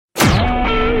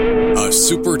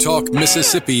SuperTalk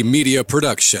Mississippi media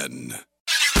production.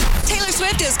 Taylor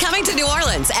Swift is coming to New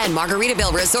Orleans, and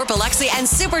Margaritaville Resort Biloxi and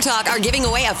SuperTalk are giving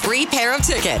away a free pair of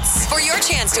tickets. For your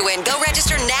chance to win, go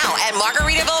register now at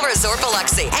Margaritaville Resort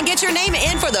Biloxi and get your name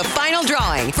in for the final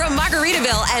drawing from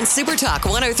Margaritaville and SuperTalk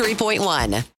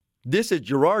 103.1. This is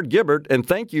Gerard Gibbert, and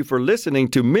thank you for listening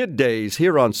to Middays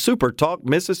here on SuperTalk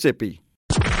Mississippi.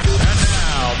 And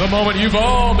now, the moment you've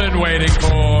all been waiting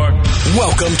for.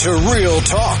 Welcome to Real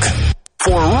Talk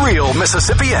for real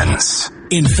Mississippians.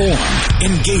 Informed,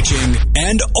 engaging,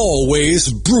 and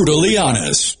always brutally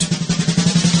honest.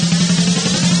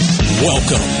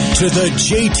 Welcome to the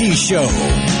JT Show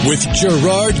with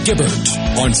Gerard Gibbert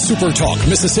on SuperTalk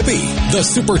Mississippi, the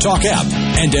SuperTalk app,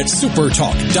 and at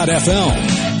supertalk.fm.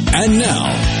 And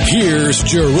now, here's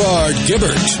Gerard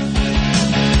Gibbert.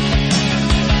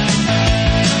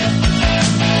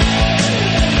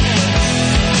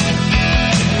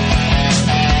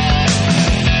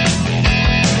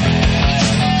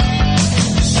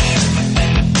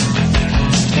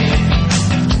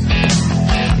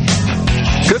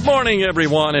 Good morning,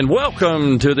 everyone, and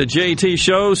welcome to the JT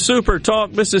Show, Super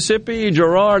Talk Mississippi.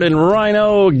 Gerard and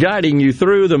Rhino guiding you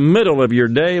through the middle of your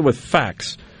day with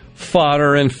facts,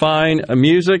 fodder, and fine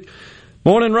music.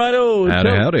 Morning, Rhino.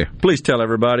 Howdy. Please tell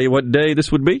everybody what day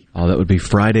this would be. Oh, that would be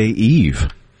Friday Eve.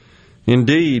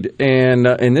 Indeed, and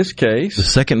in this case... The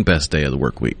second best day of the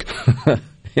work week.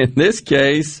 In this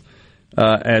case,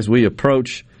 as we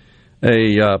approach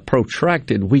a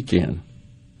protracted weekend,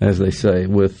 as they say,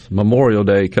 with Memorial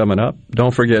Day coming up.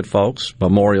 Don't forget, folks,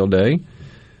 Memorial Day,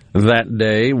 that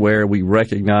day where we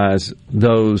recognize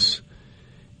those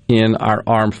in our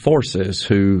armed forces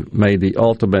who made the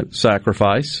ultimate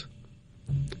sacrifice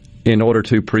in order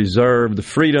to preserve the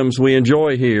freedoms we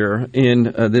enjoy here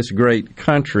in this great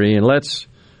country. And let's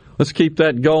keep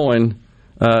that going,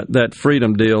 that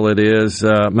freedom deal it is.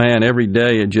 Man, every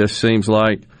day it just seems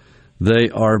like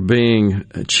they are being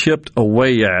chipped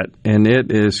away at, and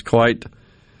it is quite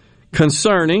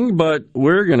concerning, but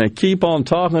we're going to keep on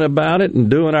talking about it and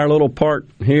doing our little part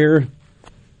here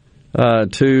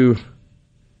to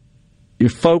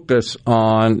focus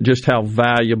on just how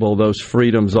valuable those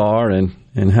freedoms are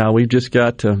and how we've just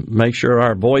got to make sure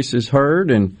our voice is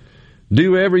heard and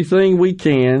do everything we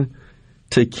can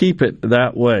to keep it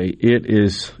that way. It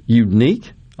is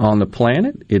unique on the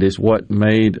planet. It is what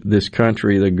made this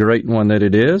country the great one that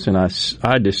it is, and I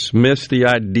dismiss the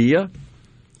idea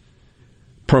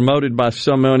promoted by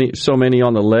so many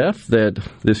on the left that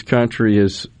this country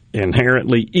is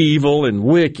inherently evil and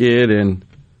wicked and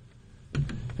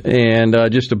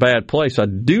just a bad place. I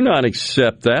do not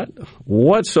accept that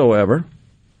whatsoever,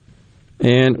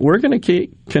 and we're going to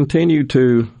continue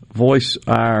to voice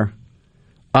our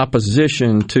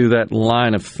opposition to that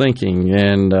line of thinking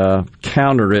and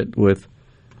counter it with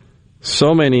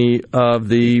so many of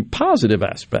the positive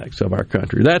aspects of our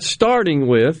country. That's starting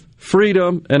with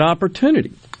freedom and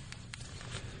opportunity.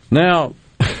 Now,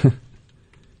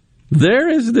 there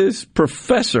is this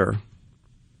professor,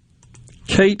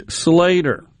 Kate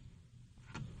Slater.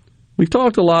 We've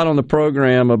talked a lot on the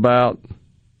program about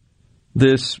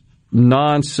this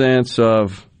nonsense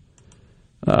of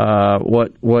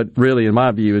what really, in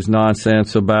my view, is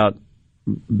nonsense about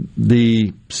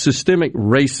the systemic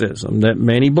racism that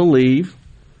many believe,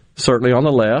 certainly on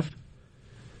the left,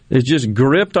 has just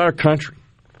gripped our country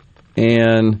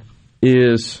and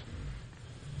is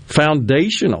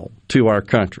foundational to our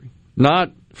country.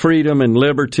 Not freedom and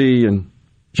liberty and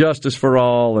justice for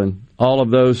all and all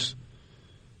of those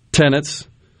tenets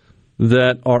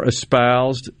that are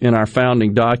espoused in our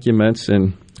founding documents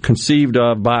and conceived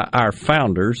of by our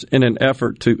founders in an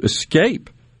effort to escape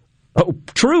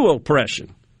true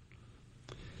oppression.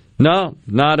 No,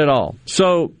 not at all.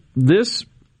 So this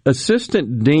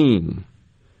assistant dean,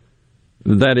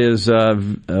 that is,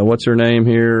 what's her name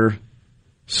here?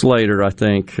 Slater, I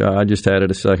think. I just had it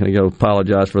a second ago.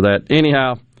 Apologize for that.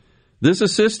 Anyhow, this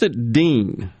assistant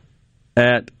dean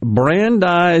at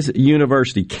Brandeis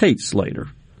University, Kate Slater,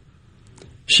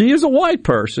 she is a white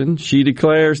person. She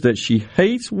declares that she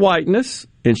hates whiteness,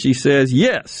 and she says,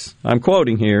 yes, I'm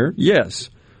quoting here, yes,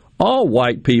 all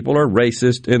white people are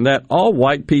racist and that all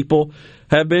white people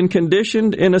have been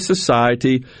conditioned in a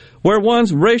society where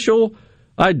one's racial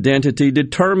identity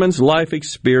determines life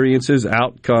experiences,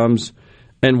 outcomes,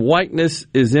 and whiteness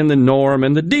is in the norm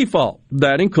and the default.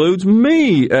 That includes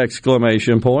me,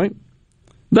 exclamation point.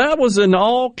 That was an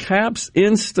all-caps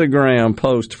Instagram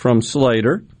post from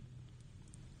Slater.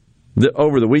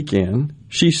 Over the weekend,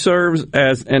 she serves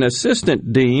as an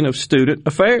assistant dean of student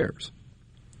affairs.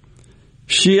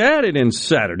 She added in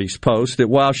Saturday's post that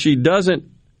while she doesn't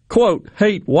quote,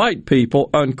 hate white people,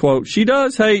 unquote. She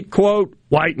does hate, quote,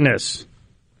 whiteness.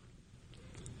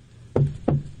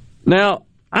 Now,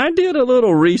 I did a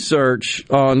little research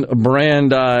on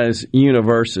Brandeis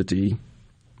University,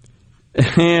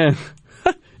 and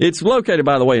it's located,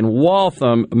 by the way, in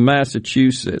Waltham,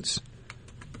 Massachusetts.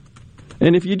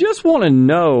 And if you just want to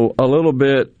know a little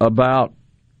bit about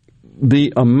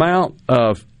the amount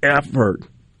of effort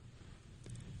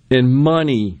and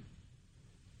money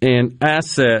and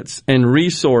assets and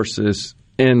resources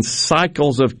and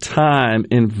cycles of time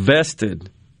invested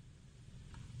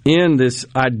in this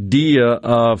idea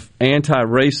of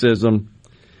anti-racism,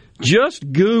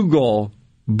 just Google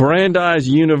Brandeis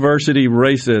University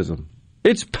racism.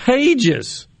 It's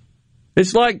pages.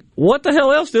 It's like, what the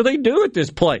hell else do they do at this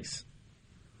place?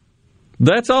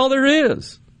 That's all there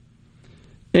is.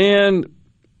 And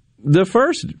the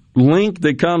first link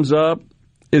that comes up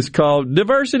is called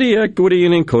Diversity, Equity,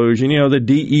 and Inclusion, the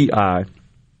DEI.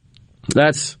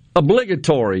 That's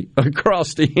obligatory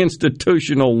across the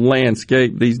institutional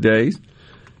landscape these days.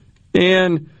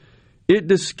 And it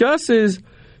discusses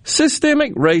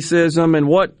systemic racism and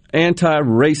what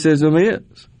anti-racism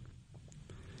is.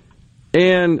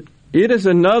 And it is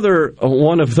another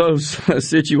one of those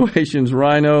situations,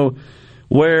 Rhino,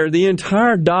 where the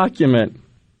entire document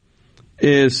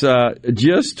is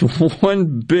just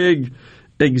one big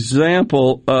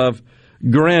example of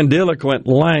grandiloquent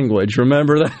language.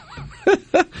 Remember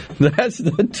that? That's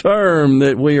the term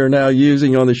that we are now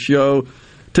using on the show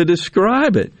to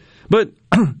describe it. But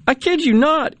I kid you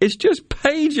not, it's just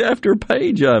page after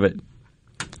page of it.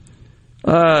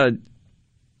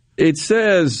 It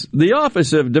says, the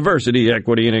Office of Diversity,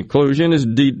 Equity, and Inclusion is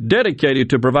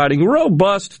dedicated to providing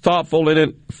robust, thoughtful, and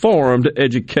informed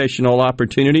educational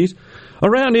opportunities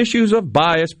around issues of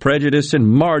bias, prejudice, and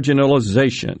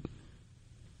marginalization.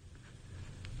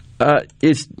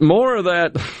 It's more of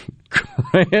that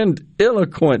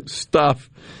grandiloquent stuff,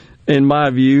 in my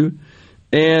view.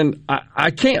 And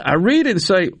I read it and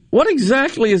say, what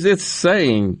exactly is it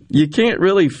saying? You can't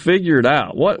really figure it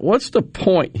out. What's the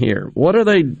point here? What are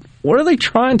they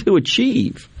trying to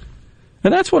achieve?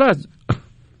 And that's what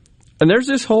and there's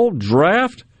this whole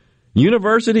draft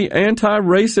university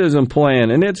anti-racism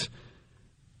plan, and it's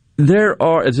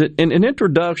an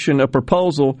introduction, a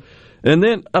proposal, and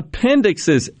then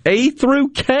appendixes A through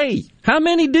K. How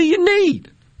many do you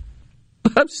need?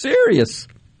 I'm serious.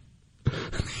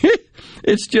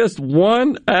 It's just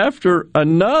one after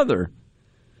another.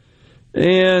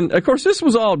 And, of course, this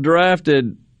was all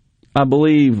drafted, I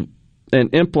believe,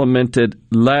 and implemented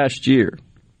last year.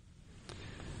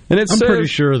 And I'm pretty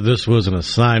sure this was an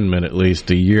assignment at least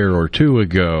a year or two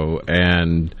ago,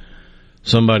 and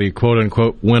somebody,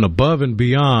 quote-unquote, went above and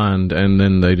beyond, and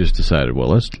then they just decided, well,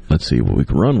 let's see what we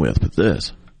can run with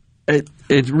this.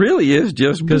 It really is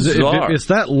just bizarre. Because it's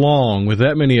that long with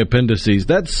that many appendices,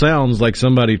 that sounds like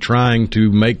somebody trying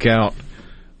to make out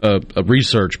a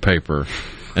research paper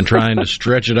and trying to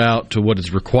stretch it out to what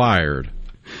is required.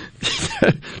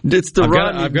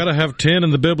 I've got to have 10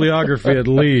 in the bibliography at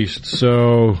least,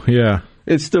 so yeah.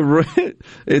 It's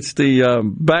the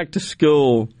back to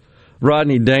school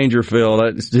Rodney Dangerfield.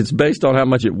 It's based on how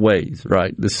much it weighs,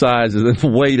 right? The size and the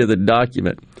weight of the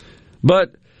document.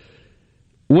 But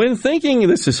when thinking,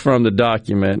 this is from the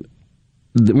document,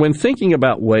 when thinking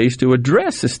about ways to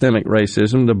address systemic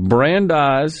racism, the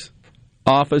Brandeis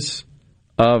Office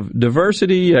of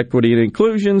Diversity, Equity, and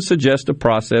Inclusion suggests a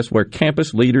process where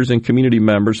campus leaders and community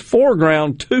members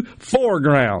foreground.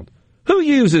 Who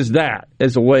uses that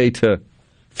as a way to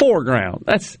foreground?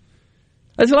 That's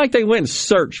like they went and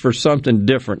searched for something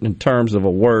different in terms of a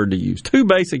word to use. Two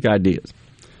basic ideas.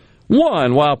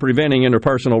 One, while preventing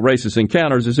interpersonal racist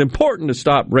encounters is important to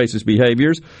stop racist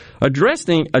behaviors,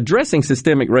 addressing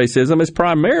systemic racism is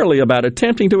primarily about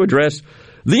attempting to address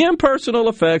the impersonal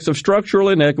effects of structural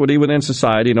inequity within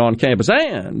society and on campus.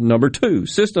 And, number two,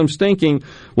 systems thinking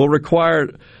will require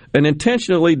an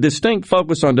intentionally distinct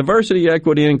focus on diversity,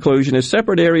 equity, and inclusion as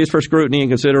separate areas for scrutiny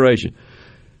and consideration.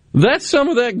 That's some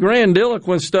of that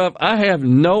grandiloquent stuff. I have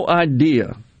no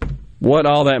idea what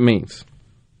all that means.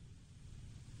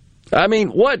 I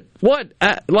mean,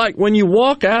 like when you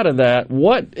walk out of that,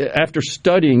 after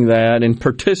studying that and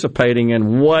participating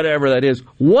in whatever that is,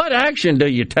 what action do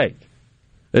you take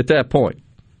at that point?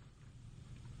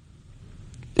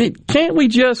 Can't we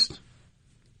just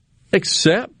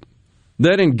accept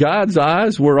that in God's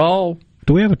eyes we're all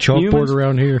Do we have a chalkboard humans?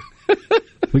 Around here?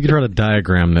 We could try to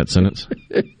diagram that sentence.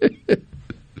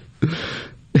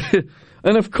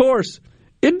 And of course,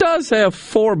 it does have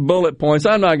 4 bullet points.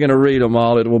 I'm not going to read them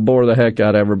all. It will bore the heck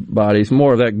out of everybody. It's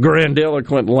more of that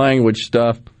grandiloquent language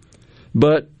stuff.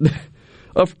 But,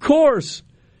 of course,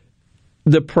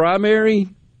 the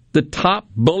top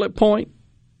bullet point,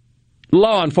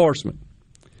 law enforcement.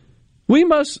 We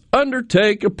must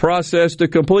undertake a process to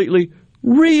completely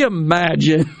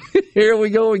reimagine, here we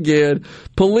go again,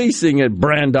 policing at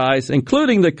Brandeis,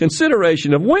 including the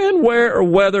consideration of when, where, or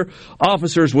whether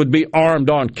officers would be armed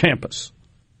on campus.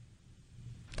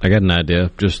 I got an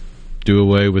idea. Just do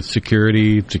away with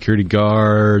security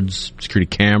guards, security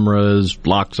cameras,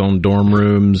 locks on dorm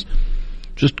rooms.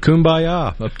 Just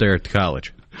kumbaya up there at the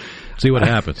college. See what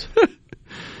happens.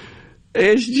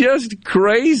 It's just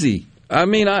crazy. I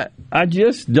mean, I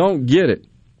just don't get it.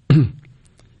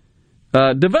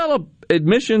 Develop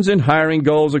admissions and hiring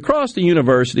goals across the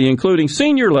university, including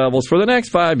senior levels for the next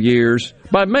 5 years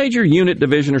by major unit,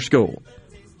 division, or school.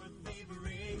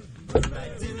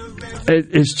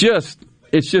 It's just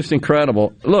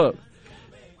incredible. Look,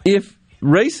 if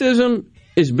racism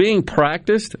is being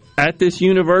practiced at this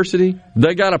university,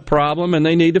 they got a problem and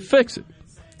they need to fix it.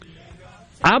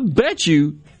 I bet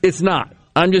you it's not.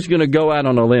 I'm just going to go out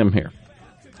on a limb here.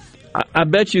 I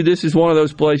bet you this is one of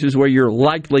those places where you're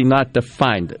likely not to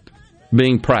find it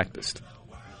being practiced.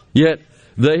 Yet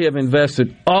they have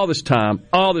invested all this time,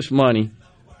 all this money,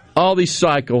 all these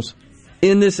cycles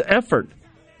in this effort.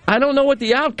 I don't know what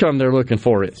the outcome they're looking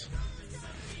for is.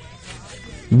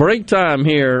 Break time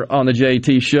here on the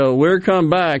JT Show. We're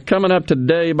coming up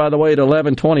today, by the way, at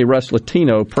 11:20, Russ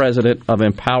Latino, president of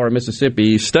Empower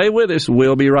Mississippi. Stay with us.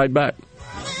 We'll be right back.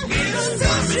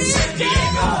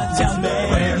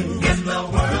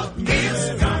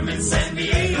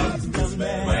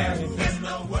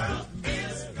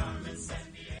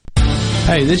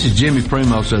 Hey, this is Jimmy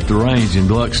Primos at The Range in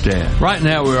Gluckstadt. Right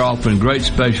now we're offering great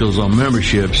specials on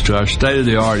memberships to our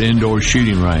state-of-the-art indoor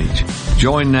shooting range.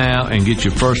 Join now and get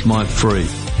your first month free.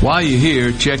 While you're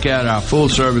here, check out our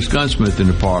full-service gunsmithing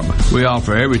department. We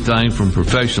offer everything from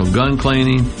professional gun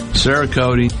cleaning,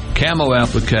 Cerakoting, camo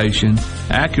application,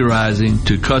 accurizing,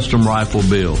 to custom rifle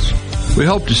builds. We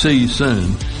hope to see you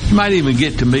soon. You might even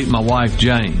get to meet my wife,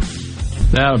 Jane.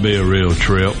 That'll be a real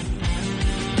trip.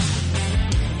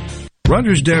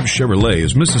 Rogers Dabbs Chevrolet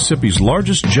is Mississippi's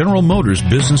largest General Motors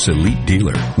business elite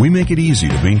dealer. We make it easy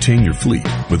to maintain your fleet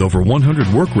with over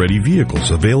 100 work-ready vehicles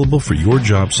available for your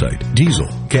job site. Diesel,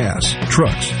 gas,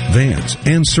 trucks, vans,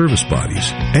 and service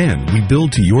bodies. And we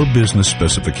build to your business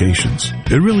specifications.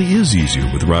 It really is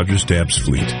easier with Rogers Dabbs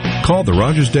Fleet. Call the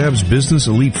Rogers Dabbs Business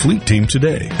Elite Fleet Team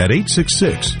today at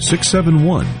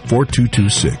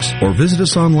 866-671-4226 or visit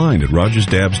us online at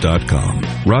rogersdabbs.com.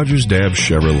 Rogers Dabbs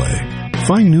Chevrolet.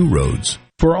 Find new roads.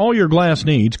 For all your glass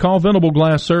needs, call Venable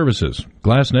Glass Services.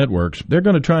 Glass Networks, they're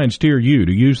going to try and steer you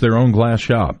to use their own glass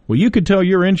shop. Well, you could tell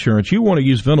your insurance you want to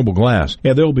use Venable Glass,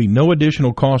 and there will be no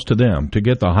additional cost to them to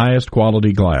get the highest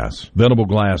quality glass. Venable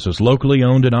Glass is locally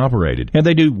owned and operated, and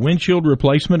they do windshield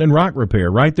replacement and rock repair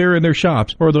right there in their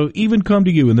shops, or they'll even come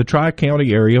to you in the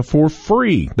Tri-County area for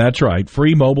free. That's right,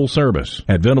 free mobile service.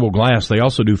 At Venable Glass, they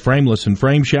also do frameless and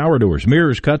frame shower doors,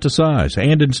 mirrors cut to size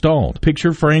and installed,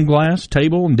 picture frame glass,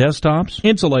 table and desktops,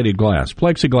 insulated glass,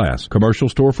 plexiglass, commercial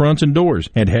storefronts and doors,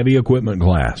 and heavy equipment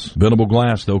glass. Venable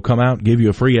Glass, they'll come out and give you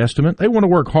a free estimate. They want to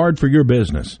work hard for your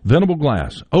business. Venable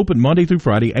Glass, open Monday through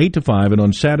Friday, 8 to 5, and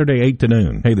on Saturday, 8 to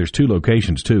noon. Hey, there's 2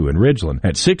 locations, too, in Ridgeland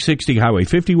at 660 Highway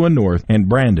 51 North and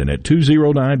Brandon at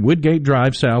 209 Woodgate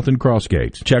Drive South in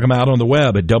Crossgates. Check them out on the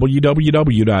web at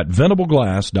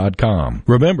www.venableglass.com.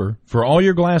 Remember, for all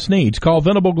your glass needs, call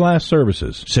Venable Glass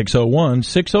Services,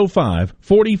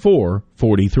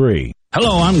 601-605-4443.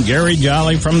 Hello, I'm Gary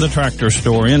Jolly from the Tractor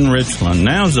Store in Richland.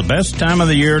 Now's the best time of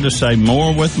the year to save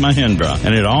more with Mahindra,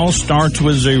 and it all starts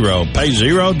with zero. Pay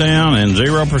zero down and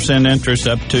 0% interest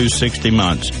up to 60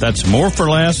 months. That's more for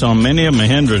less on many of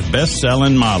Mahindra's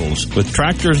best-selling models, with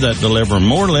tractors that deliver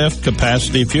more lift,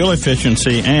 capacity, fuel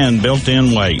efficiency, and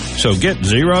built-in weight. So get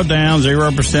zero down,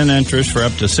 0% interest for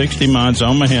up to 60 months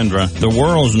on Mahindra, the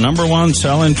world's #1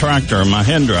 selling tractor,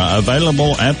 Mahindra,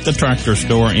 available at the Tractor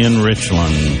Store in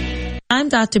Richland. I'm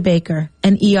Dr. Baker,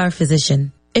 an ER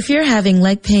physician. If you're having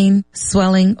leg pain,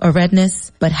 swelling, or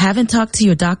redness, but haven't talked to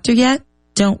your doctor yet,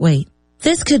 don't wait.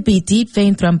 This could be deep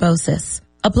vein thrombosis,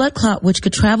 a blood clot which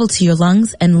could travel to your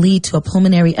lungs and lead to a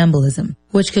pulmonary embolism,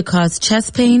 which could cause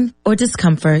chest pain or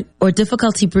discomfort or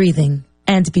difficulty breathing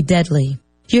and be deadly.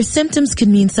 Your symptoms could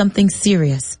mean something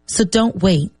serious, so don't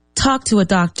wait. Talk to a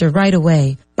doctor right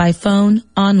away, by phone,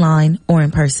 online, or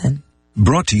in person.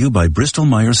 Brought to you by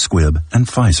Bristol-Myers Squibb and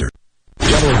Pfizer.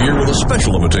 Gallo here with a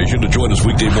special invitation to join us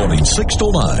weekday morning, 6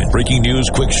 to 9. Breaking news,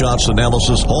 quick shots,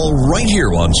 analysis, all right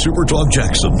here on Super Talk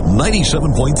Jackson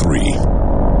 97.3.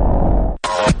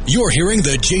 You're hearing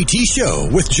The JT Show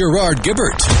with Gerard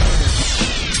Gibbert.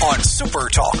 on Super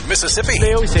Talk Mississippi.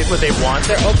 They always say what they want.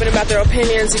 They're open about their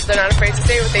opinions. They're not afraid to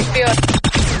say what they feel.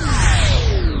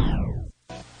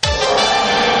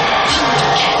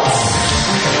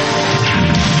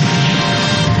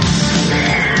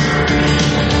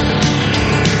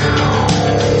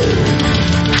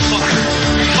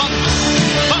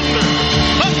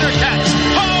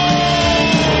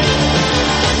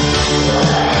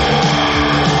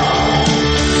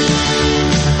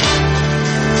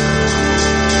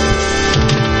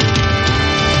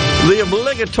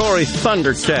 Obligatory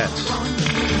Thundercats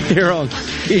here on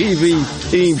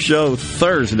TV Team Show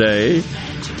Thursday.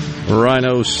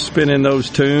 Rhino spinning those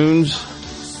tunes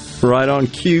right on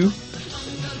cue.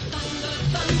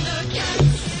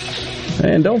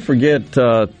 And don't forget,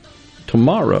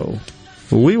 tomorrow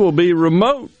we will be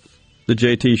remote. The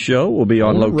JT Show will be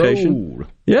on location. Road.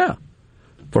 Yeah.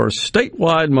 For a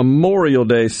statewide Memorial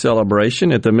Day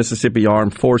celebration at the Mississippi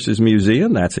Armed Forces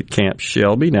Museum. That's at Camp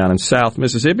Shelby down in South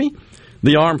Mississippi.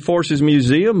 The Armed Forces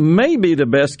Museum may be the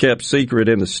best-kept secret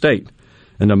in the state.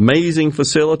 An amazing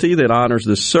facility that honors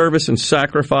the service and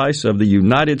sacrifice of the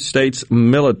United States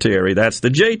military. That's the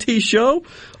JT Show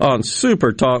on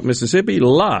Super Talk Mississippi,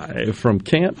 live from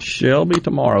Camp Shelby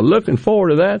tomorrow. Looking forward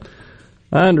to that.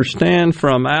 I understand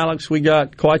from Alex we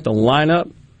got quite the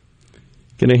lineup.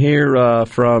 Going to hear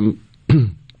from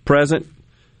present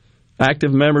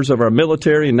active members of our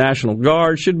military and National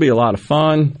Guard. Should be a lot of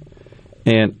fun.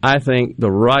 And I think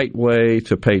the right way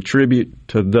to pay tribute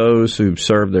to those who've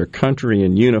served their country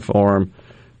in uniform,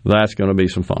 that's going to be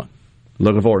some fun.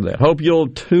 Looking forward to that. Hope you'll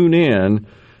tune in.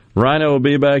 Rhino will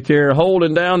be back here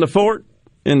holding down the fort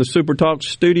in the Super Talk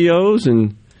studios,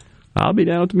 and I'll be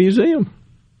down at the museum.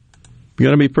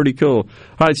 Going to be pretty cool.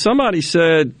 All right, somebody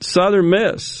said Southern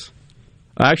Miss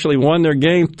actually won their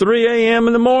game 3 a.m.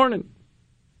 in the morning.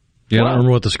 Yeah, Wow. I don't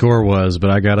remember what the score was,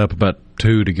 but I got up about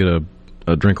 2 to get a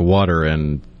drink of water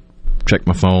and check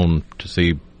my phone to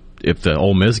see if the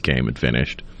Ole Miss game had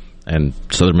finished, and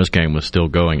Southern Miss game was still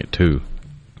going at 2.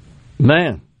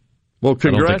 Man, well,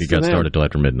 congrats. I don't think it got to them. started till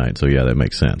after midnight, so yeah, that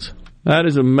makes sense. That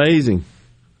is amazing.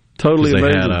 Totally They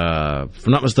amazing. had, if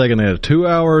I'm not mistaken, they had a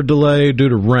 2-hour delay due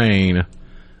to rain,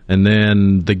 and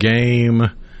then the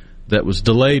game that was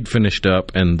delayed finished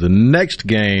up, and the next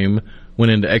game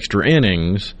went into extra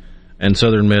innings, and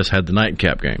Southern Miss had the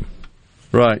nightcap game.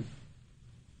 Right.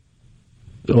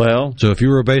 Well, so if you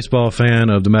were a baseball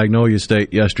fan of the Magnolia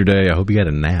State yesterday, I hope you had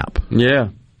a nap. Yeah,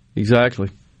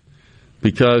 exactly.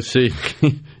 Because, see,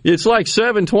 it's like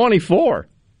 7:24.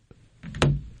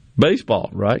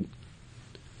 Baseball, right?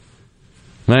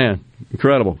 Man,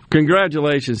 incredible.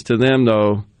 Congratulations to them,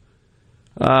 though.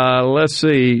 Let's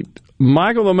see.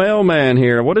 Michael the Mailman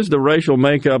here. What is the racial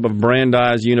makeup of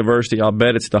Brandeis University? I'll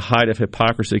bet it's the height of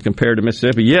hypocrisy compared to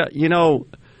Mississippi. Yeah, you know,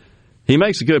 he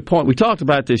makes a good point. We talked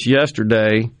about this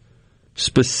yesterday,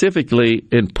 specifically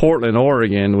in Portland,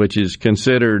 Oregon, which is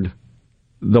considered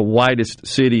the whitest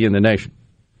city in the nation.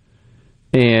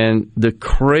 And the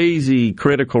crazy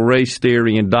critical race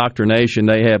theory indoctrination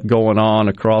they have going on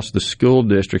across the school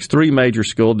districts, 3 major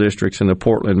school districts in the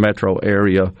Portland metro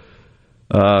area.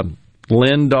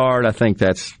 Lindard, I think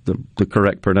that's the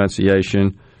correct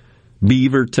pronunciation,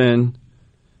 Beaverton,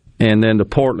 and then the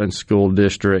Portland School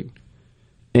District.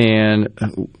 And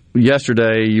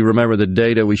yesterday, you remember the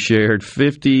data we shared,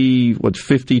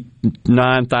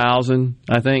 59,000,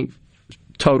 I think,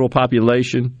 total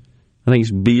population. I think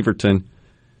it's Beaverton,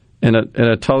 and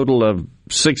a total of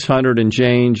 600 and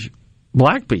change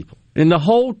black people in the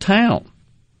whole town.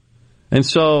 And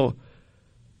so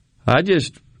I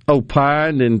just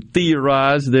opined and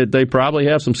theorized that they probably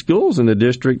have some schools in the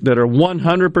district that are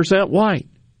 100% white.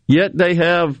 Yet they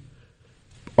have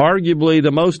arguably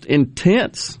the most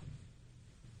intense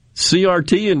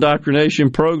CRT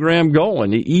indoctrination program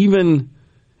going.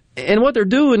 And what they're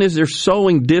doing is they're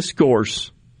sowing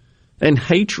discourse and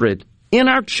hatred in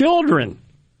our children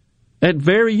at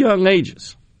very young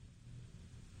ages.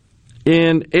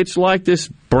 And it's like this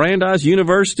Brandeis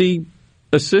University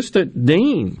assistant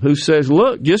dean who says,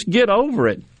 look, just get over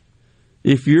it.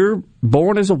 If you're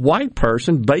born as a white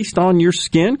person based on your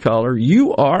skin color,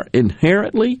 you are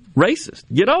inherently racist.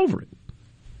 Get over it.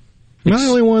 Am I the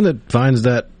only one that finds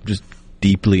that just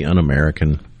deeply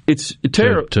un-American? It's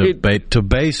terrible. To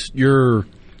base your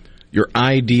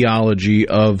ideology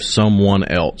of someone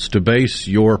else, to base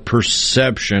your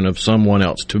perception of someone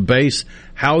else, to base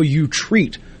how you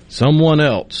treat someone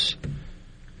else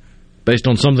based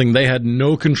on something they had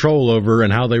no control over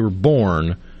and how they were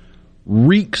born,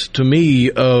 reeks to me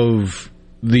of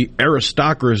the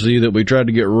aristocracy that we tried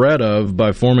to get rid of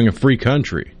by forming a free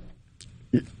country.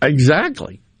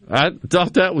 Exactly. I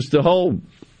thought that was the whole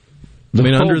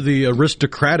Under the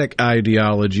aristocratic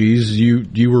ideologies,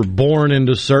 you were born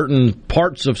into certain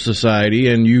parts of society,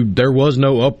 and there was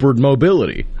no upward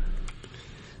mobility.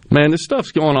 Man, this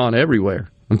stuff's going on everywhere.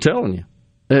 I'm telling you.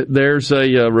 There's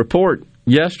a report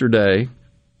yesterday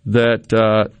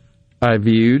that I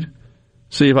viewed.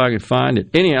 See if I can find it.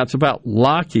 Anyhow, it's about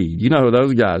Lockheed. You know who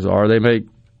those guys are. They make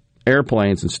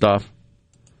airplanes and stuff.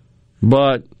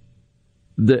 But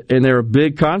and they're a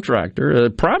big contractor. Their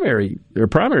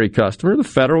primary customer, the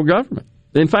federal government.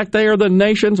 In fact, they are the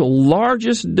nation's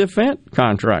largest defense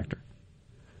contractor.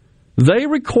 They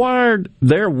required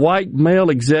their white male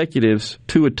executives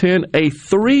to attend a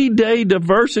 3-day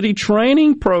diversity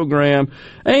training program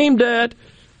aimed at,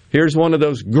 here's one of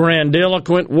those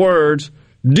grandiloquent words,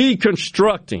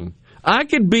 deconstructing. I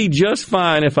could be just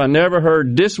fine if I never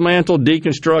heard dismantle,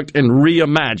 deconstruct, and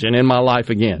reimagine in my life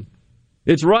again.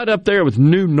 It's right up there with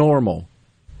new normal.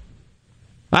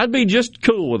 I'd be just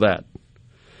cool with that.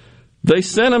 They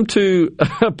sent them to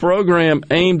a program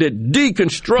aimed at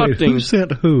deconstructing. Wait, who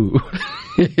sent who?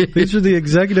 These are the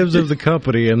executives of the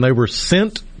company, and they were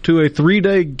sent to a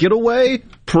 3-day getaway?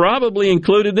 Probably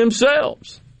included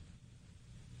themselves.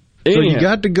 So you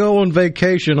got to go on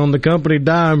vacation on the company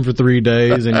dime for 3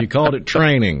 days, and you called it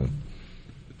training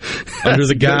under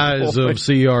the guise of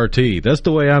CRT. That's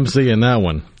the way I'm seeing that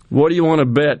one. What do you want to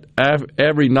bet?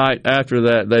 Every night after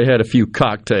that, they had a few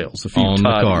cocktails, a few on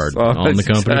toddies. The card, on the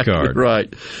company card.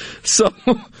 Right. So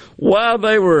while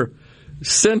they were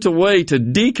sent away to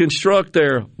deconstruct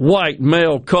their white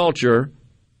male culture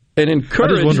and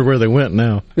encourage, I just wonder where they went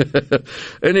now,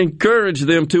 and encourage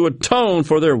them to atone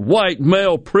for their white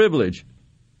male privilege.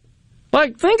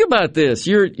 Like, think about this: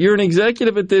 you're an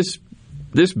executive at this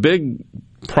big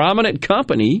prominent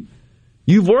company.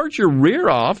 You've worked your rear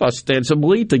off,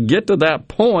 ostensibly, to get to that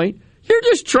point. You're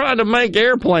just trying to make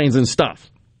airplanes and stuff.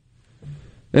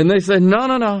 And they say,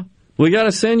 no. We got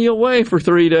to send you away for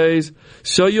 3 days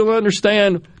so you'll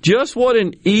understand just what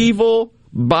an evil,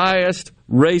 biased,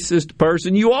 racist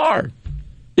person you are.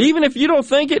 Even if you don't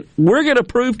think it, we're going to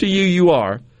prove to you you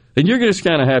are. And you're just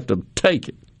going to have to take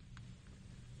it.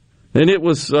 And it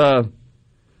was,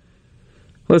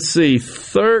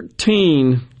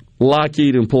 13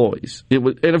 Lockheed employees. It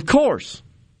was, and of course,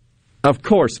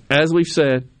 as we've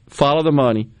said, follow the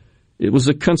money. It was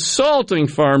a consulting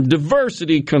firm,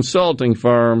 diversity consulting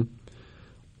firm,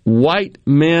 White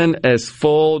Men as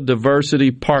Full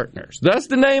Diversity Partners. That's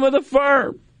the name of the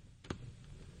firm.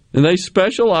 And they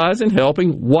specialize in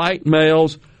helping white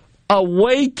males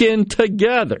awaken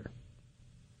together.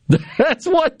 That's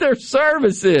what their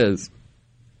service is.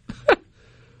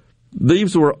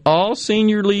 These were all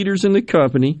senior leaders in the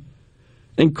company,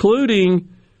 including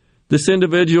this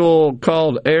individual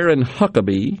called Aaron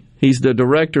Huckabee. He's the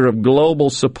director of global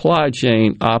supply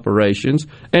chain operations,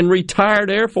 and retired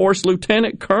Air Force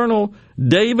Lieutenant Colonel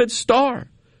David Starr.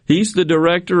 He's the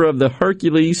director of the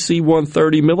Hercules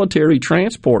C-130 military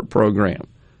transport program.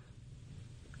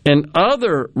 And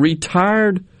other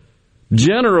retired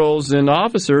generals and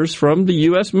officers from the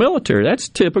U.S. military. That's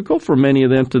typical for many of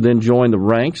them to then join the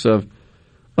ranks of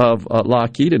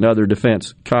Lockheed and other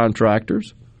defense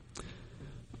contractors.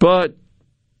 But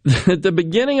at the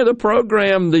beginning of the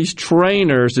program, these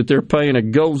trainers that they're paying a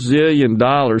gazillion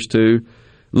dollars to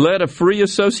led a free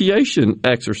association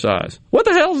exercise. What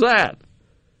the hell's that?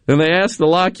 And they asked the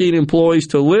Lockheed employees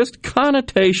to list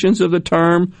connotations of the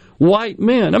term white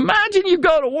men. Imagine you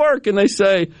go to work and they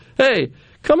say, hey,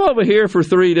 come over here for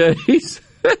 3 days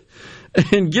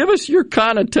and give us your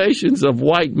connotations of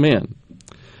white men.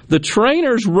 The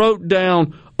trainers wrote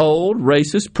down old,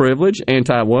 racist, privilege,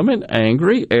 anti-woman,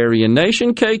 angry, Aryan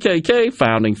nation, KKK,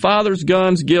 founding fathers,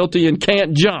 guns, guilty, and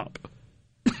can't jump.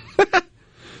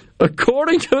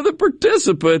 According to the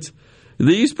participants,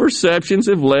 these perceptions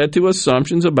have led to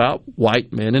assumptions about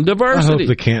white men and diversity. I hope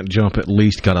the can't jump at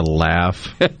least got a laugh.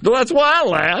 Well, that's why I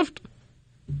laughed.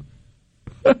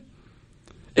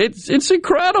 It's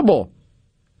incredible.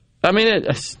 I mean,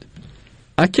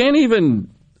 I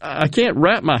can't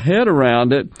wrap my head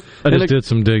around it. I just did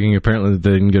some digging. Apparently,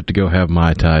 they didn't get to go have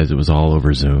Mai Tais. It was all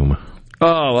over Zoom.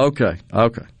 Oh, okay.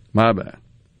 My bad.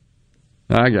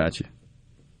 I got you.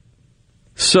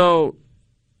 So,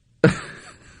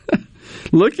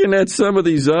 looking at some of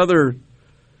these other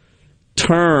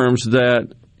terms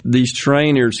that these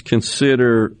trainers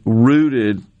consider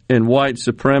rooted in white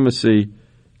supremacy,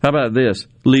 how about this?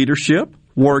 Leadership,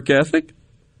 work ethic,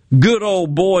 good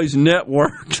old boys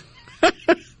network,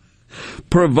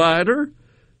 provider,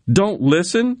 don't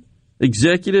listen,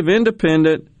 executive,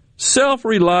 independent,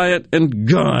 self-reliant, and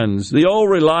guns. The old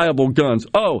reliable guns.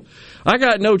 Oh, I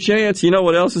got no chance. You know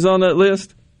what else is on that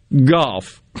list?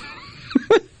 Golf.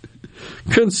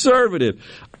 conservative.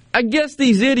 I guess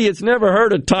these idiots never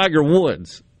heard of Tiger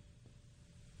Woods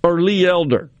or Lee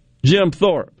Elder, Jim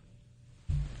Thorpe.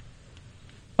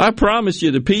 I promise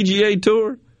you, the PGA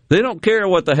Tour, they don't care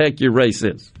what the heck your race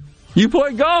is. You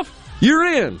play golf, you're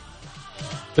in.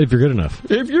 If you're good enough.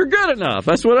 If you're good enough.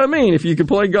 That's what I mean. If you can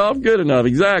play golf good enough.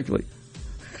 Exactly.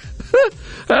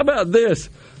 How about this?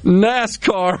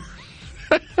 NASCAR.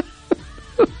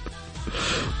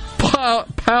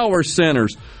 Power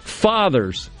centers.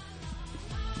 Fathers.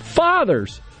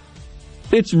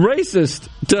 It's racist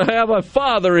to have a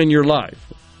father in your life.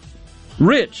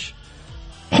 Rich.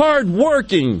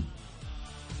 Hard-working.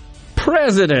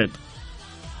 President.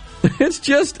 It's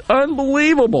just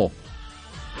unbelievable.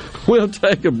 We'll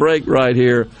take a break right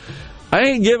here. I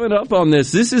ain't giving up on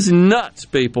this. This is nuts,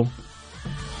 people.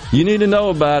 You need to know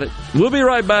about it. We'll be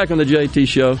right back on the JT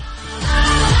Show.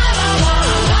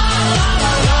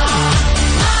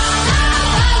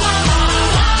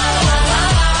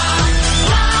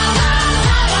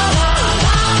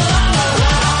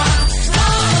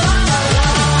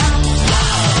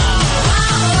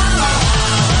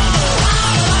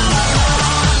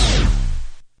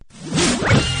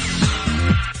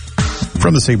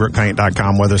 From the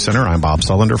SeabrookPaint.com Weather Center, I'm Bob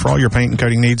Sullender. For all your paint and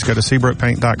coating needs, go to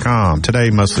SeabrookPaint.com.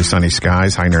 Today, mostly sunny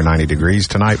skies, high near 90 degrees.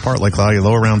 Tonight, partly cloudy,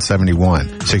 low around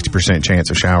 71. 60% chance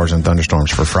of showers and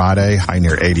thunderstorms for Friday, high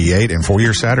near 88. And for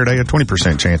your Saturday, a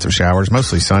 20% chance of showers,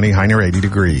 mostly sunny, high near 80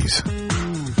 degrees.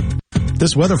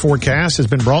 This weather forecast has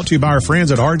been brought to you by our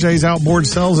friends at RJ's Outboard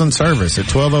Sales and Service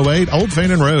at 1208 Old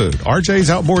Fannin Road. RJ's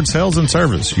Outboard Sales and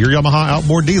Service, your Yamaha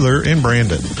outboard dealer in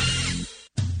Brandon.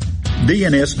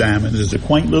 D&S Diamonds is a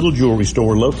quaint little jewelry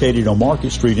store located on Market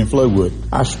Street in Flowood.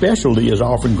 Our specialty is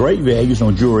offering great values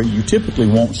on jewelry you typically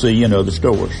won't see in other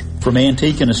stores. From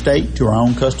antique and estate to our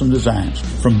own custom designs,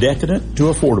 from decadent to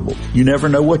affordable, you never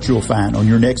know what you'll find on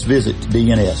your next visit to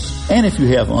D&S. And if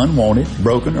you have unwanted,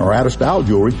 broken, or out-of-style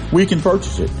jewelry, we can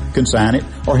purchase it, consign it,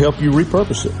 or help you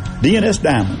repurpose it. D&S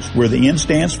Diamonds, where the N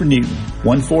stands for Newton,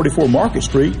 144 Market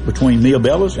Street between Mia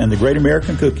Bella's and the Great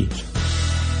American Cookies.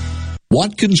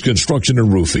 Watkins Construction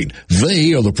and Roofing.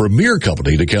 They are the premier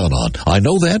company to count on. I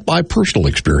know that by personal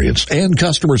experience and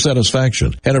customer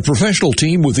satisfaction, and a professional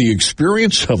team with the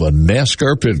experience of a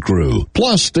NASCAR pit crew.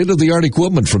 Plus, state-of-the-art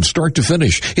equipment from start to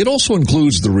finish. It also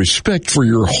includes the respect for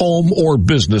your home or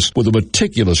business with a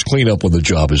meticulous cleanup when the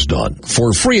job is done. For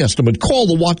a free estimate, call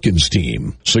the Watkins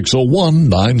team,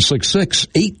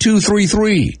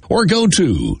 601-966-8233, or go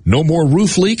to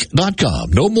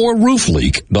nomoreroofleak.com,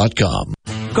 nomoreroofleak.com.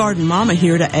 Garden Mama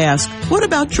here to ask, what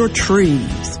about your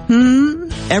trees?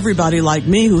 Everybody like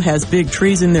me who has big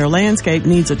trees in their landscape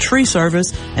needs a tree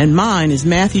service, and mine is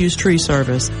Matthews Tree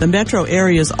Service, the metro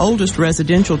area's oldest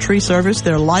residential tree service.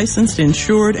 They're licensed,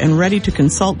 insured, and ready to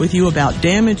consult with you about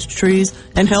damaged trees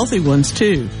and healthy ones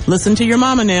too. Listen to your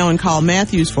mama now and call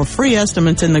Matthews for free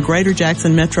estimates in the greater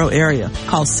Jackson metro area.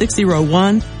 Call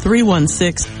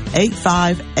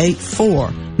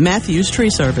 601-316-8584. Matthews Tree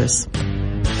Service.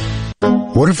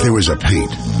 What if there was a paint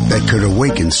that could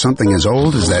awaken something as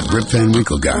old as that Rip Van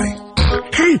Winkle guy?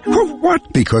 Hey,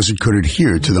 what? Because it could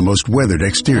adhere to the most weathered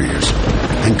exteriors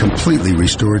and completely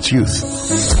restore its youth.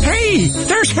 Hey,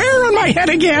 there's hair on my head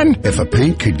again! If a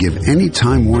paint could give any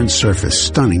time-worn surface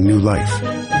stunning new life,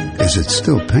 is it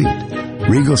still paint?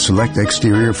 Regal Select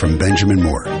Exterior from Benjamin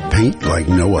Moore. Paint like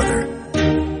no other.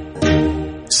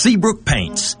 Seabrook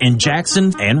Paints in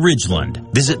Jackson and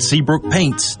Ridgeland. Visit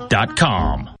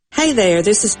SeabrookPaints.com. Hey there,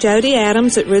 this is Jody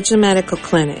Adams at Ridgeland Medical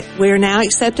Clinic. We are now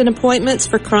accepting appointments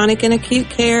for chronic and acute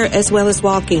care as well as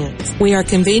walk-ins. We are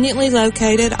conveniently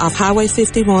located off Highway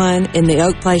 51 in the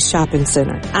Oak Place Shopping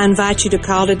Center. I invite you to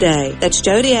call today. That's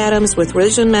Jody Adams with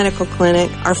Ridgeland Medical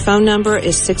Clinic. Our phone number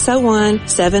is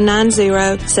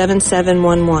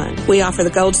 601-790-7711. We offer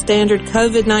the gold standard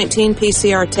COVID-19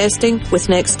 PCR testing with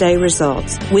next day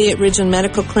results. We at Ridgeland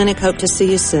Medical Clinic hope to see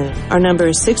you soon. Our number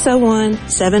is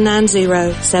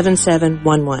 601-790-7711.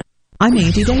 I'm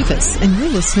Andy Davis, and you're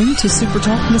listening to Super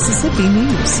Talk Mississippi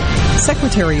News.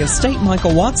 Secretary of State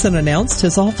Michael Watson announced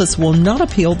his office will not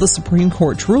appeal the Supreme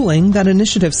Court's ruling that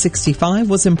Initiative 65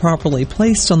 was improperly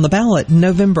placed on the ballot in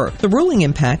November. The ruling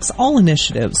impacts all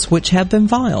initiatives which have been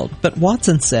filed, but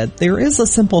Watson said there is a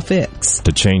simple fix.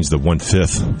 To change the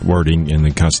 1/5 wording in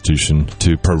the Constitution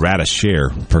to pro rata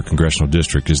share per congressional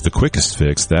district is the quickest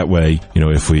fix. That way,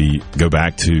 if we go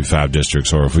back to 5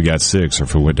 districts or if we got 6 or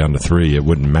if we went down to 3, it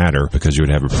wouldn't matter. because you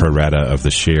would have a pro rata of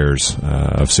the shares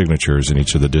of signatures in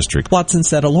each of the districts. Watson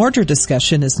said a larger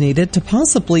discussion is needed to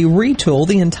possibly retool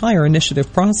the entire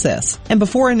initiative process. And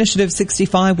before Initiative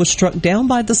 65 was struck down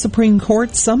by the Supreme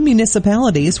Court, some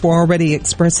municipalities were already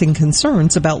expressing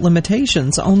concerns about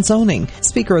limitations on zoning.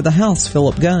 Speaker of the House,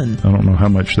 Philip Gunn. I don't know how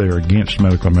much they are against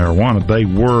medical marijuana. They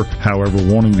were, however,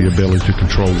 wanting the ability to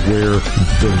control where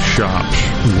the shops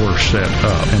were set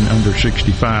up. And under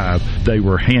 65, they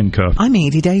were handcuffed. I'm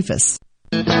Andy Davis.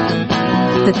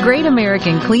 The Great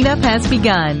American Cleanup has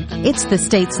begun. It's the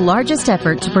state's largest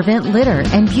effort to prevent litter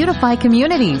and beautify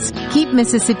communities. Keep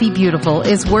Mississippi Beautiful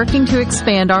is working to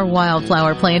expand our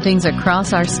wildflower plantings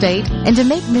across our state and to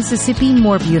make Mississippi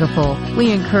more beautiful.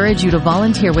 We encourage you to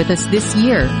volunteer with us this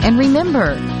year. And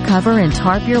remember, cover and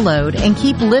tarp your load and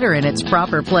keep litter in its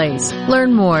proper place.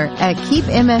 Learn more at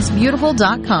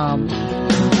keepmsbeautiful.com.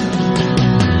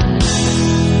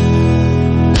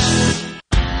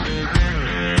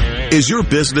 Is your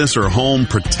business or home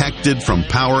protected from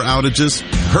power outages?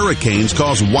 Hurricanes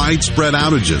cause widespread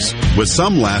outages, with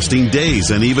some lasting days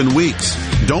and even weeks.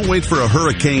 Don't wait for a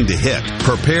hurricane to hit.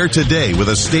 Prepare today with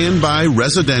a standby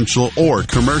residential or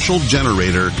commercial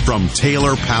generator from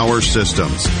Taylor Power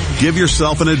Systems. Give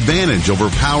yourself an advantage over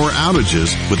power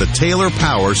outages with a Taylor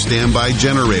Power standby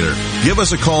generator. Give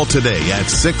us a call today at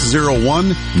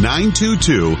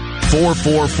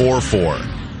 601-922-4444.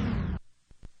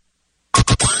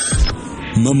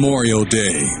 Memorial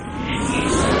Day.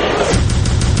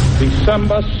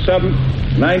 December 7th,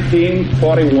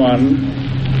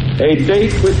 1941, a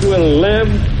date which will live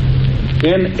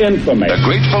in infamy. The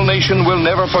grateful nation will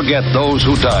never forget those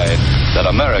who died that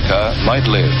America might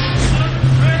live.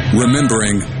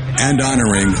 Remembering and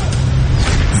honoring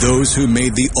those who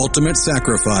made the ultimate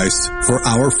sacrifice for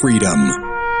our freedom.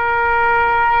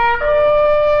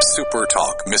 Super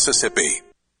Talk, Mississippi.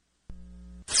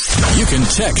 You can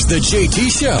text the JT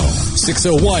Show,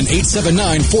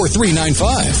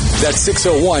 601-879-4395. That's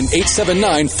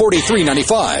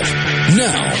 601-879-4395.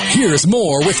 Now, here's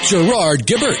more with Gerard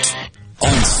Gibbert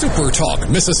on Super Talk,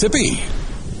 Mississippi.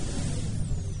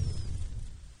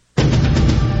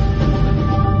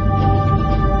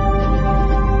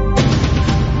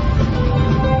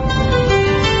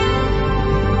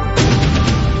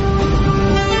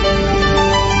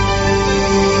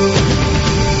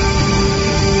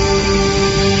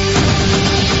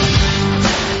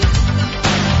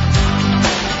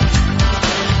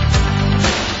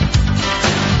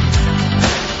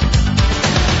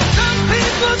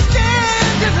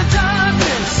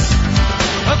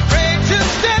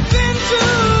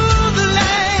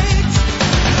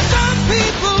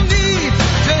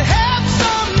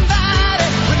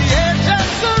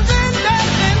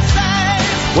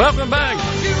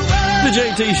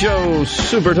 Show,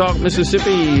 Super Talk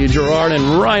Mississippi. Gerard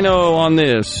and Rhino on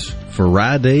this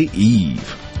Friday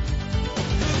Eve.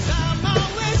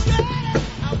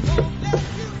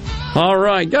 All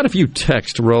right, got a few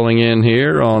texts rolling in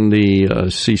here on the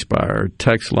C Spire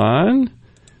text line.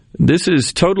 This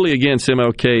is totally against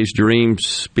MLK's dream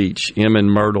speech, M and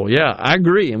Myrtle. Yeah, I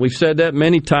agree, and we've said that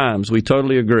many times. We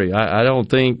totally agree. I don't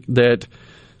think that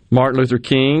Martin Luther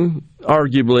King,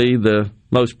 arguably the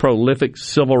most prolific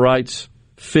civil rights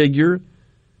figure,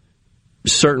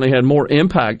 certainly had more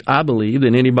impact, I believe,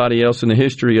 than anybody else in the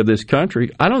history of this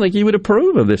country. I don't think he would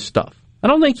approve of this stuff. I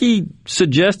don't think he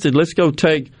suggested, let's go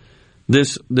take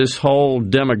this whole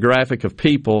demographic of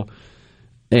people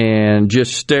and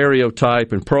just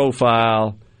stereotype and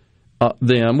profile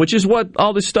them, which is what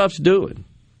all this stuff's doing.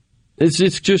 It's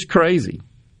just crazy.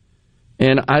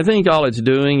 And I think all it's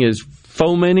doing is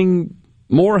fomenting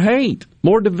more hate,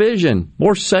 more division,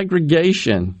 more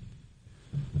segregation.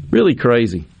 Really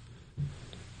crazy.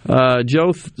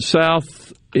 Joe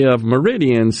South of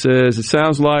Meridian says, it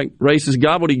sounds like racist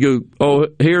gobbledygook. Oh,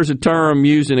 here's a term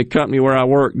used in a company where I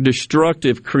work,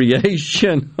 destructive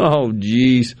creation. Oh,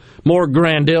 geez. More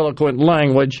grandiloquent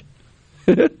language.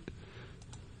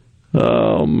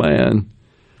 Oh, man.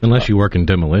 Unless you work in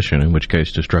demolition, in which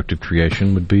case destructive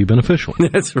creation would be beneficial.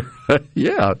 That's right.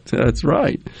 Yeah, that's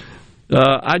right.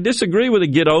 I disagree with the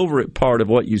get over it part of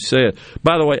what you said.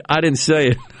 By the way, I didn't say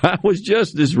it. I was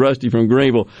just this Rusty from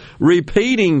Greenville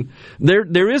repeating.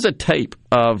 There is a tape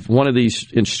of one of these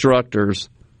instructors,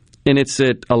 and it's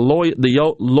at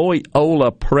the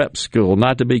Loyola Prep School,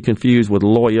 not to be confused with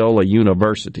Loyola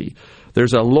University.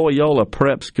 There's a Loyola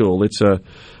Prep School. It's a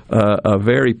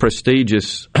very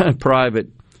prestigious private,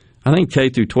 I think, K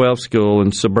through 12 school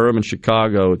in suburban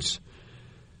Chicago. It's,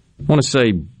 I want to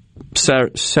say,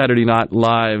 Saturday Night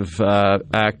Live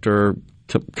actor,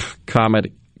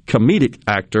 comedic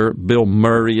actor Bill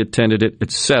Murray attended it,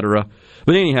 etc.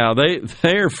 But anyhow,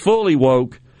 they're fully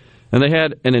woke, and they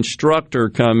had an instructor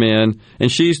come in,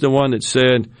 and she's the one that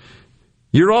said,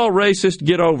 "You're all racist,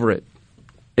 get over it."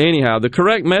 Anyhow, the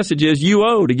correct message is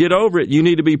to get over it, you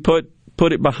need to be put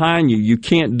it behind you. You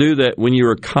can't do that when you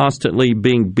are constantly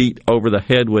being beat over the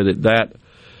head with it. That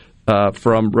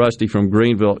from Rusty from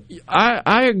Greenville.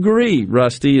 I agree,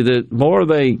 Rusty, that more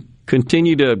they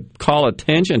continue to call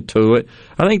attention to it,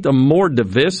 I think the more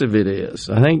divisive it is.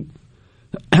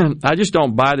 I just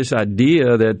don't buy this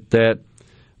idea that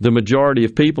the majority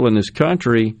of people in this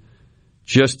country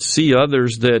just see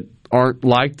others that aren't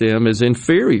like them as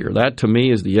inferior. That, to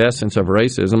me, is the essence of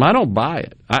racism. I don't buy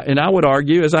it. And I would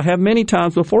argue, as I have many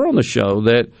times before on the show,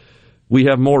 that we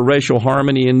have more racial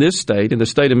harmony in this state, in the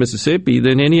state of Mississippi,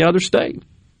 than any other state.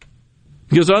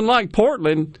 Because unlike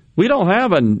Portland, we don't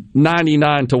have a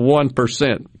 99 to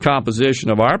 1%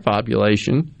 composition of our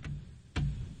population.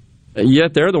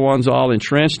 Yet they're the ones all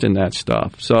entrenched in that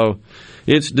stuff. So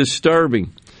it's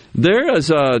disturbing. There is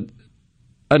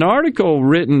an article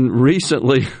written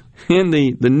recently in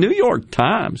the New York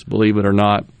Times, believe it or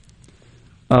not,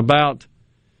 about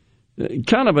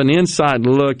kind of an inside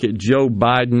look at Joe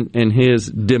Biden and his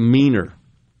demeanor.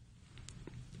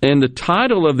 And the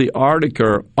title of the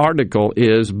article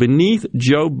is "Beneath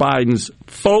Joe Biden's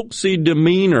Folksy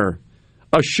Demeanor,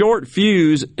 a Short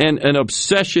Fuse and an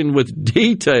Obsession with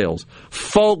Details."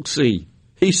 Folksy.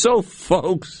 He's so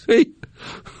folksy.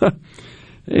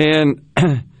 And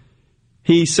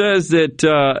he says that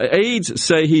aides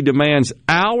say he demands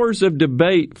hours of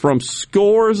debate from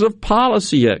scores of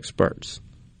policy experts.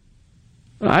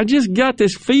 I just got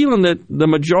this feeling that the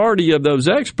majority of those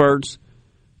experts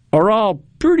are all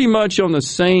pretty much on the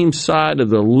same side of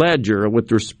the ledger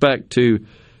with respect to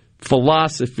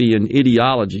philosophy and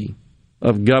ideology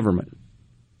of government.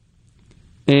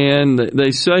 And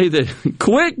they say that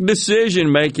quick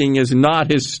decision-making is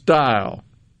not his style.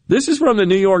 This is from the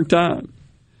New York Times.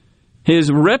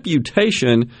 His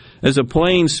reputation as a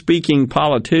plain-speaking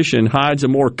politician hides a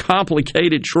more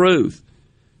complicated truth.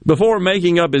 Before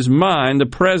making up his mind, the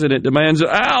president demands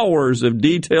hours of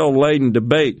detail-laden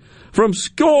debate from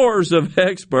scores of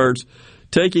experts,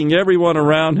 taking everyone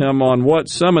around him on what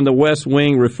some in the West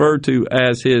Wing refer to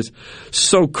as his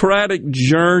Socratic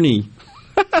journey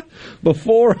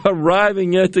before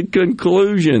arriving at the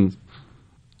conclusion.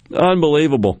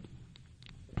 Unbelievable.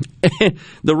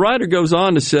 The writer goes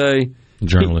on to say...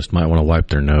 Journalists might want to wipe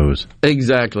their nose.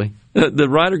 Exactly. The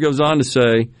writer goes on to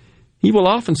say, he will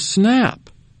often snap.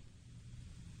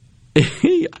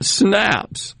 He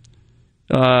snaps.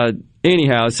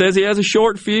 Anyhow, it says he has a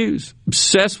short fuse,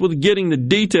 obsessed with getting the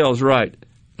details right.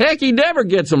 Heck, he never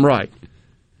gets them right.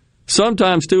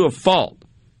 Sometimes to a fault,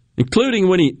 including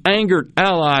when he angered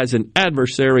allies and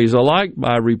adversaries alike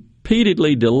by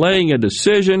repeatedly delaying a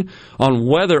decision on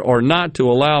whether or not to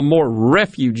allow more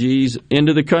refugees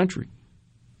into the country.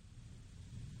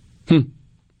 How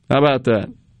about that?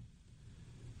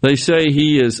 They say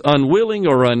he is unwilling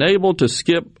or unable to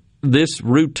skip this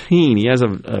routine. He has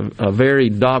a very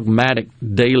dogmatic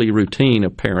daily routine,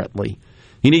 apparently.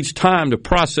 He needs time to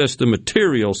process the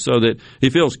material so that he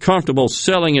feels comfortable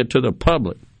selling it to the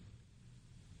public.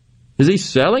 Is he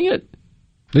selling it?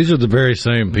 These are the very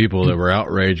same people that were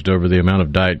outraged over the amount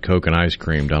of Diet Coke and ice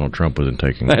cream Donald Trump wasn't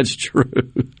taking. That's true.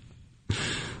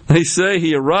 They say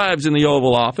he arrives in the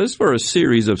Oval Office for a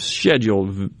series of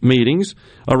scheduled meetings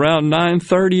around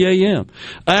 9:30 a.m.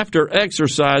 after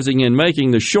exercising and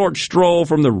making the short stroll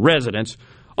from the residence,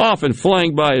 often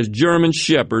flanked by his German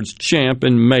shepherds, Champ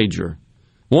and Major.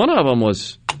 One of them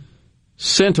was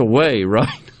sent away, right?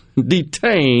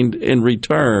 Detained and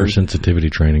returned. For sensitivity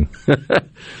training.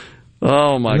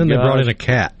 Oh, my God. And then they brought in a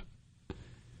cat.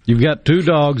 You've got two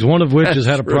dogs, one of which has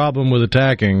had a problem with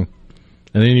attacking,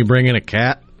 and then you bring in a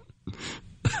cat?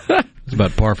 It's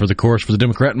about par for the course for the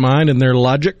Democrat mind and their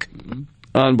logic.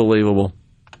 Unbelievable.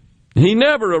 He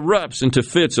never erupts into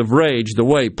fits of rage the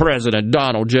way President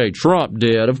Donald J. Trump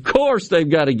did. Of course they've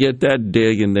got to get that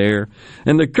dig in there.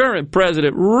 And the current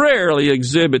president rarely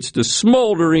exhibits the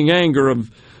smoldering anger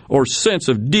or sense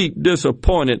of deep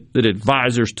disappointment that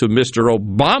advisors to Mr.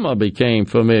 Obama became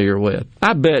familiar with.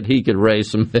 I bet he could raise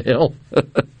some hell.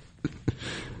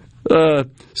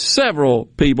 Several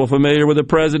people familiar with the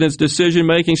president's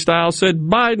decision-making style said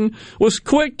Biden was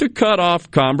quick to cut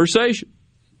off conversation.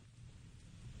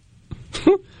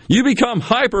 You become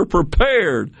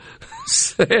hyper-prepared,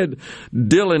 said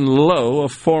Dylan Lowe, a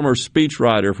former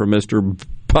speechwriter for Mr.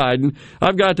 Biden.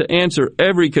 I've got to answer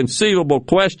every conceivable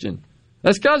question.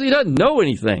 That's because he doesn't know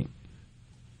anything.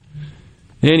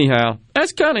 Anyhow,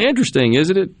 that's kind of interesting,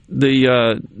 isn't it?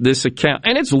 This account,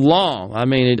 and it's long. I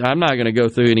mean, I'm not going to go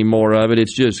through any more of it.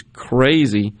 It's just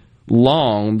crazy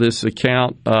long, this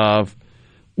account of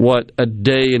what a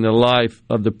day in the life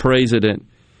of the president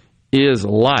is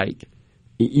like.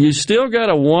 You still got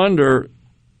to wonder,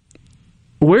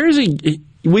 where is he?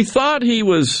 We thought he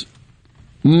was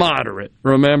moderate.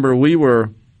 Remember, we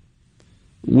were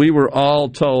all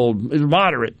told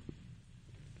moderate.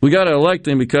 We got to elect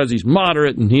him because he's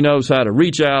moderate and he knows how to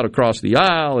reach out across the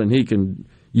aisle and he can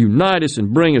unite us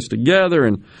and bring us together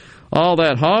and all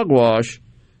that hogwash.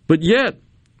 But yet,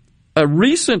 a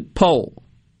recent poll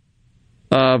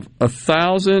of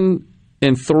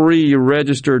 1,003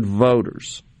 registered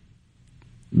voters,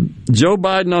 Joe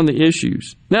Biden on the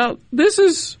issues. Now, this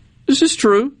is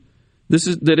true. This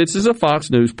is a Fox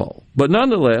News poll. But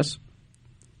nonetheless,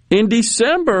 in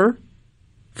December,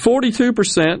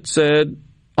 42% said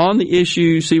on the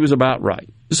issues he was about right.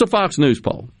 It's a Fox News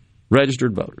poll,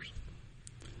 registered voters.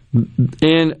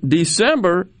 In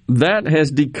December, that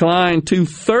has declined to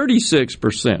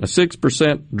 36%, a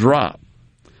 6% drop.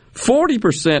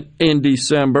 40% in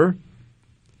December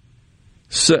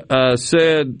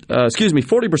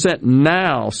 40%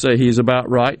 now say he's about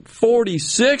right.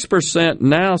 46%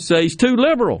 now say he's too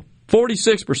liberal.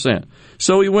 46%.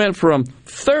 So he went from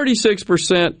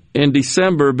 36% in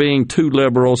December being too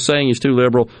liberal, saying he's too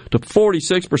liberal, to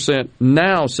 46%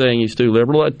 now saying he's too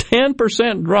liberal. A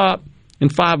 10% drop in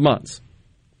 5 months.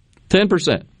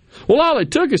 10%. Well, all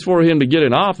it took is for him to get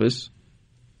in office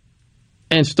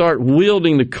and start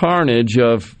wielding the carnage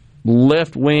of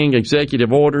left-wing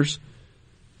executive orders.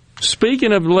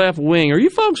 Speaking of left-wing, are you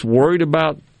folks worried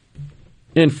about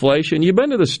inflation? You been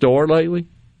to the store lately?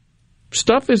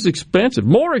 Stuff is expensive,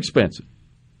 more expensive.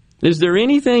 Is there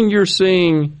anything you're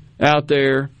seeing out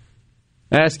there,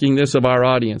 asking this of our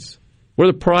audience, where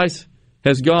the price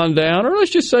has gone down, or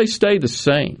let's just say stayed the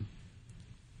same?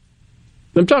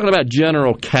 I'm talking about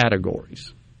general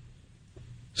categories.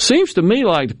 Seems to me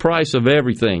like the price of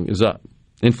everything is up,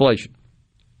 inflation.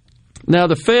 Now,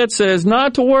 the Fed says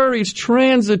not to worry, it's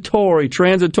transitory.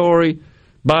 Transitory,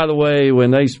 by the way, when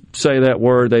they say that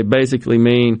word, they basically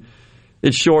mean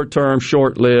it's short-term,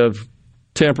 short-lived,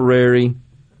 temporary,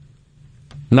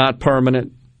 not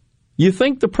permanent. You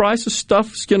think the price of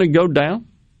stuff is going to go down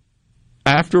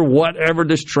after whatever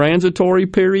this transitory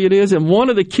period is? And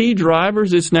one of the key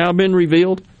drivers, it's now been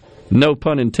revealed, no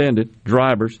pun intended,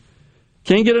 drivers,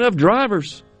 can't get enough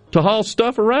drivers to haul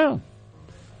stuff around.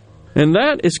 And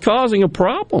that is causing a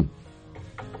problem.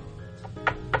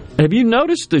 Have you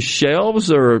noticed the shelves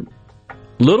are a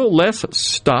little less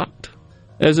stocked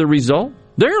as a result?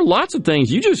 There are lots of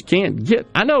things you just can't get.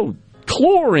 I know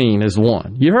chlorine is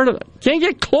one. You heard of it? Can't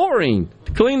get chlorine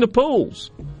to clean the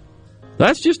pools.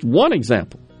 That's just one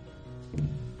example.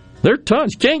 There are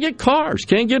tons. Can't get cars.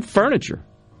 Can't get furniture.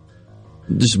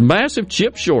 This massive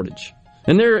chip shortage.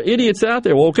 And there are idiots out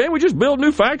there. Well, can't we just build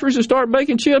new factories and start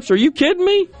making chips? Are you kidding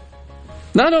me?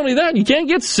 Not only that, you can't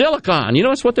get silicon. You know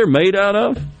that's what they're made out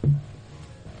of?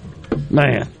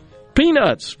 Man,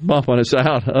 peanuts bumping us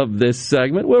out of this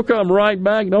segment. We'll come right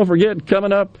back. Don't forget,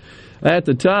 coming up at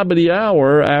the top of the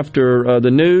hour after the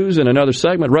news and another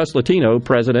segment, Russ Latino,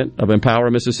 president of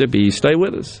Empower Mississippi. Stay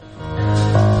with us.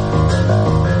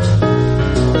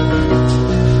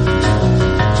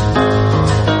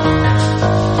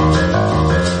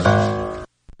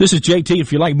 This is JT.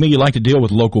 If you're like me, you like to deal with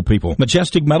local people.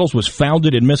 Majestic Metals was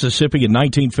founded in Mississippi in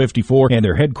 1954, and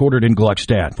they're headquartered in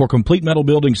Gluckstadt. For complete metal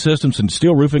building systems and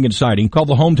steel roofing and siding, call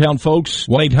the hometown folks,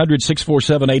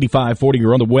 1-800-647-8540,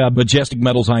 or on the web,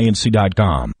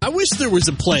 majesticmetalsinc.com. I wish there was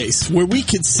a place where we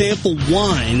could sample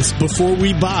wines before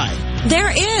we buy. There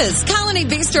is. Colony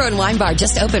Bistro and Wine Bar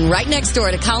just opened right next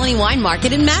door to Colony Wine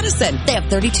Market in Madison. They have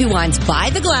 32 wines by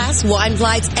the glass, wine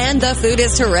flights, and the food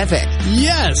is terrific.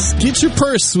 Yes. Get your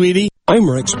purse, sweetie. I'm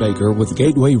Rex Baker with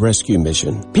Gateway Rescue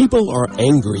Mission. People are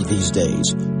angry these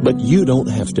days, but you don't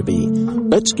have to be.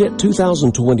 Let's get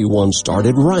 2021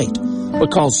 started right,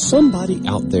 because somebody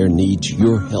out there needs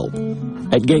your help.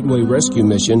 At Gateway Rescue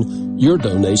Mission, your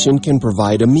donation can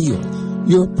provide a meal.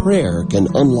 Your prayer can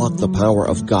unlock the power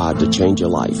of God to change a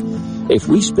life. If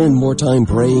we spend more time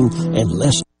praying and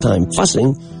less time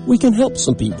fussing, we can help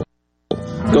some people.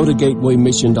 Go to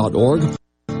gatewaymission.org.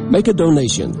 Make a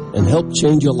donation and help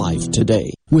change your life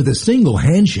today. With a single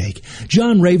handshake,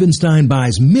 John Ravenstein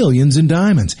buys millions in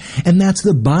diamonds, and that's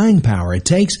the buying power it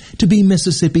takes to be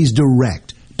Mississippi's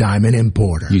direct Diamond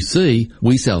Importer. You see,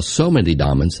 we sell so many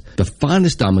diamonds, the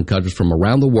finest diamond cutters from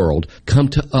around the world come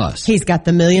to us. He's got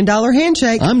the $1 million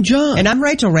handshake. I'm John. And I'm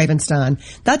Rachel Ravenstein.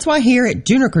 That's why here at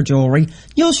Juniker Jewelry,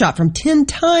 you'll shop from 10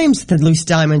 times the loose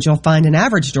diamonds you'll find in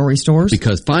average jewelry stores.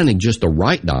 Because finding just the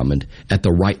right diamond at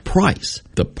the right price,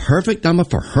 the perfect diamond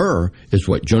for her, is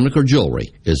what Juniker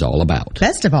Jewelry is all about.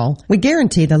 Best of all, we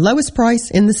guarantee the lowest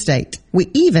price in the state. We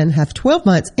even have 12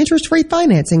 months interest-free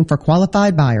financing for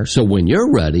qualified buyers. So when you're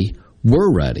ready,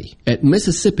 we're ready at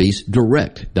Mississippi's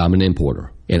direct diamond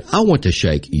importer. And I want to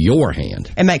shake your hand.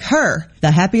 And make her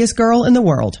the happiest girl in the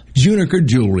world. Juniker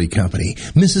Jewelry Company,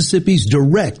 Mississippi's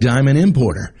direct diamond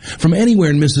importer. From anywhere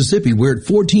in Mississippi, we're at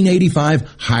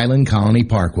 1485 Highland Colony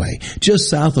Parkway, just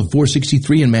south of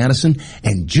 463 in Madison,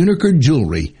 and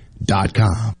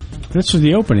JunikerJewelry.com. This is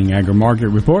the opening agri-market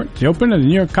report. The open of the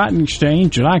New York Cotton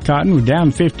Exchange, July cotton was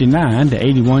down 59 to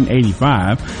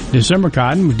 81.85. December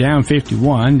cotton was down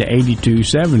 51 to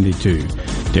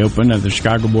 82.72. The open of the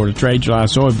Chicago Board of Trade, July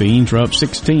soybeans were up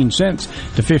 16 cents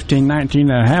to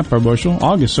 15.19.5 per bushel.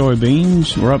 August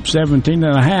soybeans were up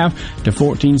 17.5 to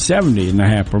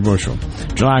 14.70.5 per bushel.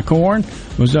 July corn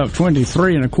was up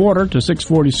 23 1/4 to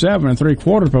 6.47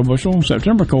 3/4 per bushel.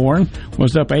 September corn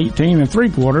was up 18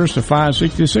 3/4 to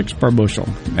 5.66 per bushel.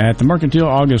 At the Mercantile,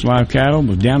 August live cattle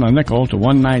was down a nickel to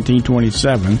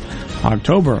 119.27.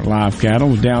 October live cattle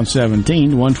was down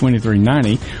 17 to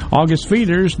 123.90. August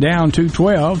feeders down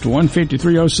 212 to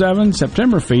 153.07.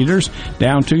 September feeders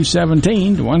down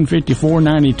 217 to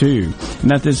 154.92.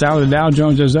 And at this hour, the Dow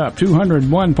Jones is up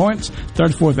 201 points,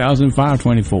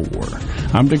 34,524.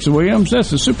 I'm Dixon Williams. That's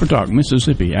the Super Talk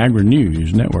Mississippi Agri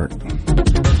News Network.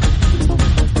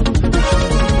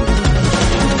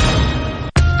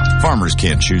 Farmers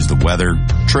can't choose the weather,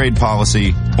 trade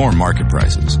policy, or market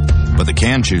prices, but they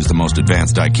can choose the most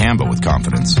advanced dicamba with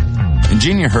confidence.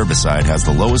 Ingenia herbicide has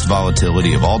the lowest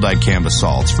volatility of all dicamba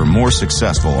salts for more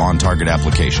successful on-target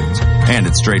applications, and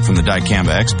it's straight from the dicamba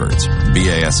experts,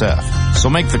 BASF. So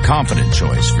make the confident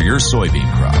choice for your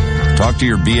soybean crop. Talk to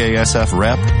your BASF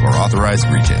rep or authorized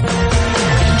retailer.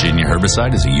 Ingenia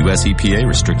herbicide is a U.S. EPA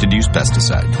restricted use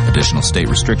pesticide. Additional state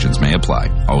restrictions may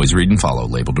apply. Always read and follow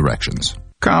label directions.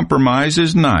 Compromise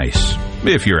is nice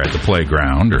if you're at the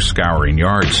playground or scouring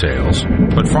yard sales.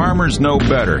 But farmers know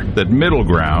better that middle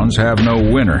grounds have no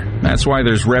winner. That's why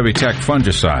there's Revitec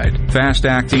fungicide,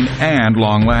 fast-acting and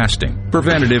long-lasting,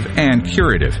 preventative and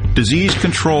curative, disease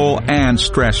control and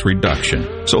stress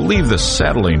reduction. So leave the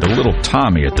settling to little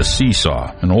Tommy at the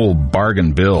seesaw, an old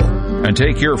bargain bill, and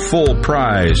take your full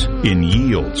prize in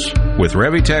yields with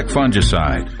Revitec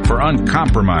fungicide for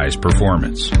uncompromised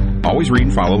performance. Always read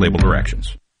and follow label directions.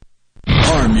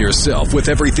 Arm yourself with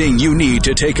everything you need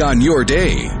to take on your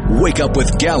day. Wake up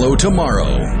with Gallo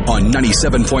tomorrow on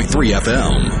 97.3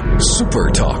 FM. Super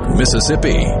Talk,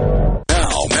 Mississippi.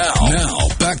 Now,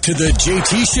 back to the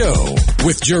JT Show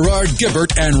with Gerard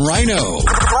Gibbert and Rhino.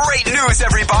 Great news,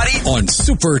 everybody! On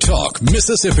Super Talk,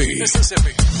 Mississippi.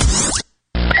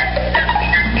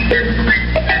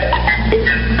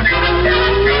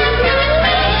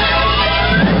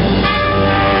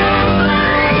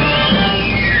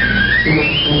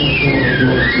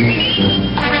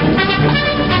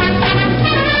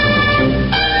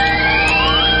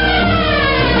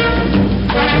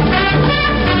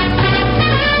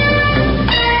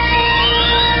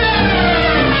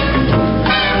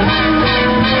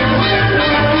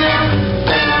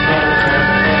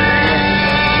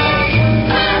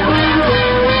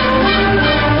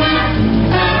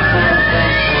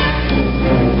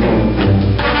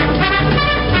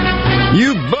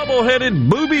 You bubble-headed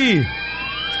booby!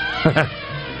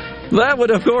 That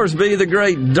would, of course, be the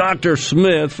great Dr.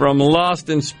 Smith from Lost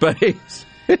in Space.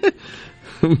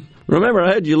 Remember,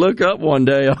 I had you look up one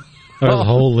day. There's a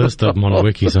whole list of them on a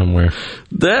wiki somewhere.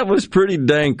 That was pretty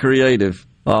dang creative,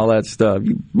 all that stuff.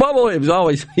 Bubble, it was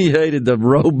always, he hated the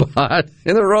robot,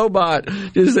 and the robot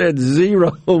just had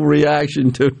zero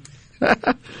reaction to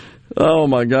it. Oh,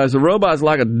 my gosh. The robot's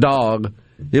like a dog.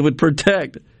 It would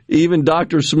protect. Even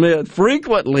Dr. Smith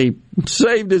frequently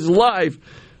saved his life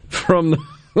from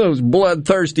those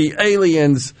bloodthirsty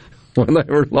aliens when they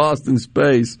were lost in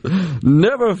space.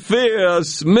 Never fear,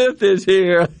 Smith is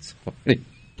here. That's funny.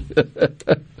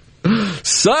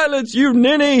 Silence, you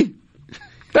ninny!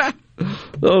 It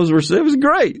was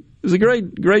great. It was a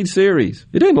great series.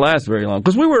 It didn't last very long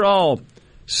because we were all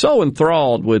so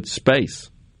enthralled with space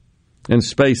and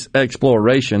space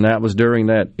exploration. That was during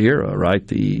that era, right?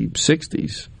 The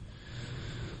 60s.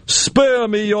 Spare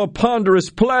me your ponderous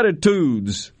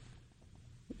platitudes.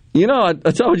 You know, I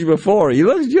told you before, he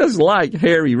looks just like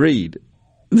Harry Reid,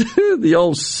 the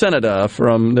old senator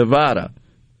from Nevada.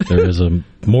 There is a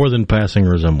more than passing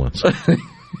resemblance.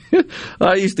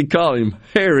 I used to call him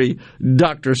Harry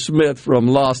Dr. Smith from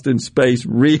Lost in Space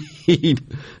Reed. He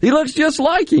looks just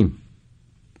like him.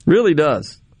 Really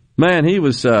does. Man, he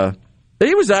was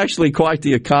actually quite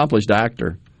the accomplished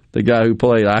actor. The guy who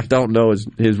played, I don't know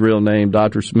his real name,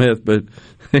 Dr. Smith, but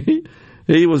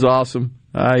he was awesome.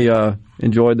 I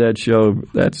enjoyed that show.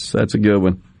 That's a good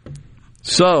one.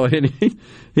 So, and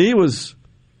he was,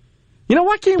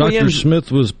 why can't Dr.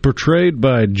 Smith was portrayed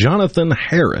by Jonathan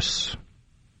Harris.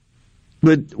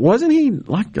 But wasn't he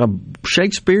like a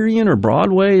Shakespearean or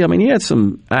Broadway? I mean, he had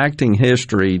some acting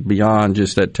history beyond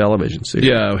just that television series.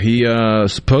 Yeah, he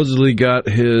supposedly got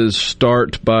his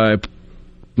start by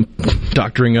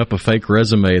doctoring up a fake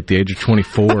resume at the age of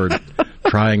 24,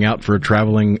 trying out for a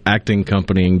traveling acting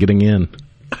company and getting in.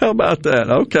 How about that?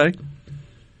 Okay.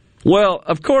 Well,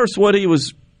 of course, what he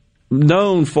was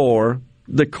known for,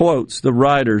 the quotes, the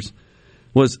writers,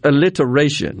 was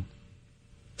alliteration,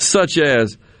 such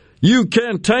as, "You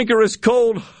cantankerous,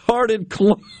 cold-hearted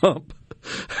clump."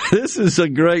 This is a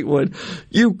great one.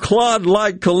 "You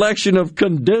clod-like collection of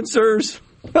condensers."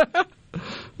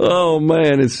 Oh,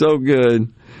 man, it's so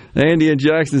good. Andy and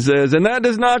Jackson says, "And that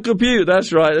does not compute."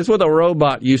 That's right. That's what a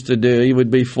robot used to do. He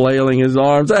would be flailing his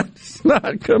arms. That's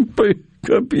not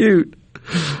compute.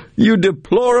 "You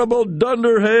deplorable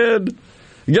dunderhead."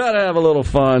 You got to have a little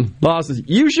fun. Bosses,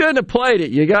 you shouldn't have played it.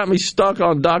 You got me stuck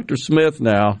on Dr. Smith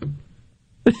now.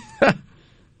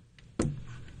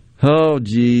 Oh,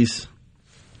 geez.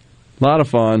 A lot of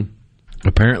fun.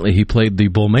 Apparently, he played the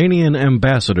Bulmanian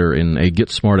ambassador in a Get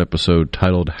Smart episode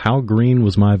titled "How Green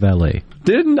Was My Valet?"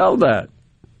 Didn't know that.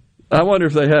 I wonder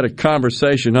if they had a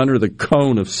conversation under the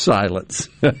cone of silence.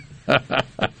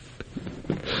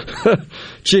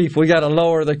 Chief, we got to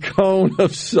lower the cone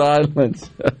of silence.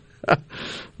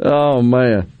 Oh,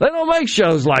 man. They don't make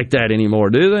shows like that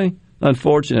anymore, do they?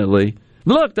 Unfortunately.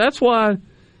 Look, that's why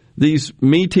these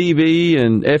MeTV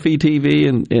and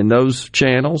FETV and those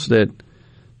channels that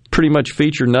pretty much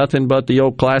feature nothing but the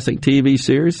old classic TV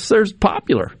series, they're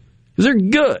popular. Because they're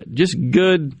good. Just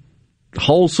good,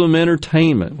 wholesome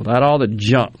entertainment without all the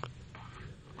junk.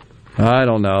 I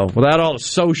don't know. Without all the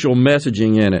social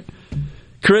messaging in it.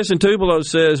 Chris in Tupelo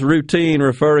says routine,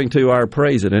 referring to our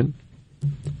president,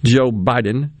 Joe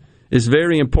Biden, is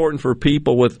very important for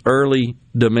people with early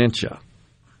dementia.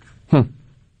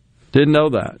 Didn't know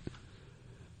that.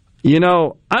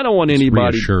 I don't want anybody...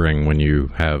 It's reassuring when you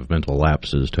have mental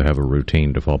lapses to have a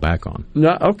routine to fall back on.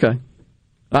 No, okay.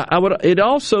 I would. It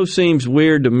also seems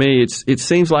weird to me. It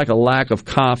seems like a lack of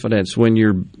confidence when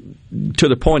you're to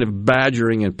the point of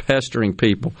badgering and pestering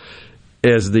people,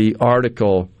 as the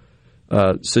article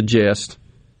suggests.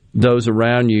 Those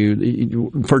around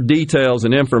you for details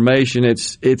and information.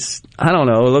 It's. I don't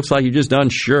know. It looks like you're just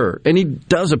unsure, and he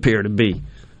does appear to be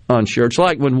unsure. It's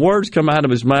like when words come out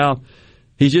of his mouth,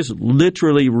 he's just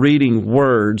literally reading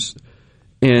words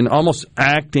and almost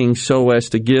acting so as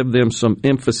to give them some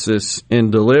emphasis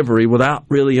in delivery without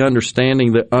really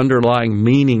understanding the underlying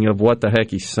meaning of what the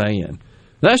heck he's saying.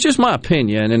 That's just my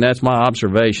opinion, and that's my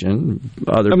observation.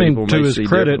 Other people may to his see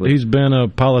credit, he's been a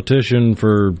politician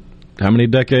for how many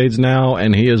decades now,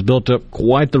 and he has built up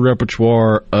quite the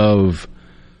repertoire of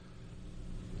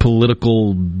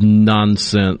political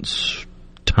nonsense,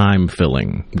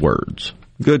 time-filling words.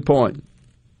 Good point.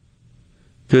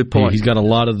 Good point. He's got a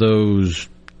lot of those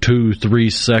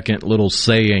 2-3 second little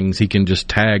sayings. He can just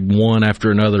tag one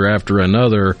after another,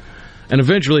 and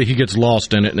eventually he gets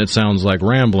lost in it, and it sounds like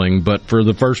rambling, but for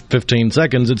the first 15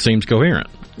 seconds, it seems coherent.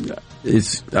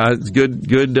 It's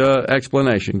good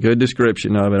explanation, good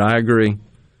description of it. I agree.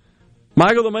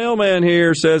 Michael the mailman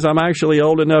here says, I'm actually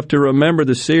old enough to remember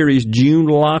the series June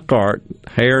Lockhart,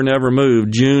 Hair Never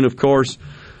Moved. June, of course,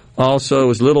 also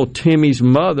is little Timmy's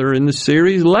mother in the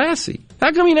series Lassie.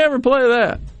 How come you never play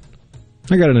that?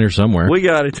 I got it in here somewhere. We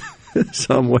got it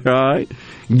somewhere, all right.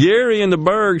 Gary in the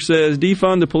Berg says,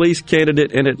 defund the police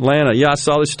candidate in Atlanta. Yeah, I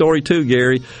saw this story too,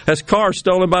 Gary. Has car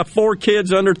stolen by 4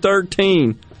 kids under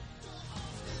 13.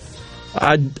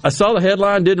 I saw the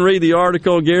headline, didn't read the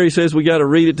article. Gary says we got to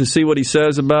read it to see what he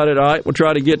says about it. All right, we'll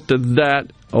try to get to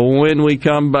that when we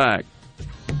come back.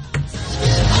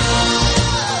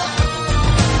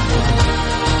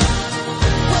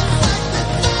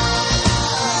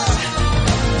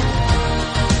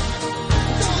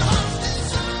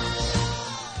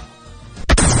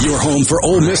 Your home for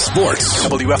Ole Miss sports.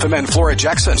 WFMN Flora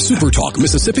Jackson. Super Talk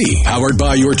Mississippi. Powered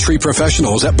by your tree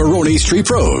professionals at Barone's Tree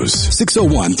Pros.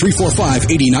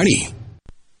 601-345-8090.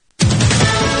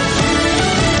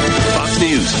 Fox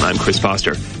News. I'm Chris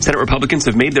Foster. Senate Republicans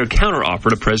have made their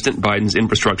counteroffer to President Biden's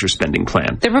infrastructure spending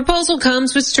plan. The proposal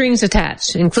comes with strings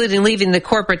attached, including leaving the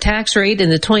corporate tax rate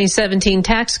in the 2017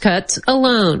 tax cuts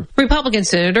alone. Republican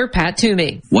Senator Pat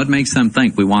Toomey. What makes them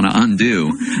think we want to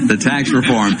undo the tax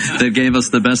reform that gave us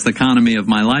the best economy of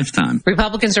my lifetime?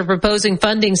 Republicans are proposing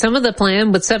funding some of the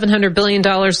plan with $700 billion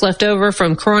left over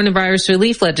from coronavirus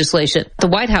relief legislation. The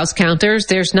White House counters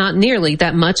there's not nearly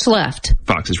that much left.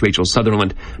 Fox's Rachel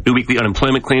Sutherland. New weekly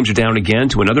unemployment claims are down again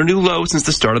to another new low since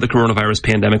the start of the coronavirus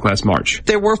pandemic last March.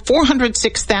 There were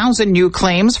 406,000 new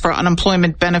claims for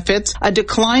unemployment benefits, a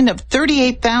decline of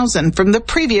 38,000 from the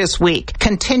previous week.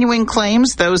 Continuing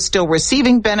claims, those still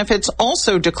receiving benefits,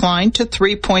 also declined to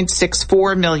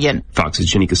 3.64 million.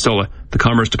 Fox's Ginny Costola. The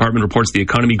Commerce Department reports the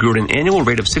economy grew at an annual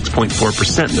rate of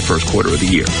 6.4% in the first quarter of the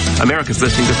year. America's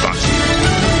listening to Fox News.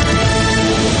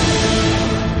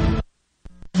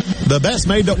 The best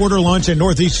made-to-order lunch in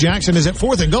Northeast Jackson is at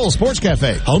 4th and Goal Sports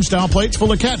Cafe. Homestyle plates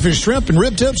full of catfish, shrimp, and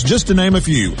rib tips, just to name a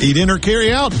few. Eat in or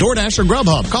carry out, DoorDash or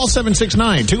Grubhub. Call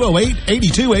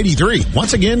 769-208-8283.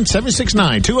 Once again,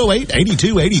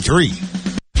 769-208-8283.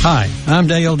 Hi, I'm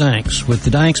Dale Danks with the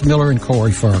Danks, Miller &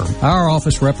 Corey firm. Our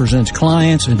office represents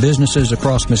clients and businesses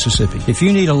across Mississippi. If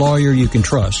you need a lawyer you can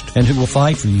trust and who will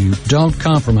fight for you, don't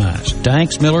compromise.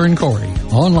 Danks, Miller & Corey.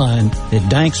 Online at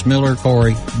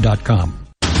danksmillercorey.com.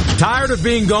 Tired of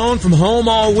being gone from home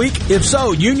all week? If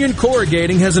so, Union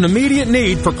Corrugating has an immediate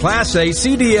need for Class A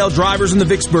CDL drivers in the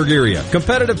Vicksburg area.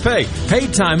 Competitive pay,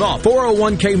 paid time off,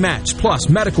 401k match, plus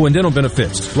medical and dental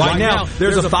benefits. Right now,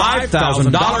 there's a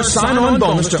 $5,000 sign-on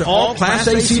bonus to all Class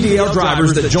A CDL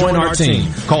drivers that join our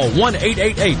team. Call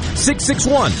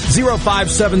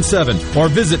 1-888-661-0577 or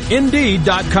visit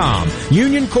Indeed.com.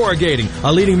 Union Corrugating,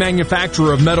 a leading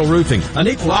manufacturer of metal roofing, an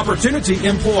equal opportunity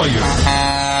employer.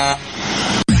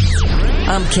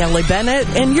 I'm Kelly Bennett,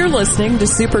 and you're listening to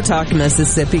Super Talk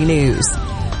Mississippi News.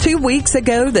 2 weeks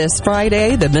ago this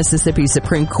Friday, the Mississippi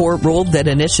Supreme Court ruled that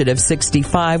Initiative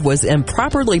 65 was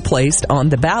improperly placed on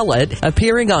the ballot.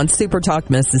 Appearing on Super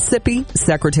Talk Mississippi,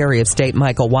 Secretary of State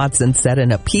Michael Watson said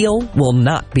an appeal will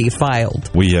not be filed.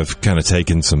 We have kind of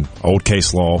taken some old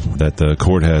case law that the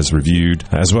court has reviewed,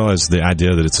 as well as the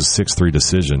idea that it's a 6-3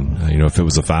 decision. If it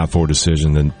was a 5-4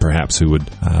 decision, then perhaps we would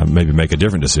maybe make a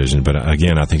different decision. But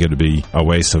again, I think it would be a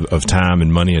waste of time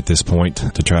and money at this point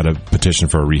to try to petition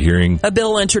for a rehearing. A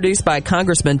bill introduced by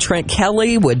Congressman Trent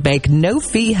Kelly would make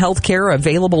no-fee health care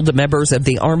available to members of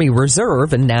the Army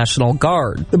Reserve and National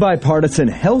Guard. The bipartisan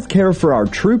Health Care for Our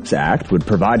Troops Act would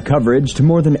provide coverage to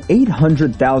more than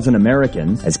 800,000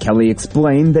 Americans, as Kelly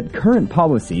explained that current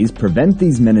policies prevent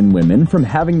these men and women from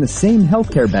having the same health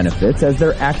care benefits as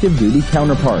their active duty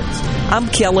counterparts. I'm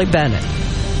Kelly Bennett.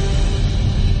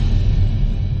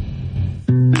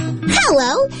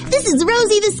 Hello, this is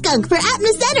Rosie the Skunk for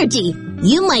Atmos Energy.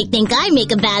 You might think I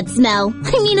make a bad smell.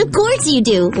 I mean, of course you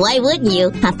do. Why wouldn't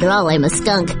you? After all, I'm a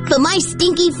skunk. But my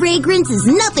stinky fragrance is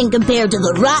nothing compared to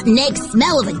the rotten egg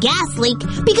smell of a gas leak,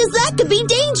 because that could be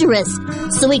dangerous.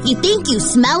 So if you think you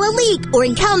smell a leak or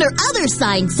encounter other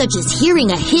signs such as hearing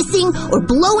a hissing or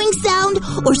blowing sound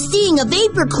or seeing a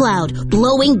vapor cloud,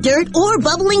 blowing dirt or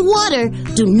bubbling water,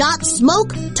 do not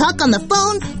smoke, talk on the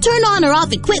phone, turn on or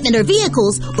off equipment or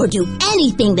vehicles, or do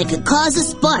anything that could cause a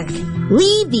spark.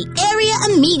 Leave the area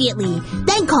immediately.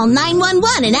 Then call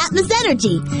 911 and Atmos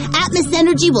Energy. Atmos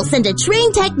Energy will send a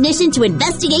trained technician to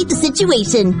investigate the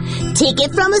situation. Take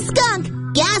it from a skunk.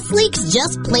 Gas leaks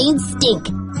just plain stink.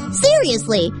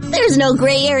 Seriously, there's no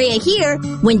gray area here.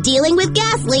 When dealing with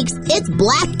gas leaks, it's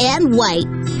black and white.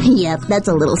 Yep, that's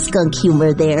a little skunk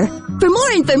humor there. For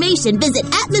more information, visit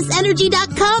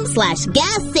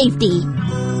atmosenergy.com/gas safety.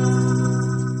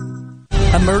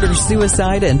 A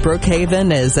murder-suicide in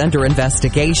Brookhaven is under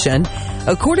investigation.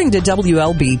 According to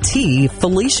WLBT,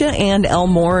 Felicia Ann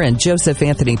Elmore and Joseph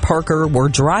Anthony Parker were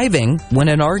driving when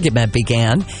an argument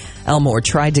began. Elmore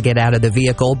tried to get out of the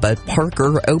vehicle, but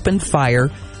Parker opened fire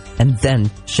and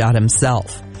then shot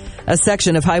himself. A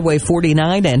section of Highway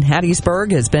 49 in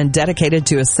Hattiesburg has been dedicated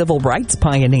to a civil rights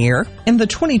pioneer. In the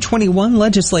 2021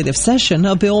 legislative session,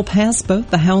 a bill passed both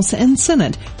the House and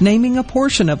Senate, naming a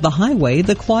portion of the highway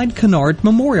the Clyde Kennard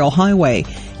Memorial Highway.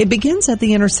 It begins at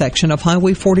the intersection of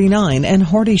Highway 49 and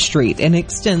Hardy Street and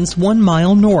extends 1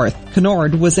 mile north.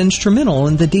 Kennard was instrumental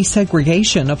in the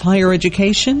desegregation of higher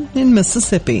education in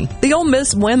Mississippi. The Ole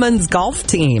Miss women's golf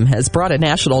team has brought a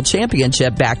national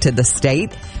championship back to the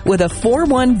state. With a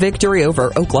 4-1 victory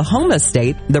over Oklahoma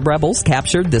State, the Rebels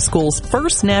captured the school's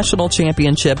first national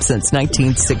championship since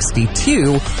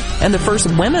 1962 and the first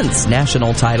women's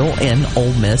national title in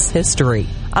Ole Miss history.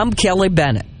 I'm Kelly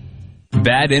Bennett.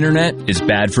 Bad internet is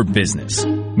bad for business.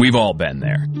 We've all been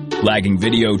there. Lagging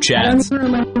video chats,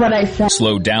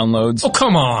 slow downloads. Oh,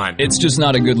 come on. It's just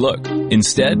not a good look.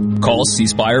 Instead, call C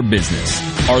Spire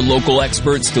Business. Our local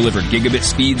experts deliver gigabit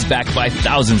speeds backed by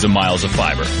thousands of miles of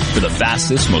fiber for the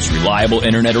fastest, most reliable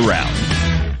internet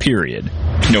around. Period.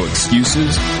 No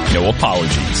excuses, no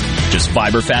apologies. Just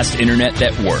fiber-fast internet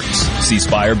that works. C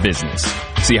Spire Business.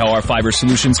 See how our fiber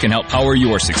solutions can help power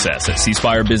your success at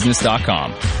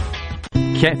cspirebusiness.com.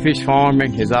 Catfish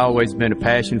farming has always been a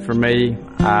passion for me.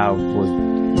 I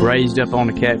was raised up on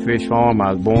the catfish farm.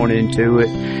 I was born into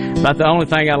it. But the only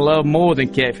thing I love more than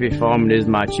catfish farming is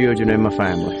my children and my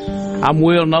family. I'm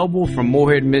Will Noble from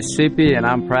Morehead, Mississippi, and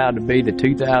I'm proud to be the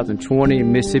 2020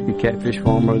 Mississippi Catfish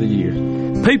Farmer of the Year.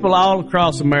 People all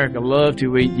across America love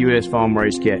to eat U.S.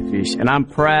 farm-raised catfish, and I'm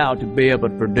proud to be able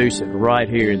to produce it right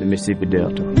here in the Mississippi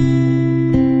Delta.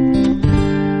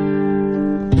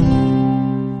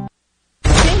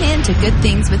 To Good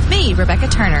Things with me, Rebecca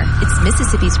Turner. It's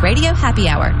Mississippi's Radio Happy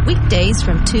Hour, weekdays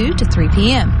from 2 to 3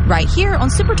 p.m. right here on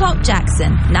Supertalk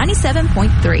Jackson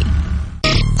 97.3.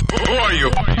 Who are you?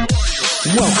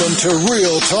 Welcome to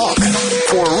Real Talk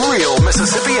for real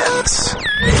Mississippians.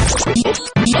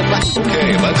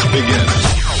 Okay, let's begin.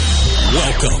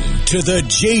 Welcome to the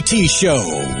JT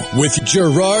Show with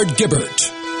Gerard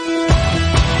Gibbert.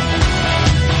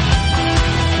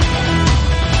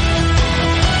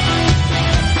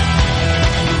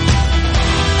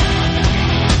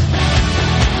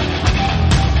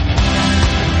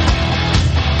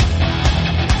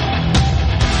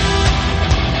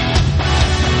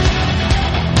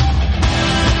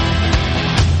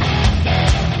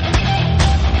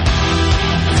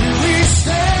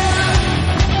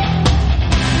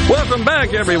 Welcome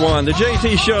back, everyone. The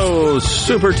JT Show,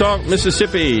 Super Talk,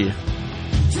 Mississippi.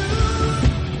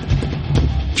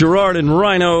 Gerard and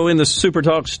Rhino in the Super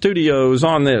Talk studios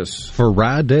on this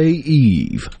Friday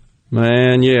Eve.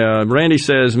 Man, yeah. Randy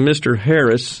says Mr.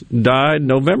 Harris died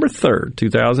November 3rd,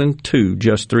 2002,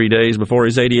 just 3 days before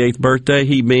his 88th birthday,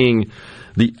 he being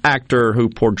the actor who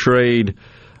portrayed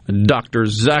Dr.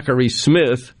 Zachary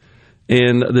Smith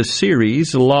in the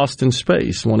series Lost in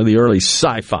Space, one of the early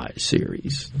sci-fi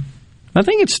series. I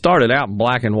think it started out in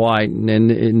black and white, and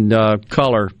in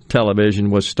color television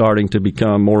was starting to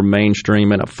become more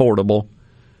mainstream and affordable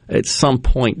at some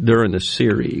point during the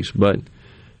series. But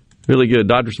really good.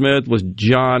 Dr. Smith was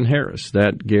John Harris,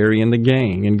 that Gary and the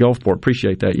Gang in Gulfport.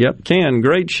 Appreciate that. Yep, Ken,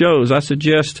 great shows. I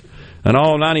suggest an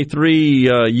all 93,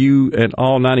 you and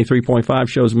all 93.5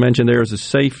 shows mentioned there is a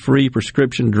safe, free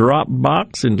prescription drop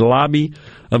box in the lobby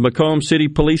of Macomb City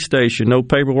Police Station. No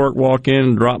paperwork, walk in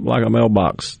and drop like a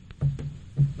mailbox.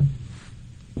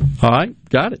 All right,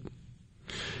 got it.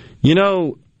 You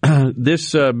know,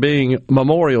 this being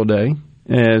Memorial Day,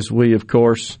 as we, of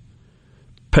course,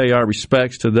 pay our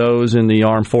respects to those in the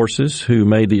armed forces who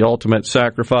made the ultimate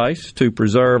sacrifice to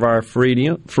preserve our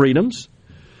freedoms.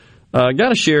 Got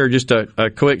to share just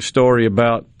a quick story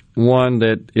about one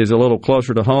that is a little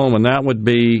closer to home, and that would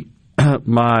be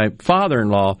my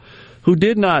father-in-law, who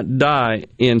did not die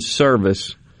in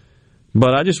service.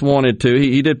 But I just wanted to,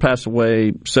 he did pass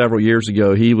away several years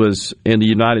ago. He was in the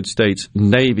United States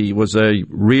Navy, was a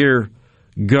rear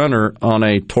gunner on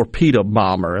a torpedo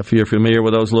bomber. If you're familiar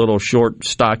with those little short,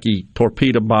 stocky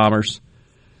torpedo bombers,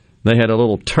 they had a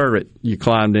little turret you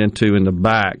climbed into in the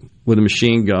back with a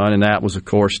machine gun, and that was, of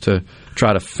course, to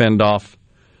try to fend off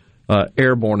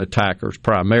airborne attackers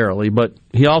primarily. But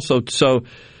he also, so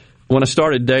when I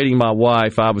started dating my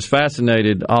wife, I was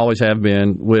fascinated, always have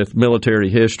been, with military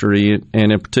history,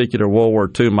 and in particular World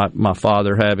War II, my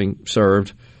father having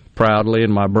served proudly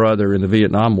and my brother in the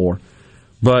Vietnam War.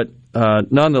 But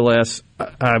nonetheless,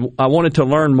 I wanted to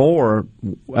learn more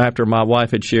after my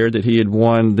wife had shared that he had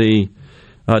won the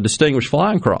Distinguished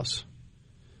Flying Cross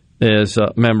as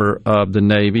a member of the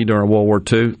Navy during World War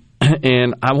II.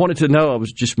 And I wanted to know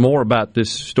just more about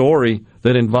this story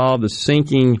that involved the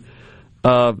sinking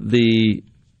of the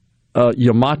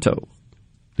Yamato.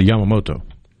 The Yamamoto.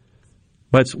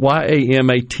 That's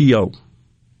Yamato.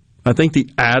 I think the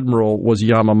admiral was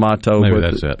Yamamoto. Maybe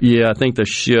that's it. Yeah, I think the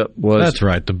ship was. That's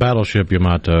right, the battleship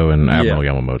Yamato and Admiral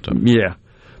Yamamoto. Yeah.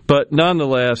 But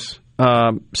nonetheless,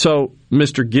 so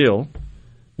Mr. Gill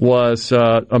was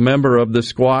a member of the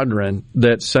squadron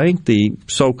that sank the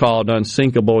so-called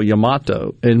unsinkable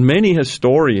Yamato. And many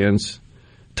historians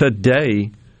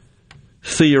today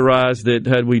theorize that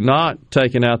had we not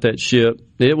taken out that ship,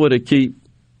 it would have kept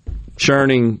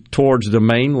churning towards the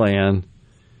mainland,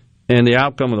 and the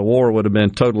outcome of the war would have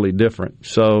been totally different.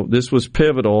 So this was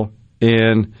pivotal,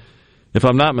 and if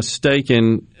I'm not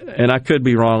mistaken, and I could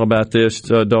be wrong about this,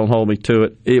 don't hold me to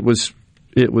it, it was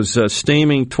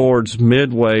steaming towards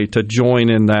midway to join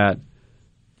in that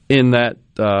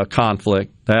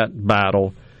conflict, that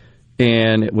battle,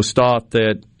 and it was thought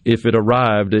that if it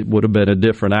arrived, it would have been a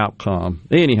different outcome.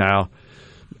 Anyhow,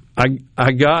 I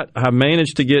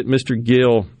managed to get Mr.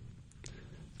 Gill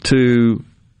to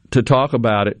talk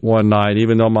about it one night,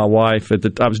 even though my wife,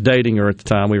 I was dating her at the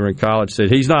time, we were in college, said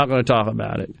he's not going to talk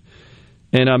about it.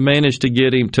 And I managed to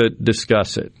get him to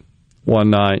discuss it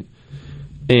one night.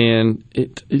 And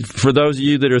for those of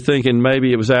you that are thinking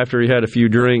maybe it was after he had a few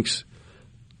drinks,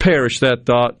 perish that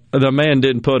thought. The man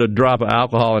didn't put a drop of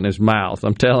alcohol in his mouth.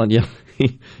 I'm telling you,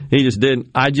 he just didn't.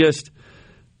 I'd like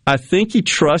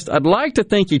to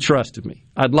think he trusted me.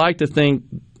 I'd like to think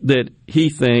that he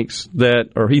thinks that,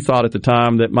 or he thought at the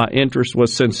time, that my interest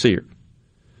was sincere.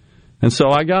 And so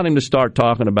I got him to start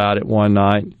talking about it one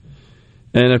night.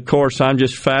 And, of course, I'm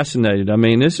just fascinated. I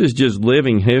mean, this is just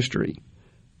living history.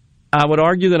 I would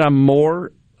argue that I'm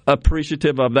more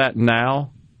appreciative of that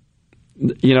now.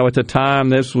 You know, at the time,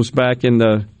 this was back in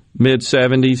the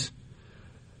mid-'70s.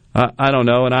 I don't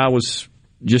know, and I was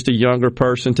just a younger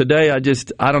person. Today, I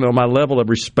don't know, my level of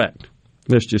respect,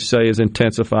 let's just say, is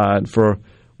intensified for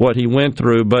what he went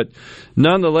through. But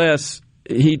nonetheless,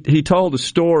 he told a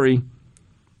story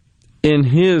in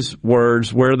his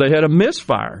words where they had a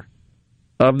misfire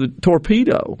of the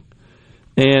torpedo.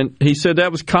 And he said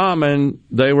that was common.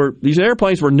 These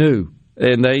airplanes were new,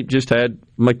 and they just had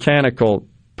mechanical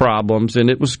problems. And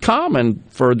it was common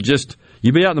for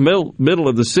you'd be out in the middle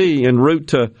of the sea en route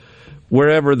to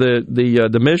wherever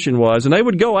the mission was. And they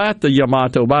would go at the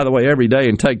Yamato, by the way, every day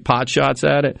and take pot shots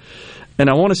at it. And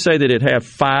I want to say that it had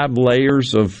 5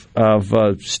 layers of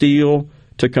steel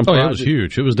to comprise. Oh, it was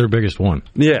huge. It was their biggest one.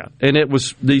 Yeah, and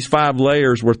these 5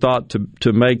 layers were thought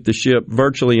to make the ship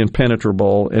virtually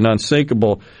impenetrable and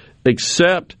unsinkable,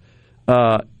 except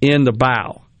in the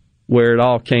bow, where it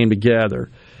all came together.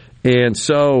 And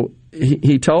so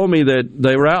he told me that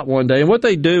they were out one day, and what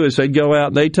they do is they'd go out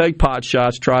and they'd take pot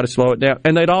shots, try to slow it down,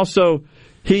 and they'd also,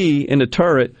 in the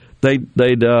turret,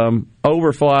 they'd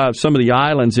overfly some of the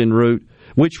islands en route,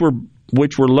 which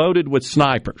were loaded with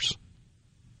snipers.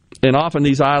 And often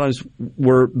these islands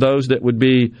were those that would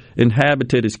be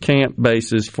inhabited as camp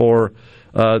bases for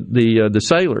the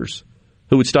sailors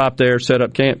who would stop there, set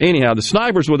up camp. Anyhow, the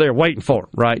snipers were there waiting for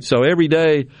them, right? So every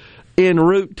day en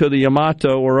route to the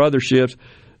Yamato or other ships,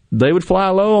 they would fly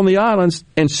low on the islands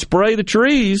and spray the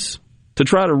trees to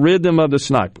try to rid them of the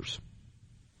snipers.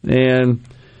 And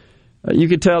you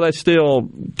could tell that still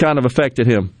kind of affected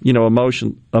him,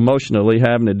 emotionally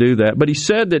having to do that. But he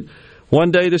said that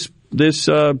one day this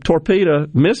torpedo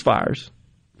misfires,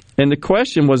 and the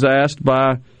question was asked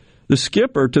by the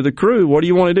skipper to the crew, what do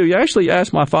you want to do? He actually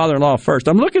asked my father-in-law first.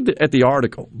 I'm looking at the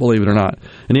article, believe it or not.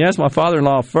 And he asked my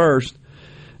father-in-law first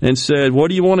and said, what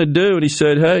do you want to do? And he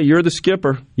said, hey, you're the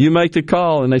skipper. You make the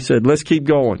call. And they said, let's keep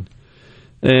going.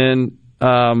 And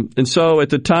so at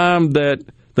the time that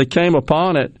they came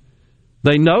upon it,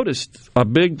 they noticed a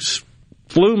big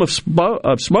flume of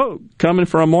smoke coming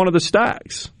from one of the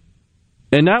stacks.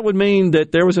 And that would mean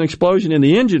that there was an explosion in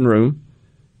the engine room.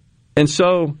 And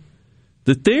so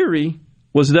the theory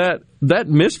was that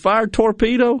misfired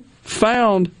torpedo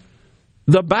found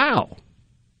the bow.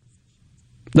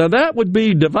 Now, that would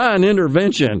be divine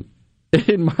intervention,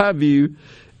 in my view.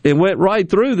 It went right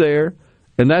through there,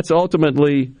 and that's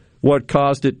ultimately what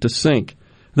caused it to sink.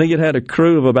 I think it had a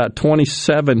crew of about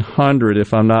 2,700,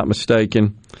 if I'm not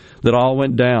mistaken, that all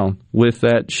went down with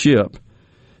that ship.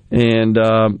 And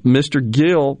Mr.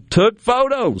 Gill took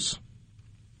photos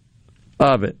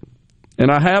of it. And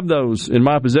I have those in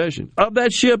my possession, of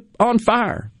that ship on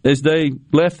fire as they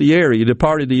left the area,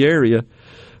 departed the area.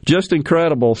 Just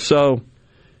incredible. So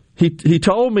he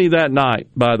told me that night,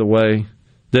 by the way,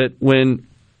 that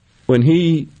when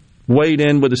he weighed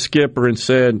in with the skipper and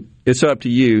said, it's up to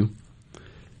you,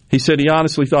 he said he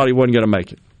honestly thought he wasn't going to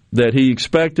make it. That he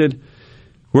expected,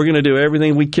 we're going to do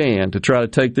everything we can to try to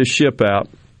take this ship out.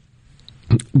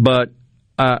 But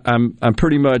I'm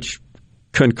pretty much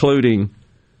concluding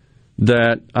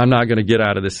that I'm not going to get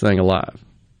out of this thing alive.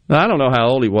 Now, I don't know how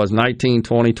old he was, 19,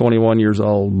 20, 21 years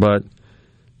old, but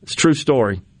it's a true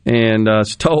story. And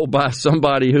it's told by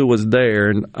somebody who was there,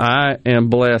 and I am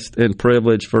blessed and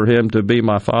privileged for him to be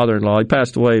my father-in-law. He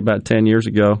passed away about 10 years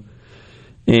ago,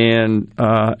 and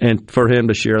for him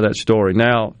to share that story.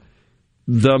 Now,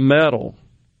 the medal,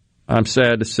 I'm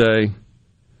sad to say,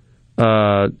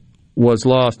 was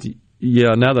lost. Yeah,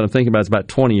 now that I'm thinking about it, it's about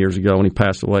 20 years ago when he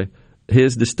passed away.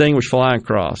 His Distinguished Flying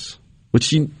Cross which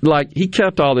he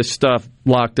kept all this stuff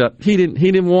locked up. He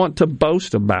didn't want to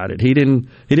boast about it. He didn't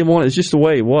want it. It's just the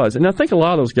way it was. And I think a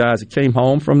lot of those guys that came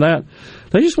home from that,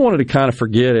 they just wanted to kind of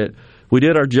forget it. We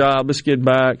did our job. Let's get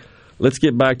back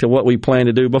to what we planned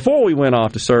to do before we went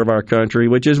off to serve our country,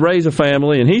 which is raise a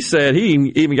family. And he said he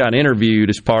even got interviewed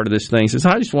as part of this thing. He says,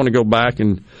 I just want to go back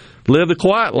and live the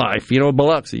quiet life,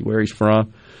 Biloxi, where he's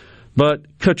from.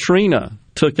 But Katrina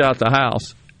took out the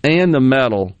house and the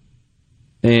medal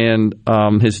and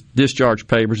his discharge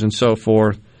papers and so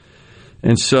forth.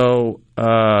 And so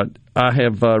I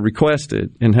have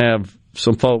requested and have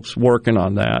some folks working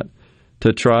on that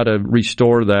to try to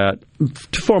restore that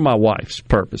for my wife's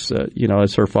purpose,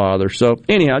 as her father. So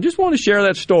anyhow, I just want to share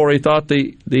that story. Thought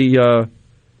the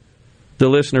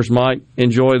listeners might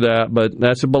enjoy that, but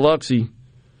that's a Biloxi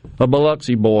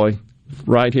boy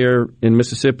right here in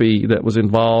Mississippi that was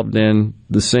involved in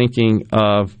the sinking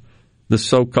of the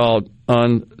so-called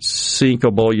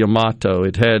unsinkable Yamato.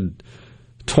 It had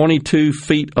 22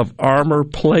 feet of armor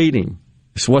plating.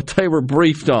 It's what they were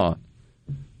briefed on.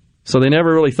 So they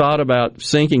never really thought about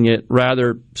sinking it,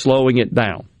 rather slowing it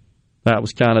down. That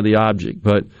was kind of the object.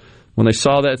 But when they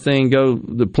saw that thing go,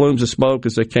 the plumes of smoke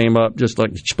as they came up, just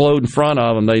like explode in front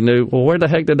of them, they knew, well, where the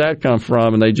heck did that come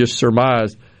from? And they just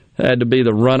surmised it had to be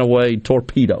the runaway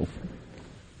torpedo.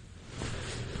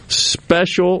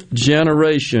 Special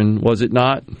generation, was it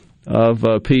not, of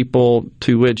people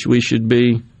to which we should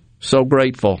be so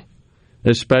grateful,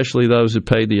 especially those who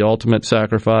paid the ultimate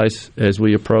sacrifice as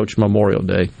we approach Memorial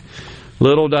Day.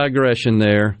 Little digression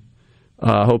there.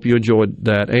 I hope you enjoyed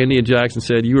that. Andy and Jackson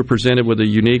said you were presented with a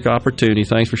unique opportunity.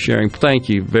 Thanks for sharing. Thank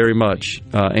you very much,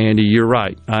 Andy. You're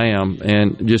right. I am.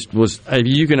 And just was, if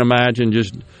you can imagine,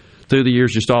 just through the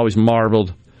years, just always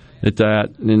marveled at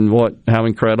that and how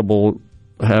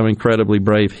incredibly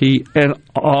brave he and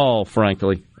all,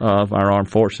 frankly, of our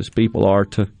armed forces people are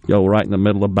to go right in the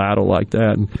middle of battle like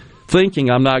that and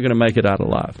thinking I'm not going to make it out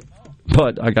alive,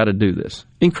 but I got to do this.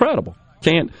 Incredible.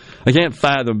 I can't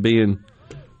fathom being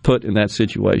put in that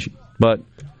situation. But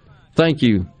thank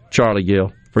you, Charlie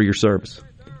Gill, for your service,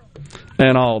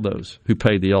 and all those who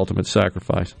paid the ultimate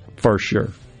sacrifice, for sure.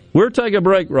 We'll take a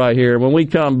break right here. When we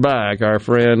come back, our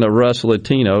friend Russ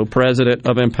Latino, president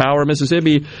of Empower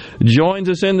Mississippi, joins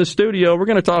us in the studio. We're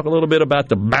going to talk a little bit about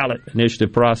the ballot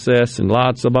initiative process and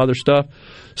lots of other stuff.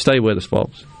 Stay with us,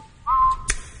 folks.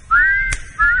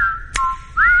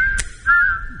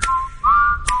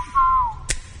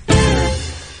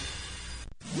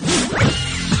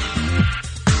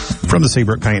 From the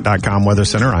SeabrookPaint.com Weather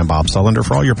Center, I'm Bob Sullender.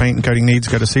 For all your paint and coating needs,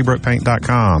 go to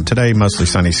SeabrookPaint.com. Today, mostly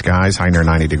sunny skies, high near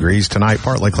 90 degrees. Tonight,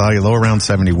 partly cloudy, low around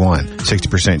 71.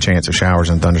 60% chance of showers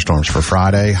and thunderstorms for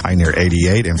Friday, high near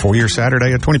 88. And for your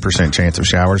Saturday, a 20% chance of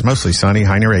showers, mostly sunny,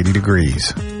 high near 80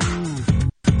 degrees.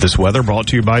 This weather brought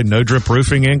to you by No Drip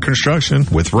Roofing and Construction.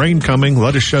 With rain coming,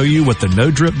 let us show you what the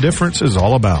No Drip difference is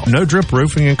all about. No Drip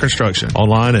Roofing and Construction.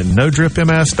 Online at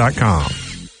NoDripMS.com.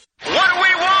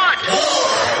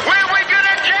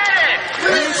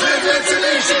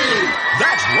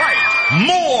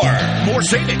 More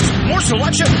savings, more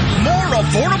selection, more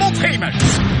affordable payments,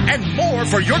 and more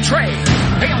for your trade.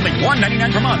 Pay only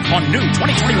 $199 per month on new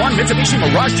 2021 Mitsubishi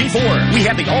Mirage G4. We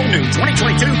have the all-new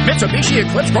 2022 Mitsubishi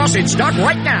Eclipse Cross in stock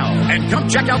right now. And come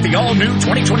check out the all-new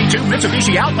 2022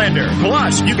 Mitsubishi Outlander.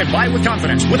 Plus, you can buy with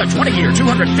confidence with a 20-year,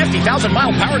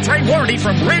 250,000-mile powertrain warranty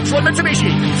from Ridgeland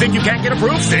Mitsubishi. Think you can't get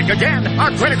approved? Think again.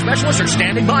 Our credit specialists are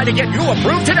standing by to get you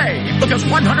approved today. Because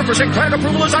 100% credit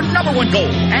approval is our #1 goal.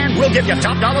 And we'll give you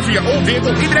top dollar for your old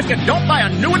vehicle even if you don't buy a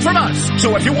new one from us.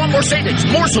 So if you want more savings,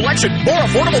 more selection, more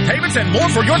affordable payments, and more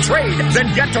for your trade,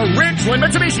 then get to Ridgeland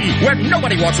Mitsubishi, where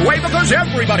nobody walks away because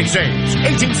everybody saves.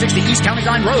 1860 East County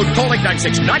Line Road. Call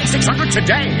 896-9600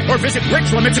 today or visit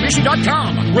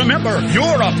RidgelandMitsubishi.com. Remember,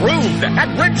 you're approved at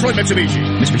Ridgeland Mitsubishi.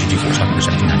 Mitsubishi G4 stock number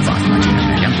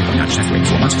 1795. 2.9% for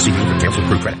 84 months. See dealer details for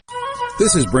approved credit.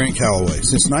 This is Brent Calloway.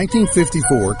 Since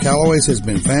 1954, Calloway's has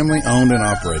been family owned and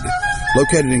operated.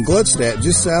 Located in Gluckstadt,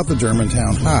 just south of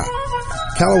Germantown High.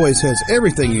 Calloway's has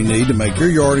everything you need to make your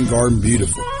yard and garden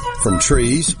beautiful. From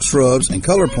trees, shrubs, and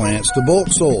color plants to bulk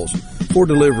soils for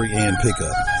delivery and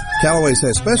pickup. Calloway's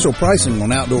has special pricing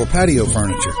on outdoor patio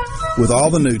furniture with all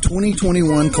the new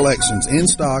 2021 collections in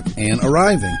stock and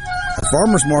arriving. Our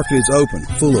farmers market is open,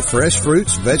 full of fresh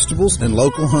fruits, vegetables, and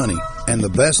local honey, and the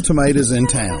best tomatoes in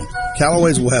town.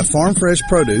 Calloway's will have farm fresh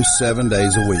produce 7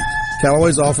 days a week.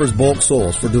 Calloway's offers bulk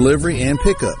soils for delivery and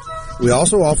pickup. We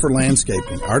also offer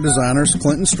landscaping. Our designers,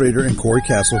 Clinton Streeter and Corey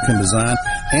Castle, can design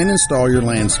and install your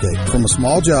landscape. From a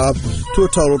small job to a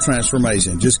total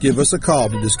transformation, just give us a call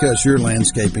to discuss your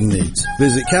landscaping needs.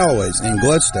 Visit Callaway's in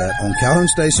Gluckstadt on Calhoun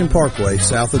Station Parkway,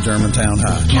 south of Germantown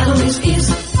High. Callaway's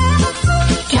is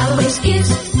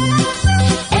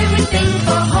everything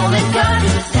for home and garden.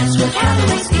 That's what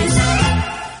Callaway's is.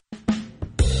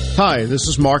 Hi, this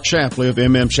is Mark Shapley of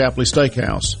M.M. Shapley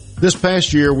Steakhouse. This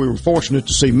past year, we were fortunate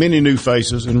to see many new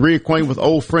faces and reacquaint with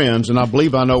old friends, and I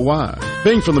believe I know why.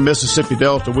 Being from the Mississippi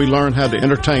Delta, we learned how to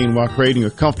entertain while creating a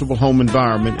comfortable home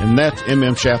environment, and that's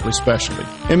M.M. Shapley's specialty.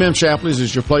 M.M. Shapley's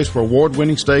is your place for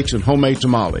award-winning steaks and homemade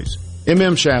tamales.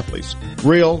 M.M. Shapley's,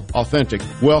 real, authentic,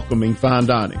 welcoming fine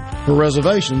dining. For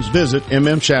reservations, visit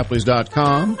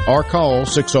mmshapleys.com or call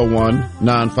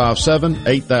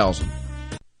 601-957-8000.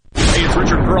 Hey, it's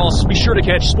Richard Cross. Be sure to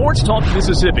catch Sports Talk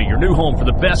Mississippi, your new home for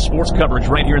the best sports coverage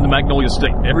right here in the Magnolia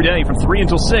State. Every day from 3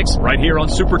 until 6, right here on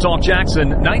Super Talk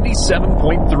Jackson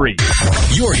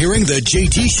 97.3. You're hearing The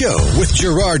JT Show with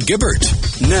Gerard Gibbert.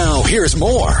 Now, here's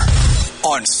more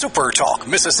on Super Talk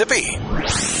Mississippi.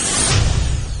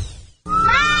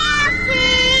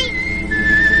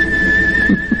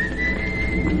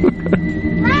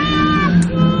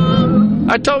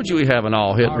 I told you we have an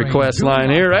all-hit request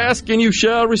line here. Ask and you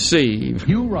shall receive.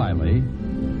 Hugh Riley,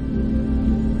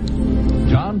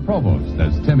 John Provost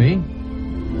as Timmy,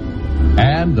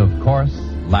 and, of course,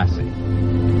 Lassie.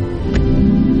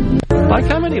 Like,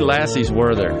 how many Lassies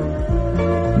were there?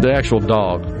 The actual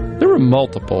dog. There were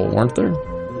multiple, weren't there?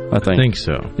 I think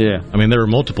so. Yeah. I mean, there were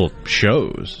multiple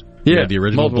shows. Yeah. You had the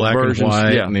original black versions, and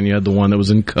white, yeah. and then you had the one that was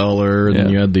in color, and then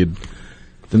you had the...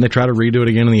 Didn't they try to redo it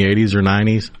again in the 80s or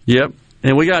 90s? Yep.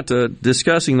 And we got to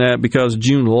discussing that because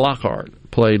June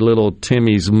Lockhart played little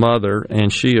Timmy's mother,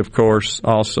 and she, of course,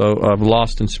 also of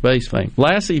Lost in Space fame.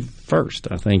 Lassie first,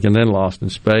 I think, and then Lost in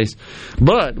Space.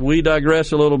 But we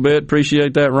digress a little bit.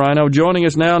 Appreciate that, Rhino. Joining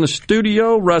us now in the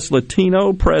studio, Russ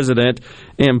Latino, President,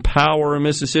 Empower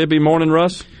Mississippi. Morning,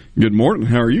 Russ. Good morning.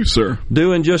 How are you, sir?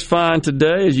 Doing just fine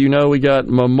today. As you know, we got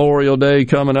Memorial Day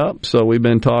coming up, so we've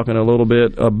been talking a little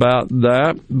bit about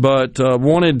that. But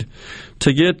wanted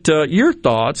to get your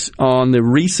thoughts on the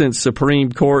recent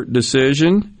Supreme Court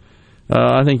decision.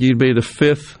 I think you'd be the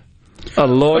fifth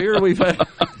lawyer we've had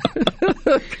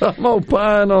come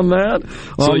opine on that.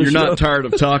 So you're not tired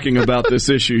of talking about this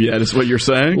issue yet, is what you're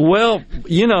saying? Well,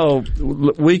 you know,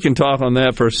 we can talk on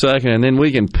that for a second, and then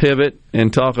we can pivot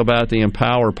and talk about the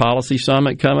Empower Policy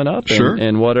Summit coming up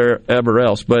and whatever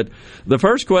else. But the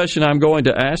first question I'm going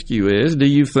to ask you is, do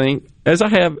you think, as I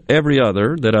have every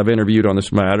other that I've interviewed on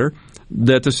this matter,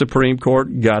 that the Supreme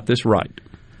Court got this right?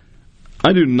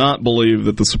 I do not believe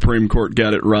that the Supreme Court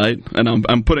got it right, and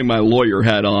I'm putting my lawyer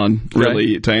hat on,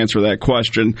 really, to answer that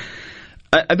question.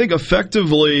 I think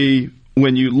effectively,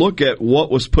 when you look at what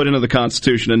was put into the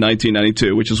Constitution in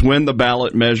 1992, which is when the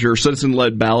ballot measure,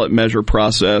 citizen-led ballot measure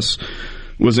process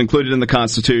was included in the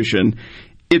Constitution,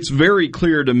 it's very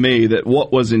clear to me that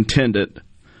what was intended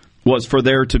was for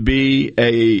there to be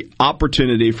a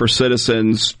opportunity for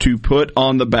citizens to put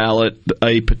on the ballot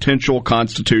a potential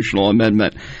constitutional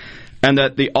amendment, and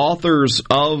that the authors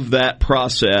of that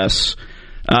process,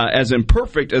 as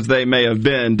imperfect as they may have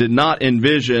been, did not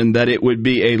envision that it would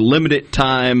be a limited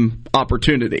time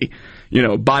opportunity. You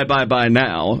know, by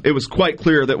now. It was quite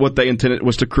clear that what they intended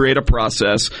was to create a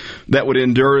process that would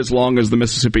endure as long as the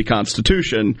Mississippi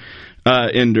Constitution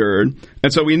endured.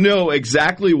 And so we know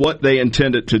exactly what they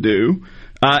intended to do.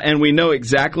 And we know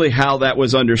exactly how that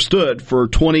was understood for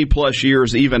 20 plus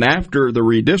years, even after the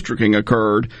redistricting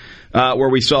occurred, where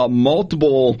we saw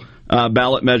multiple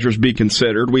ballot measures be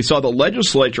considered. We saw the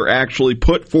legislature actually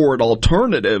put forward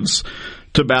alternatives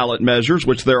to ballot measures,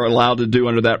 which they're allowed to do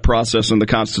under that process in the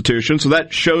Constitution. So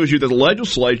that shows you that the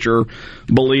legislature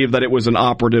believed that it was an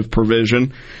operative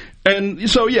provision. And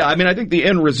so, yeah, I mean, I think the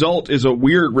end result is a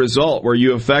weird result where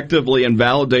you effectively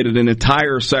invalidated an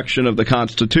entire section of the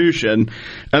Constitution,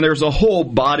 and there's a whole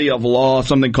body of law,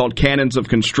 something called canons of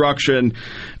construction,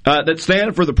 that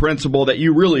stand for the principle that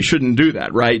you really shouldn't do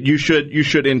that, right? You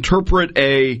should interpret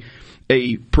a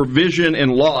provision in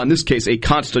law, in this case a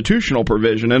constitutional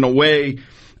provision, in a way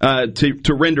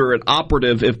to render it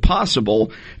operative if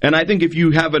possible. And I think if you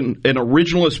have an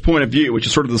originalist point of view, which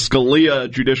is sort of the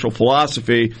Scalia judicial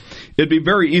philosophy, it'd be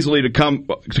very easily to come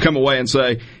away and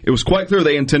say it was quite clear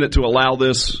they intended to allow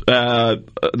this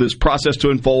process to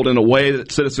unfold in a way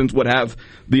that citizens would have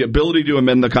the ability to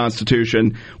amend the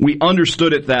Constitution. We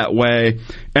understood it that way,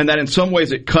 and that in some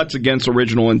ways it cuts against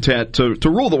original intent to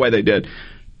rule the way they did.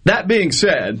 That being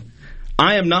said,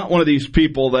 I am not one of these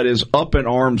people that is up in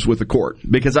arms with the court,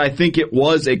 because I think it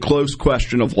was a close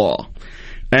question of law.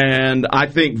 And I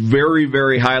think very,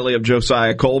 very highly of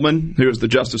Josiah Coleman, who is the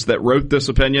justice that wrote this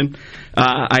opinion.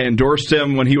 I endorsed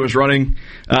him when he was running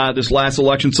this last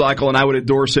election cycle, and I would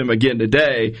endorse him again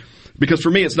today, because for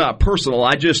me it's not personal.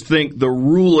 I just think the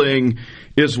ruling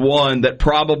is one that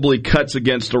probably cuts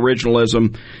against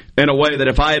originalism in a way that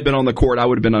if I had been on the court, I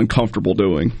would have been uncomfortable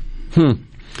doing.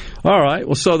 All right.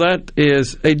 Well, so that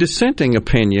is a dissenting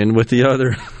opinion with the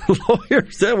other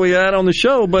lawyers that we had on the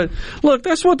show. But look,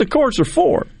 that's what the courts are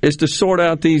for, is to sort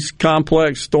out these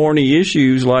complex, thorny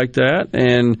issues like that.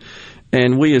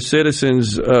 And we as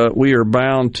citizens, we are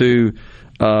bound to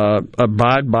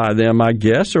abide by them, I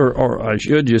guess, or I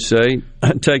should just say,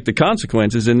 take the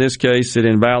consequences. In this case, it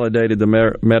invalidated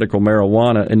the Medical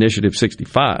Marijuana Initiative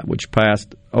 65, which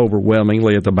passed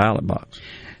overwhelmingly at the ballot box.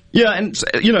 Yeah, and,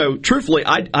 truthfully,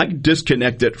 I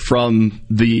disconnect it from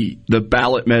the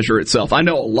ballot measure itself. I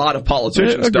know a lot of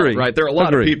politicians don't, right? There are a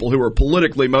lot of people who are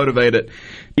politically motivated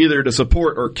either to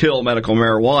support or kill medical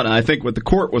marijuana. I think what the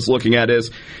court was looking at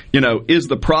is, is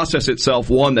the process itself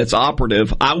one that's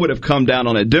operative? I would have come down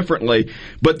on it differently.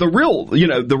 But the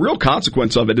real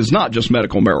consequence of it is not just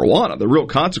medical marijuana. The real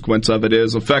consequence of it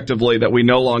is effectively that we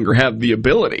no longer have the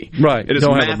ability. Right. It is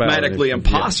mathematically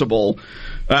impossible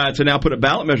to now put a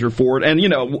ballot measure forward. And,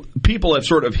 people have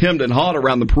sort of hemmed and hawed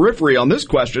around the periphery on this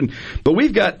question, but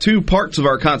we've got two parts of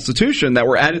our Constitution that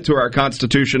were added to our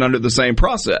Constitution under the same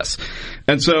process.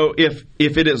 And so if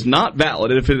it is not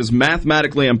valid, if it is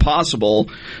mathematically impossible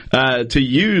to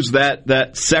use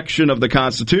that section of the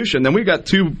Constitution, then we've got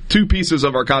two pieces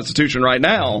of our Constitution right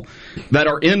now that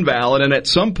are invalid and at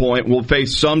some point will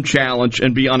face some challenge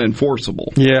and be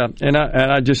unenforceable. Yeah, and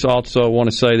I just also want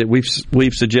to say that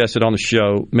we've suggested on the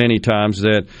show many times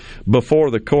that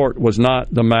before the court was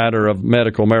not the matter of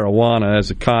medical marijuana as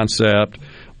a concept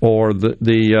or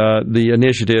the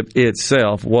initiative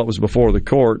itself. What was before the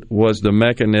court was the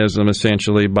mechanism,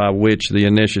 essentially, by which the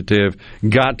initiative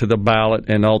got to the ballot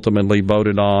and ultimately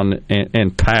voted on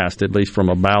and passed, at least from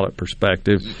a ballot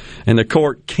perspective. And the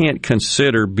court can't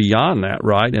consider beyond that,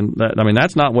 right? And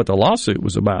that's not what the lawsuit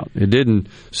was about. It didn't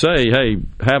say, hey,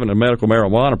 having a medical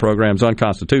marijuana program is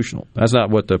unconstitutional. That's not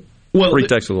what the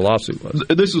pretext of the lawsuit was.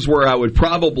 This is where I would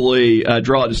probably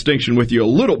draw a distinction with you a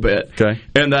little bit. Okay.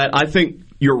 And that I think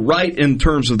you're right in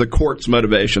terms of the court's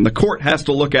motivation. The court has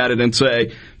to look at it and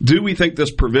say, do we think this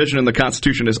provision in the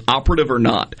Constitution is operative or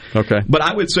not? Okay. But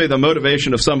I would say the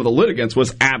motivation of some of the litigants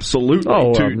was absolutely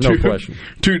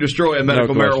to destroy a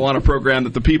medical marijuana program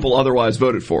that the people otherwise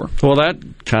voted for. Well, that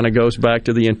kind of goes back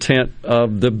to the intent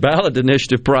of the ballot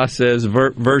initiative process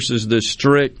versus the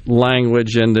strict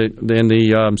language and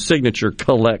the signature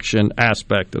collection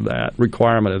aspect of that,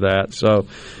 requirement of that. So,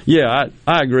 yeah,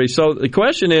 I agree. So the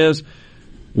question is,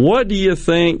 what do you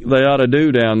think they ought to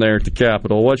do down there at the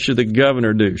Capitol? What should the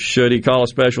governor do? Should he call a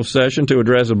special session to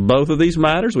address both of these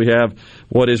matters? We have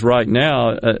what is right now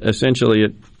essentially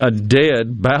a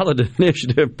dead ballot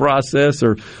initiative process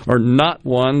or not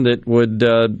one that would,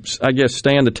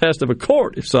 stand the test of a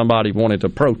court if somebody wanted to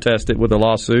protest it with a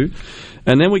lawsuit.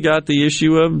 And then we got the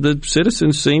issue of the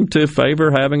citizens seem to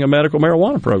favor having a medical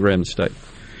marijuana program in the state.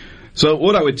 So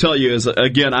what I would tell you is,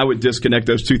 again, I would disconnect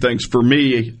those two things for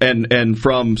me and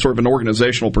from sort of an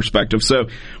organizational perspective. So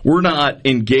we're not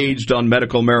engaged on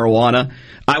medical marijuana.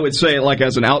 I would say, like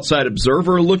as an outside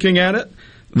observer looking at it,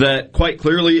 that quite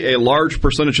clearly a large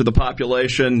percentage of the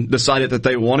population decided that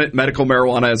they wanted medical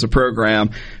marijuana as a program.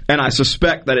 And I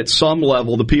suspect that at some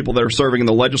level, the people that are serving in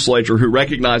the legislature who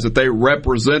recognize that they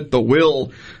represent the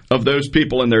will of those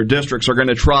people in their districts are going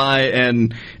to try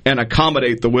and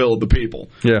accommodate the will of the people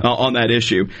on that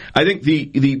issue. I think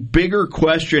the bigger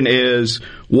question is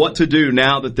what to do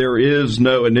now that there is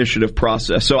no initiative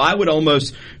process. So I would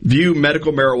almost view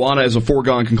medical marijuana as a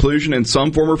foregone conclusion in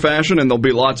some form or fashion, and there'll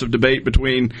be lots of debate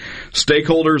between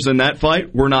stakeholders in that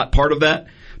fight. We're not part of that.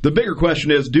 The bigger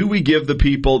question is, do we give the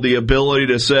people the ability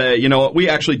to say, you know what, we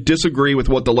actually disagree with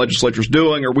what the legislature's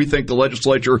doing, or we think the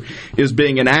legislature is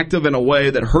being inactive in a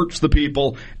way that hurts the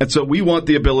people, and so we want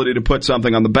the ability to put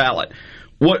something on the ballot.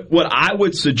 What I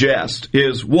would suggest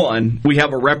is, one, we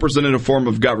have a representative form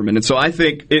of government. And so I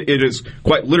think it is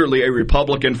quite literally a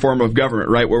Republican form of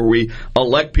government, right, where we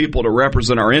elect people to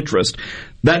represent our interest.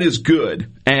 That is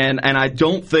good. And I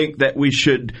don't think that we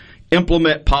should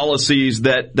implement policies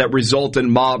that result in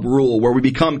mob rule, where we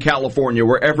become California,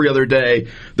 where every other day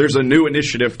there's a new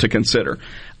initiative to consider.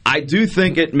 I do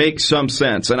think it makes some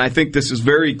sense, and I think this is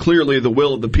very clearly the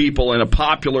will of the people and a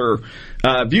popular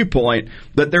viewpoint,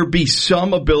 that there be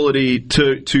some ability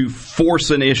to force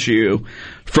an issue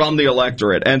from the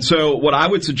electorate. And so what I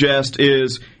would suggest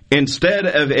is, instead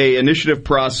of a initiative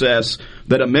process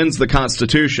that amends the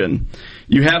Constitution,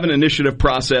 you have an initiative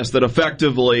process that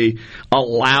effectively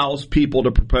allows people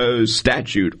to propose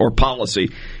statute or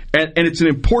policy. And it's an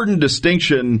important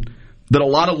distinction that a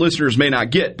lot of listeners may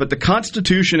not get. But the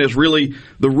Constitution is really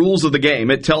the rules of the game.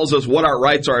 It tells us what our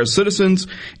rights are as citizens.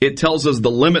 It tells us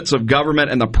the limits of government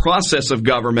and the process of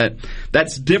government.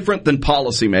 That's different than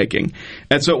policymaking.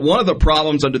 And so one of the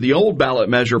problems under the old ballot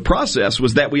measure process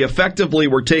was that we effectively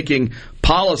were taking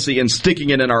policy and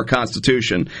sticking it in our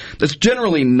Constitution. That's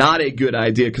generally not a good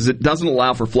idea because it doesn't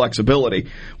allow for flexibility.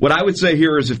 What I would say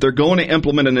here is if they're going to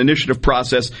implement an initiative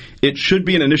process, it should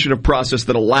be an initiative process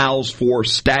that allows for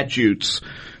statutes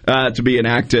to be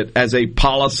enacted as a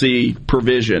policy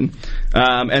provision.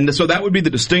 And so that would be the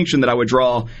distinction that I would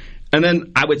draw. And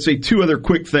then I would say two other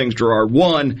quick things, Gerard.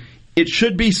 One, it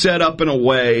should be set up in a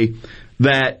way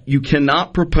that you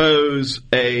cannot propose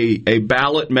a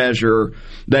ballot measure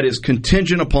that is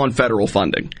contingent upon federal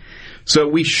funding. So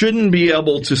we shouldn't be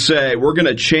able to say we're going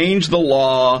to change the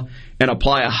law and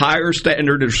apply a higher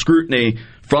standard of scrutiny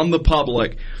from the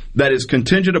public that is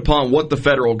contingent upon what the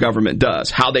federal government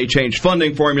does, how they change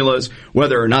funding formulas,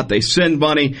 whether or not they send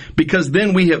money, because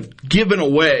then we have given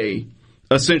away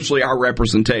essentially our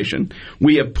representation.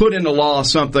 We have put into law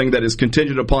something that is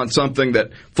contingent upon something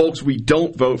that folks we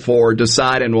don't vote for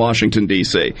decide in Washington,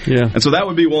 D.C. Yeah. And so that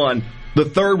would be one. The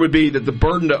third would be that the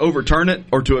burden to overturn it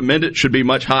or to amend it should be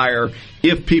much higher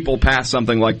if people pass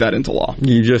something like that into law.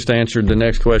 You just answered the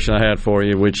next question I had for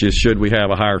you, which is should we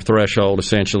have a higher threshold,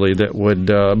 essentially, that would,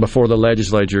 before the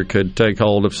legislature could take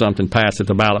hold of something passed at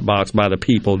the ballot box by the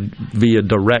people via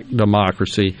direct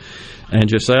democracy and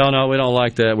just say, oh, no, we don't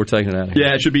like that, we're taking it out of here.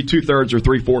 Yeah, it should be 2/3 or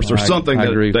 3/4 or something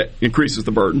that increases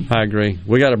the burden. I agree.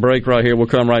 We got a break right here. We'll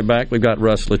come right back. We've got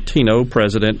Russ Latino,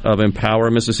 president of Empower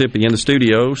Mississippi, in the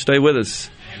studio. Stay with us.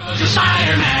 In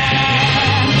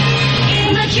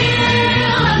the chill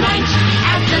of night,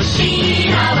 at the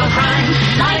scene of a crime,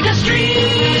 like a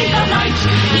streak of light,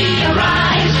 he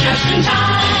arrives just in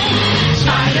time.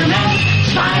 Spider-Man,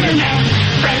 Spider-Man,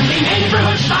 friendly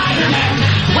neighborhood Spider-Man,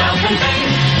 wealth and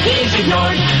fame, he's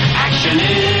ignored. Action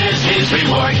is his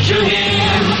reward to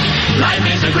him.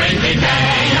 Life is a great big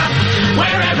bang.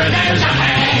 Wherever there's a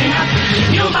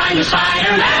hang, you'll find a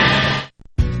Spider-Man.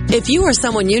 If you or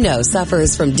someone you know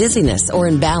suffers from dizziness or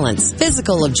imbalance,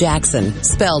 Physical of Jackson,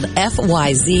 spelled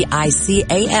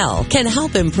F-Y-Z-I-C-A-L, can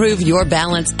help improve your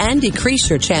balance and decrease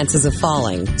your chances of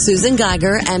falling. Susan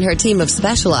Geiger and her team of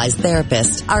specialized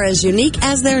therapists are as unique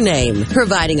as their name,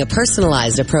 providing a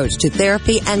personalized approach to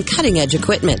therapy and cutting-edge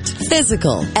equipment.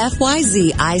 Physical,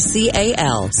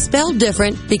 F-Y-Z-I-C-A-L, spelled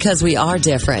different because we are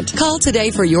different. Call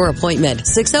today for your appointment,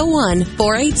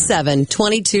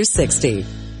 601-487-2260.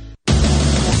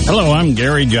 Hello, I'm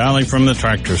Gary Jolly from the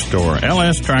Tractor Store.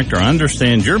 LS Tractor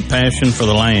understands your passion for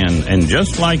the land, and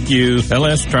just like you,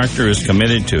 LS Tractor is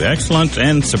committed to excellence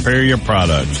and superior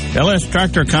products. LS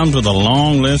Tractor comes with a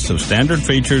long list of standard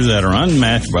features that are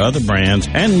unmatched by other brands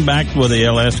and backed with the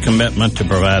LS commitment to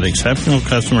provide exceptional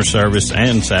customer service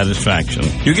and satisfaction.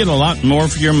 You get a lot more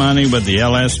for your money with the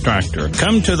LS Tractor.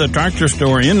 Come to the Tractor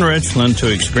Store in Richland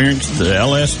to experience the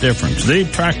LS difference. The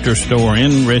Tractor Store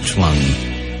in Richland.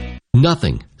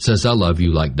 Nothing says I love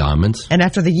you like diamonds. And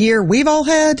after the year we've all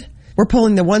had, we're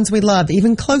pulling the ones we love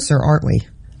even closer, aren't we?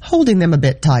 Holding them a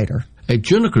bit tighter. At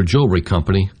Juniker Jewelry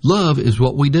Company, love is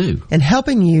what we do. And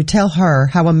helping you tell her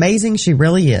how amazing she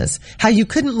really is, how you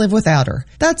couldn't live without her.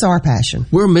 That's our passion.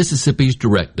 We're Mississippi's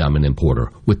direct diamond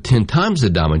importer, with 10 times the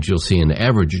diamonds you'll see in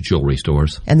average jewelry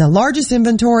stores. And the largest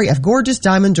inventory of gorgeous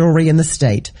diamond jewelry in the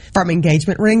state. From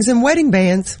engagement rings and wedding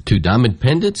bands, to diamond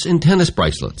pendants and tennis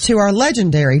bracelets, to our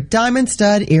legendary diamond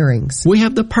stud earrings. We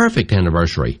have the perfect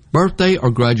anniversary, birthday,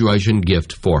 or graduation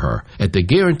gift for her at the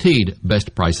guaranteed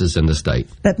best prices in the state.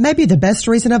 But maybe the best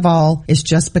reason of all is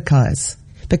just because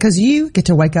you get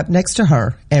to wake up next to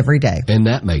her every day. And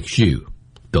that makes you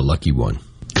the lucky one.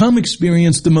 Come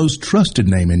experience the most trusted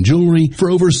name in jewelry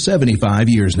for over 75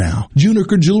 years now.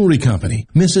 Juniker Jewelry Company,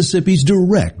 Mississippi's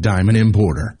direct diamond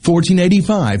importer.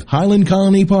 1485 Highland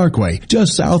Colony Parkway,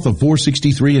 just south of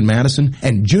 463 in Madison,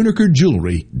 and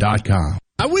JunikerJewelry.com.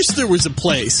 I wish there was a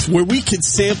place where we could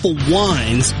sample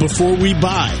wines before we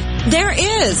buy. There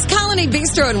is. Colony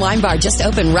Bistro and Wine Bar just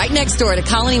opened right next door to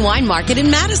Colony Wine Market in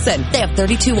Madison. They have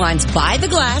 32 wines by the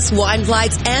glass, wine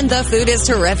flights, and the food is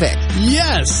terrific.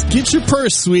 Yes. Get your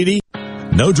purse, sweetie.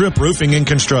 No Drip Roofing and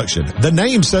Construction. The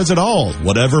name says it all.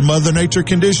 Whatever Mother Nature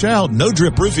can dish out, No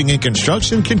Drip Roofing and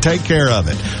Construction can take care of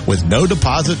it with no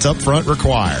deposits up front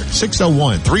required.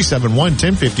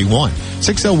 601-371-1051.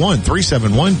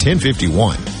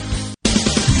 601-371-1051.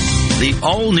 The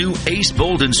all-new Ace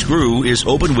Bolt and Screw is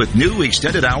open with new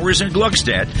extended hours in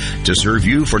Gluckstadt to serve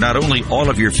you for not only all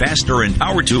of your fastener and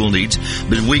power tool needs,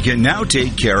 but we can now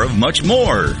take care of much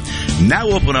more. Now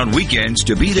open on weekends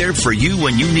to be there for you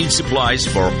when you need supplies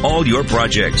for all your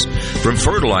projects. From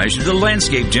fertilizer to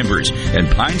landscape timbers and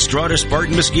pine straw to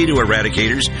Spartan mosquito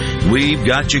eradicators, we've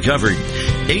got you covered.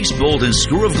 Ace Bolt and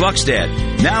Screw of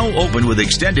Gluckstadt, now open with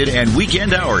extended and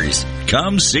weekend hours.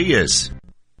 Come see us.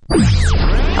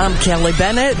 I'm Kelly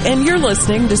Bennett, and you're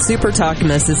listening to Super Talk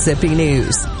Mississippi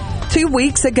News. 2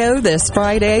 weeks ago this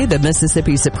Friday, the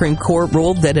Mississippi Supreme Court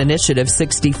ruled that Initiative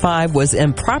 65 was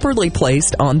improperly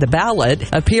placed on the ballot.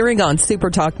 Appearing on Super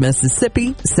Talk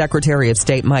Mississippi, Secretary of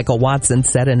State Michael Watson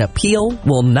said an appeal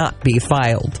will not be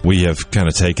filed. We have kind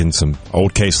of taken some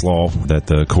old case law that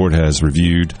the court has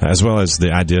reviewed, as well as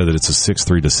the idea that it's a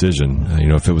 6-3 decision.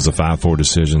 If it was a 5-4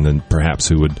 decision, then perhaps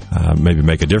we would maybe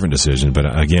make a different decision.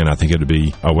 But again, I think it would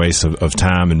be a waste of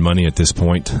time and money at this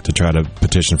point to try to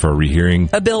petition for a rehearing.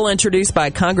 A bill introduced by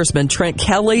Congressman Trent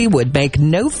Kelly would make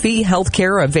no-fee health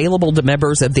care available to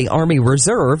members of the Army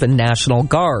Reserve and National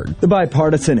Guard. The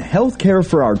bipartisan Health Care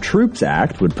for Our Troops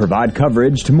Act would provide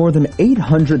coverage to more than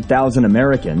 800,000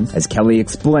 Americans, as Kelly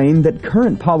explained that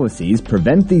current policies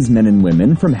prevent these men and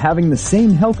women from having the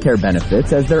same health care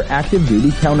benefits as their active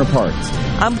duty counterparts.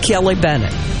 I'm Kelly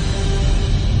Bennett.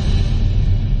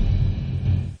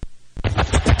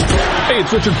 Hey,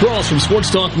 it's Richard Cross from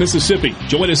Sports Talk Mississippi.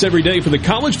 Join us every day for the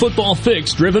College Football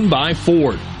Fix driven by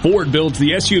Ford. Ford builds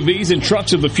the SUVs and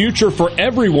trucks of the future for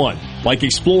everyone, like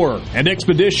Explorer and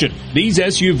Expedition. These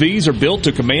SUVs are built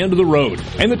to command the road.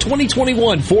 And the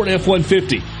 2021 Ford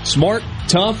F-150. Smart,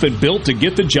 tough, and built to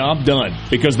get the job done.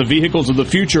 Because the vehicles of the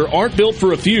future aren't built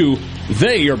for a few,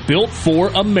 they are built for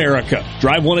America.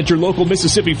 Drive one at your local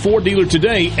Mississippi Ford dealer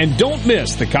today, and don't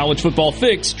miss the College Football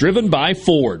Fix driven by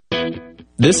Ford.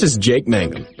 This is Jake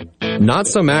Mangum, not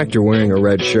some actor wearing a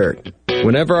red shirt.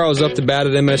 Whenever I was up to bat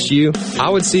at MSU, I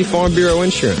would see Farm Bureau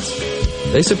Insurance.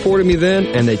 They supported me then,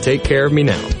 and they take care of me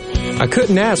now. I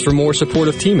couldn't ask for more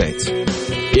supportive teammates.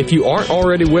 If you aren't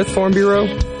already with Farm Bureau,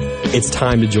 it's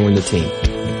time to join the team.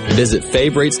 Visit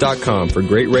favrates.com for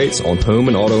great rates on home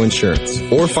and auto insurance,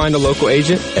 or find a local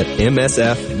agent at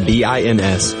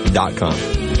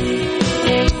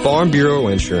msfbins.com. Farm Bureau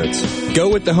Insurance.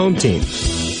 Go with the home team.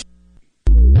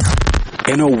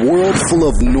 In a world full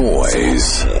of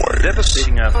noise,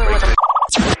 devastating earthquake.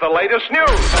 The latest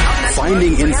news.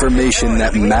 Finding information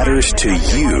that matters to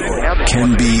you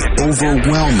can be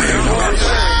overwhelming.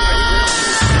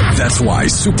 That's why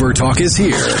Super Talk is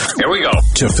here. Here we go.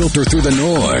 To filter through the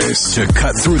noise, to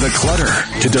cut through the clutter,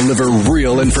 to deliver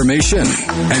real information,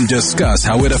 and discuss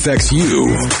how it affects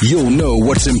you. You'll know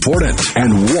what's important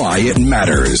and why it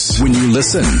matters when you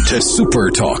listen to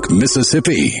Super Talk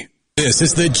Mississippi. This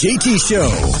is the JT Show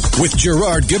with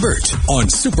Gerard Gibbert on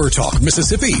Super Talk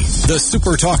Mississippi, the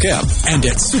Super Talk app, and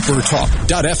at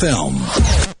supertalk.fm.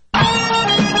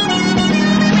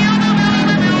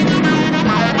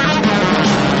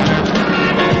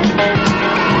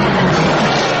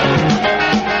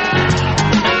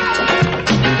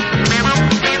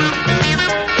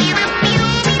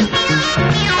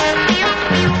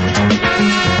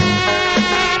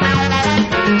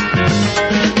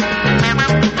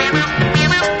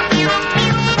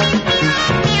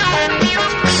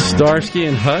 Starsky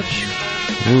and Hutch.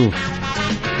 Ooh.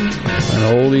 An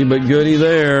oldie but goodie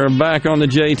there. Back on the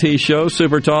JT Show,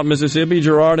 Super Talk Mississippi.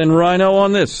 Gerard and Rhino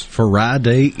on this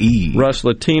Friday Eve. Russ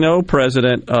Latino,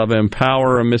 president of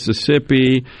Empower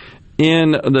Mississippi,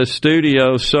 in the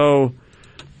studio. So,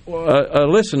 a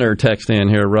listener text in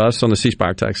here, Russ, on the C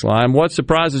Spire text line. What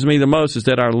surprises me the most is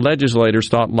that our legislators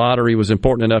thought lottery was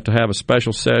important enough to have a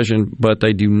special session, but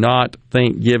they do not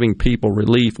think giving people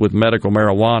relief with medical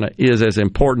marijuana is as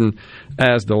important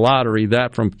as the lottery.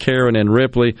 That from Karen and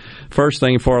Ripley. First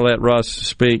thing before I let Russ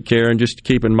speak, Karen, just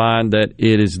keep in mind that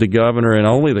it is the governor and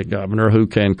only the governor who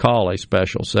can call a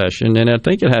special session, and I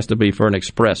think it has to be for an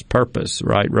express purpose,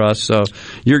 right, Russ? So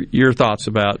your thoughts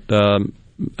about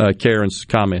Karen's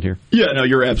comment here. Yeah, no,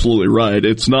 you're absolutely right.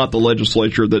 It's not the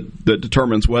legislature that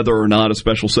determines whether or not a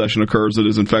special session occurs. It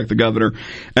is, in fact, the governor,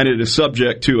 and it is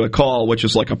subject to a call, which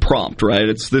is like a prompt, right?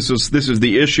 This is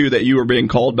the issue that you are being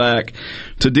called back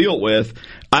to deal with.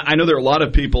 I know there are a lot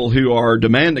of people who are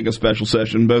demanding a special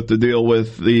session, both to deal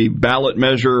with the ballot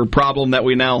measure problem that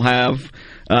we now have,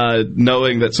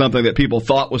 knowing that something that people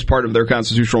thought was part of their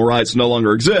constitutional rights no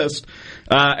longer exists.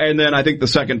 And then I think the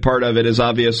second part of it is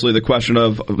obviously the question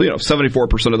of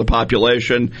 74% of the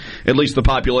population, at least the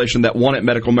population that wanted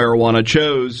medical marijuana,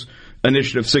 chose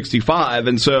Initiative 65,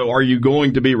 and so are you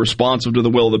going to be responsive to the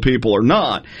will of the people or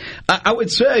not? I would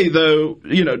say, though,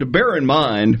 to bear in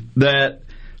mind that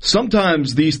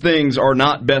sometimes these things are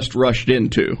not best rushed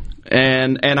into.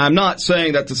 And I'm not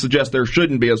saying that to suggest there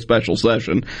shouldn't be a special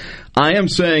session. I am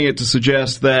saying it to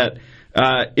suggest that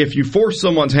if you force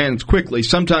someone's hands quickly,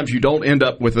 sometimes you don't end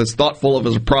up with as thoughtful of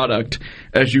a product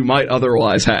as you might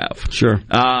otherwise have. Sure.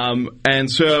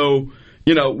 And so,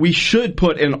 we should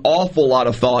put an awful lot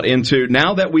of thought into,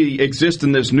 now that we exist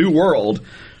in this new world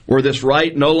where this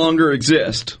right no longer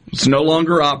exists, it's no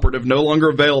longer operative, no longer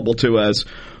available to us,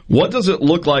 what does it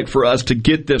look like for us to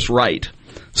get this right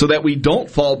so that we don't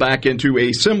fall back into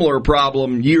a similar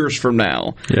problem years from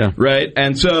now? Yeah. Right?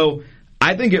 And so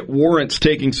I think it warrants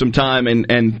taking some time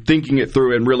and thinking it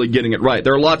through and really getting it right.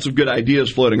 There are lots of good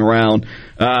ideas floating around,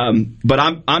 but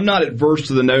I'm not adverse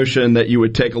to the notion that you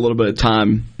would take a little bit of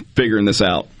time figuring this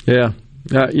out. Yeah.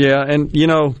 And,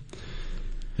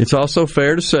 it's also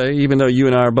fair to say, even though you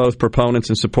and I are both proponents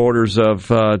and supporters of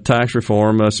tax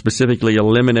reform, specifically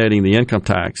eliminating the income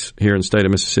tax here in the state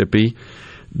of Mississippi,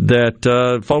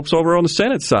 that folks over on the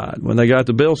Senate side, when they got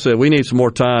the bill, said we need some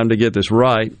more time to get this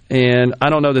right. And I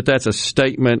don't know that that's a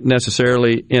statement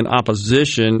necessarily in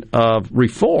opposition of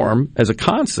reform as a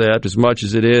concept as much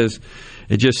as it is.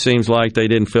 It just seems like they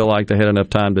didn't feel like they had enough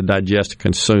time to digest and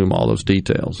consume all those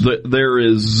details. There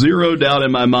is zero doubt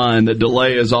in my mind that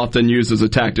delay is often used as a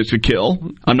tactic to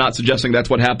kill. I'm not suggesting that's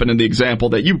what happened in the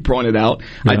example that you pointed out.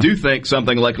 Yeah. I do think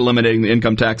something like eliminating the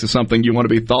income tax is something you want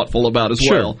to be thoughtful about as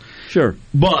well. Sure.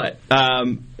 But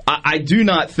I do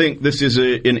not think this is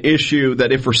an issue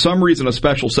that if for some reason a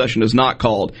special session is not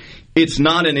called, it's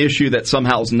not an issue that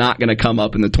somehow is not going to come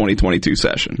up in the 2022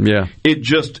 session. Yeah. It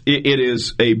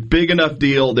is a big enough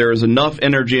deal. There is enough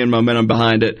energy and momentum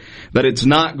behind it that it's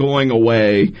not going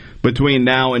away between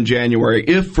now and January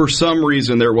if for some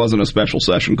reason there wasn't a special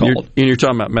session called. You're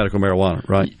talking about medical marijuana,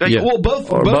 right? Yeah. Well, both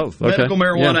medical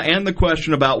marijuana and the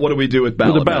question about what do we do with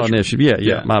ballot the ballot initiative.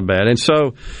 Yeah, my bad. And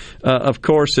so, of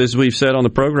course, as we've said on the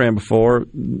program before,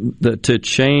 to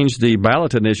change the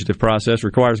ballot initiative process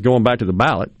requires going back to the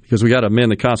ballot because we got to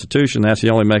amend the Constitution. That's the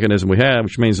only mechanism we have,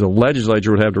 which means the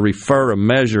legislature would have to refer a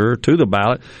measure to the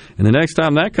ballot. And the next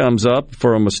time that comes up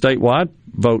from a statewide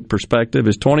vote perspective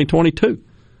is 2022.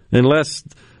 Unless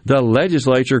the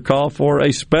legislature call for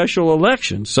a special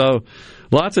election. So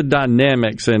lots of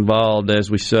dynamics involved, as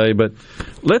we say. But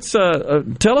let's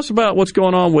tell us about what's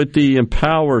going on with the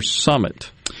Empower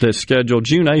Summit that's scheduled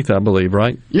June 8th, I believe,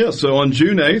 right? Yeah, so on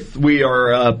June 8th, we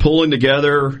are pulling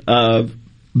together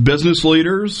business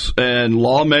leaders and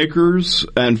lawmakers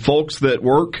and folks that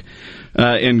work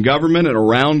in government and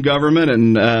around government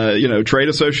and trade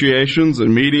associations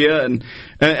and media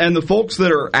and the folks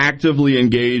that are actively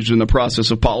engaged in the process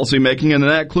of policymaking, and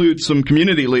that includes some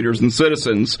community leaders and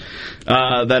citizens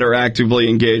that are actively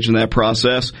engaged in that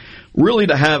process, really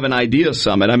to have an idea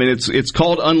summit. I mean, it's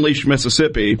called Unleash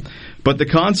Mississippi, but the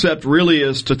concept really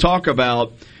is to talk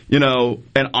about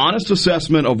an honest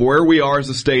assessment of where we are as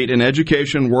a state in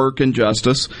education, work, and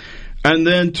justice, and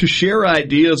then to share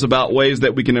ideas about ways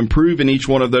that we can improve in each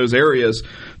one of those areas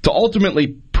to ultimately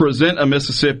present a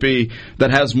Mississippi that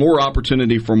has more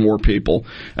opportunity for more people,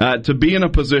 to be in a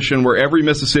position where every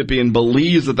Mississippian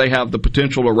believes that they have the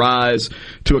potential to rise,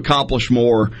 to accomplish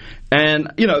more.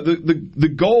 And,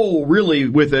 the goal really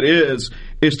with it is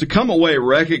to come away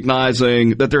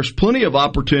recognizing that there's plenty of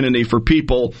opportunity for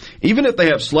people, even if they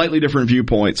have slightly different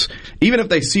viewpoints, even if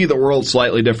they see the world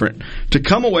slightly different, to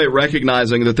come away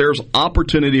recognizing that there's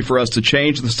opportunity for us to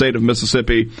change the state of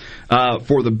Mississippi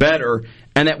for the better,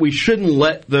 and that we shouldn't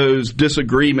let those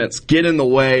disagreements get in the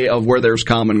way of where there's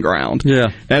common ground.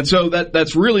 Yeah. And so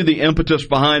that's really the impetus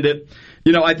behind it.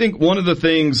 I think one of the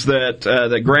things that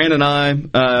Grant and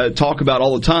I talk about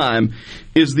all the time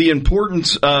is the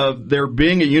importance of there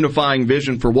being a unifying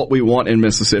vision for what we want in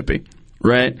Mississippi,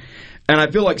 right? And I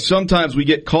feel like sometimes we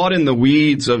get caught in the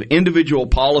weeds of individual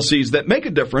policies that make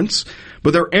a difference,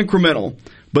 but they're incremental.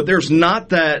 But there's not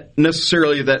that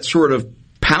necessarily that sort of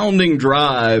pounding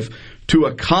drive to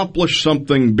accomplish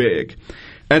something big.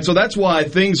 And so that's why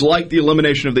things like the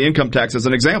elimination of the income tax, as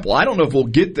an example, I don't know if we'll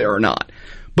get there or not,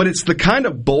 but it's the kind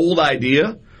of bold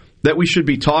idea that we should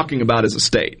be talking about as a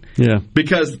state. Yeah.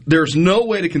 Because there's no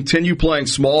way to continue playing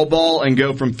small ball and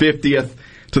go from 50th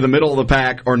to the middle of the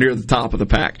pack or near the top of the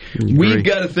pack. We've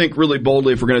got to think really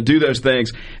boldly if we're going to do those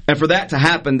things. And for that to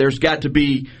happen, there's got to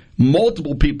be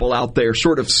multiple people out there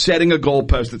sort of setting a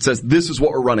goalpost that says this is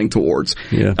what we're running towards.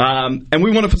 Yeah. And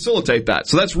we want to facilitate that.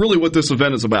 So that's really what this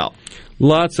event is about.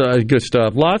 Lots of good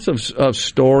stuff. Lots of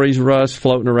stories, Russ,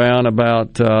 floating around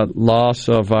about loss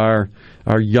of our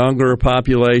younger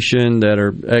population that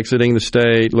are exiting the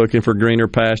state, looking for greener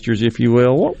pastures, if you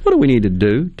will. What do we need to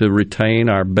do to retain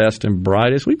our best and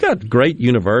brightest? We've got great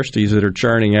universities that are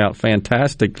churning out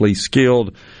fantastically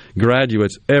skilled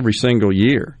graduates every single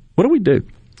year. What do we do?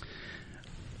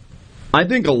 I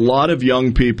think a lot of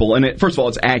young people, and first of all,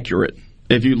 it's accurate.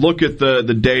 If you look at the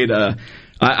data,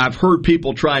 I've heard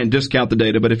people try and discount the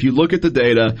data, but if you look at the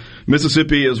data,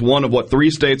 Mississippi is one of, 3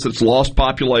 states that's lost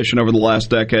population over the last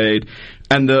decade,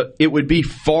 and it would be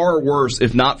far worse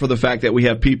if not for the fact that we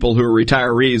have people who are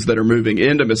retirees that are moving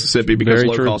into Mississippi because of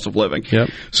low cost of living. Yep.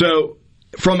 So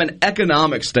from an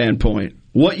economic standpoint,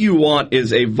 what you want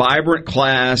is a vibrant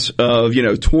class of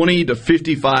 20 to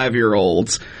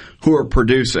 55-year-olds who are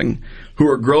producing, who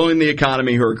are growing the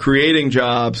economy, who are creating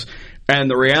jobs. And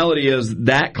the reality is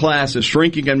that class is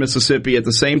shrinking in Mississippi at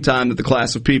the same time that the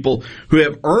class of people who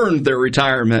have earned their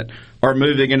retirement are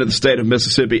moving into the state of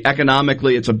Mississippi.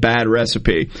 Economically, it's a bad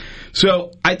recipe.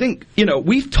 So I think,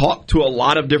 we've talked to a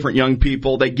lot of different young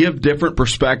people. They give different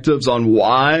perspectives on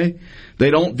why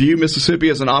they don't view Mississippi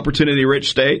as an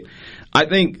opportunity-rich state. I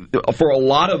think for a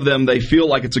lot of them, they feel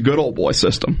like it's a good old boy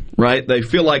system, right? They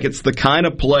feel like it's the kind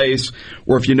of place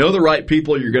where if you know the right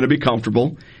people, you're going to be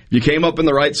comfortable. If you came up in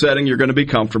the right setting, you're going to be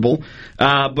comfortable.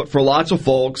 But for lots of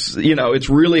folks, it's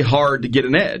really hard to get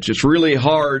an edge. It's really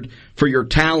hard for your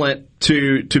talent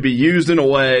to be used in a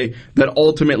way that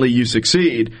ultimately you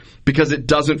succeed because it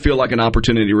doesn't feel like an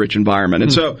opportunity-rich environment.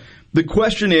 And so the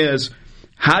question is,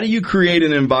 how do you create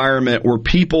an environment where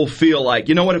people feel like,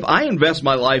 if I invest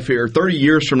my life here 30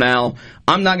 years from now,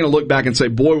 I'm not going to look back and say,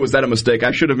 boy, was that a mistake.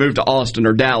 I should have moved to Austin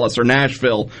or Dallas or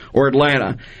Nashville or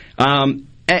Atlanta.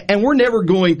 And we're never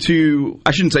going to,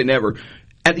 I shouldn't say never,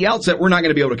 at the outset, we're not going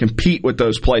to be able to compete with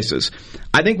those places.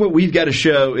 I think what we've got to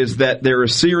show is that there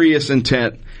is serious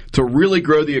intent to really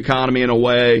grow the economy in a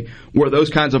way where those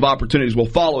kinds of opportunities will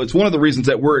follow. It's one of the reasons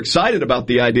that we're excited about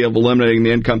the idea of eliminating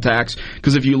the income tax,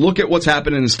 because if you look at what's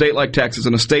happened in a state like Texas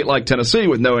and a state like Tennessee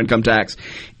with no income tax,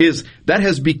 is that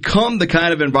has become the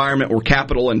kind of environment where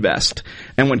capital invests.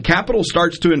 And when capital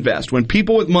starts to invest, when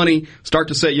people with money start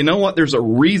to say,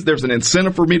 there's an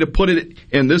incentive for me to put it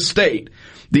in this state,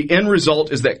 the end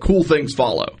result is that cool things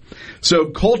follow. So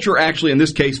culture actually, in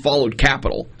this case, followed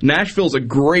capital. Nashville's a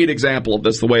great example of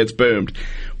this, the way it's boomed.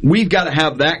 We've got to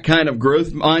have that kind of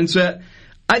growth mindset.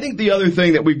 I think the other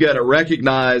thing that we've got to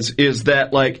recognize is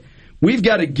that, we've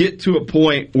got to get to a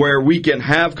point where we can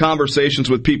have conversations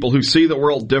with people who see the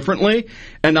world differently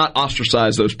and not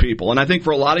ostracize those people. And I think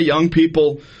for a lot of young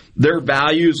people, their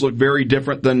values look very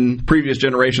different than previous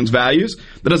generations' values.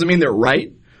 That doesn't mean they're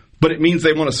right, but it means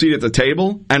they want a seat at the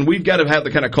table, and we've got to have the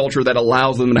kind of culture that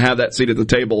allows them to have that seat at the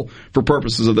table for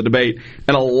purposes of the debate.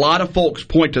 And a lot of folks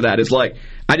point to that. It's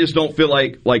I just don't feel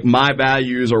like my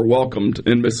values are welcomed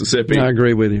in Mississippi. I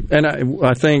agree with you. And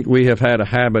I think we have had a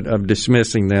habit of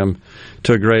dismissing them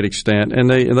to a great extent, and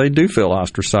they do feel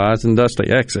ostracized, and thus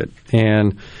they exit.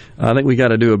 And I think we got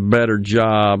to do a better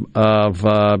job of,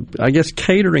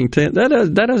 catering to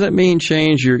that. Doesn't mean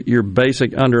change your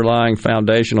basic underlying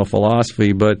foundational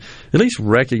philosophy, but at least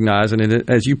recognizing it,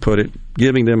 as you put it,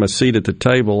 giving them a seat at the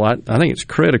table. I think it's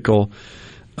critical,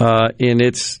 and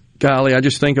it's. Golly, I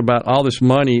just think about all this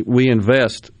money we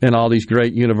invest in all these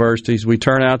great universities. We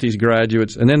turn out these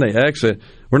graduates, and then they exit.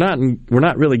 We're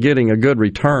not really getting a good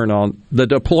return on the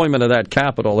deployment of that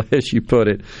capital, as you put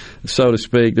it, so to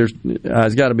speak. There's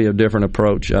got to be a different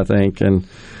approach, I think, and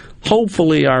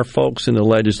hopefully our folks in the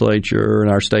legislature and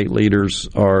our state leaders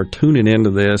are tuning into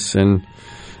this. And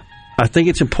I think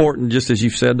it's important, just as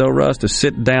you've said, though, Russ, to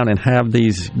sit down and have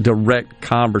these direct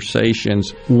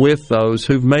conversations with those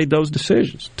who've made those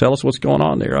decisions. Tell us what's going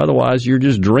on there. Otherwise, you're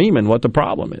just dreaming what the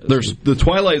problem is. There's the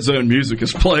Twilight Zone music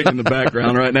is playing in the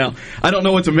background right now. I don't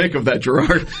know what to make of that,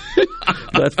 Gerard.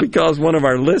 That's because one of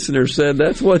our listeners said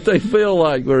that's what they feel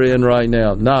like we're in right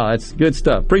now. No, it's good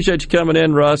stuff. Appreciate you coming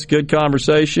in, Russ. Good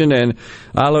conversation, and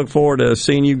I look forward to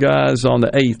seeing you guys on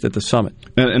the 8th at the summit.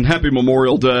 And happy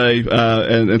Memorial Day,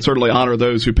 and certainly honor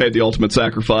those who paid the ultimate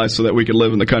sacrifice so that we can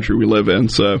live in the country we live in.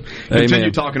 So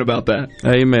continue talking about that.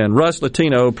 Amen. Russ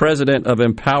Latino, president of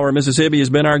Empower Mississippi, has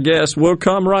been our guest. We'll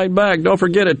come right back. Don't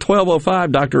forget at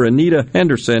 12:05, Dr. Anita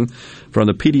Henderson from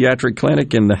the Pediatric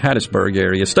Clinic in the Hattiesburg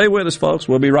area. Stay with us, folks.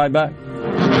 We'll be right back.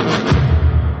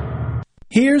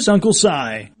 Here's Uncle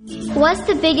Si. What's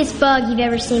the biggest bug you've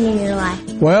ever seen in your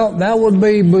life? Well, that would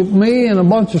be me and a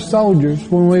bunch of soldiers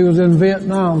when we was in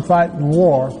Vietnam fighting the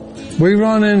war. We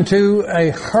run into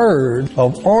a herd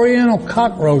of oriental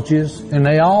cockroaches, and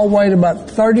they all weighed about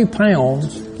 30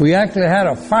 pounds. We actually had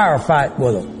a firefight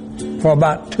with them for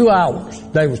about 2 hours.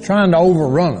 They was trying to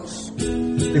overrun us.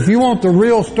 If you want the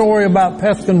real story about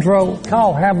pest control,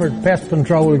 call Havard Pest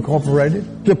Control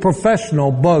Incorporated, the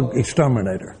professional bug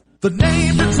exterminator. The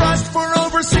name to trust for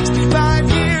over 65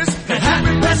 years. At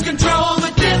Havard Pest Control,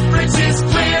 the difference is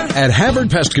clear. At Havard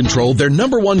Pest Control, their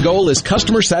number one goal is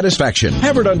customer satisfaction.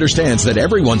 Havard understands that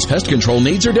everyone's pest control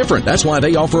needs are different. That's why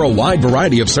they offer a wide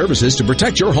variety of services to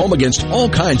protect your home against all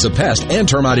kinds of pest and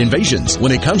termite invasions.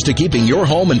 When it comes to keeping your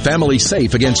home and family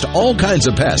safe against all kinds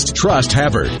of pests, trust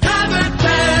Havard. Havard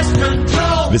Pest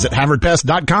Control. Visit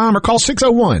HavardPest.com or call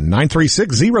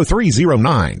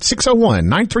 601-936-0309.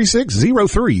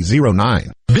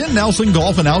 601-936-0309. Ben Nelson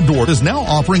Golf and Outdoor is now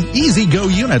offering easy-go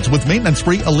units with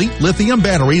maintenance-free elite lithium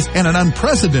batteries and an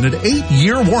unprecedented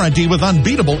 8-year warranty with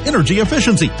unbeatable energy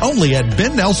efficiency. Only at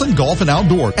Ben Nelson Golf and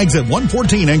Outdoor, exit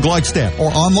 114 in Gluckstadt,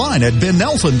 or online at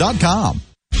bennelson.com.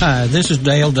 Hi, this is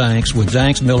Dale Danks with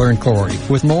Danks, Miller & Corey.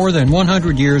 With more than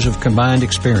 100 years of combined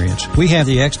experience, we have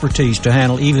the expertise to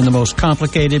handle even the most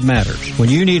complicated matters. When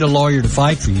you need a lawyer to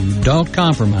fight for you, don't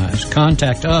compromise.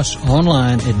 Contact us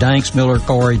online at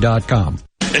danksmillercorey.com.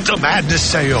 It's a madness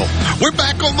sale. We're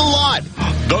back on the lot.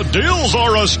 The deals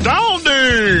are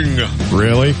astounding.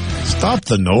 Really? Stop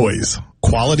the noise.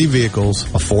 Quality vehicles,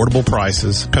 affordable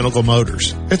prices, Pinnacle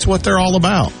Motors. It's what they're all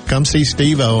about. Come see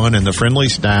Steve Owen and the friendly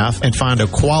staff and find a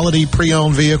quality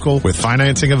pre-owned vehicle with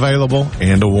financing available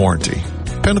and a warranty.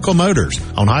 Pinnacle Motors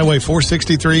on Highway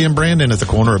 463 in Brandon at the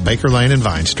corner of Baker Lane and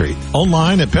Vine Street.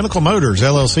 Online at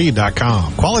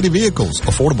PinnacleMotorsLLC.com. Quality vehicles,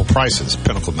 affordable prices,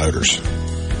 Pinnacle Motors.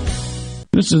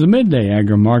 This is the Midday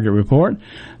Agri-Market Report.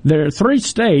 There are 3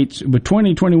 states with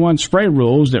 2021 spray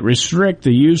rules that restrict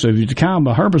the use of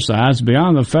dicamba herbicides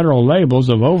beyond the federal labels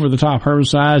of over-the-top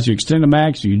herbicides,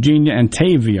 XtendiMax, Eugenia, and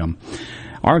Tavium.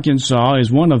 Arkansas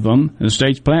is one of them. The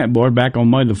state's plant board back on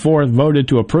May the 4th voted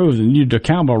to approve the new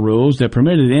dicamba rules that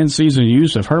permitted in-season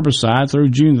use of herbicides through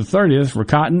June the 30th for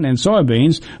cotton and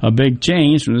soybeans, a big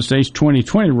change from the state's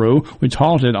 2020 rule, which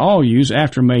halted all use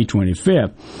after May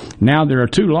 25th. Now there are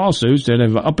 2 lawsuits that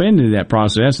have upended that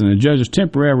process, and the judge's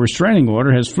temporary restraining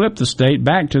order has flipped the state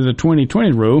back to the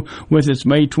 2020 rule with its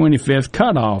May 25th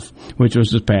cutoff, which was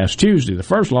this past Tuesday. The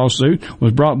first lawsuit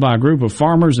was brought by a group of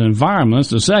farmers and environmentalists.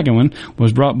 The second one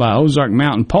was brought by Ozark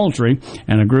Mountain Poultry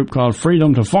and a group called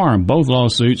Freedom to Farm. Both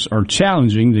lawsuits are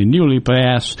challenging the newly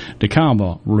passed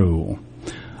dicamba rule.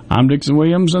 I'm Dixon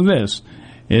Williams, and this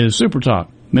is Super Talk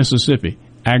Mississippi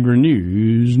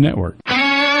Agri-News Network.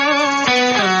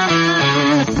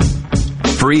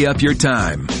 Free up your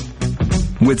time.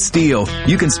 With Steel,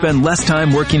 you can spend less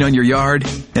time working on your yard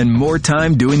and more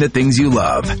time doing the things you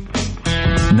love.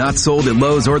 Not sold at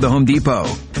Lowe's or the Home Depot,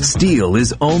 Steel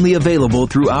is only available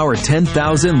through our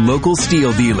 10,000 local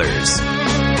Steel dealers.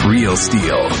 Real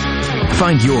Steel.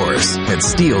 Find yours at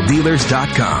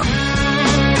SteelDealers.com.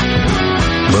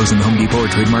 Lowe's and the Home Depot are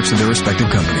trademarks of their respective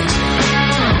companies.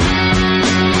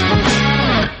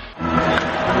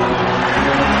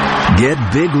 Get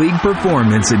big league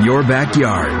performance in your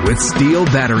backyard with Steel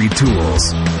battery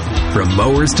tools. From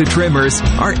mowers to trimmers,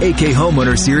 our AK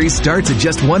Homeowner Series starts at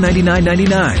just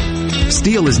 $199.99.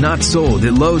 Steel is not sold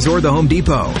at Lowe's or the Home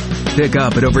Depot. Pick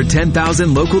up at over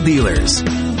 10,000 local dealers.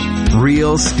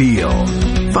 Real Steel.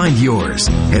 Find yours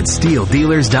at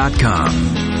SteelDealers.com.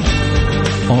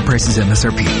 All prices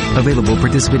MSRP. Available at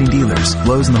participating dealers.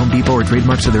 Lowe's and the Home Depot are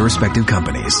trademarks of their respective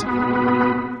companies.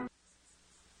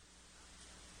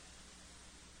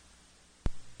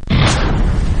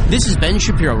 This is Ben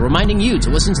Shapiro reminding you to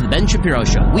listen to The Ben Shapiro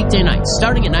Show weekday nights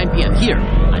starting at 9 p.m. here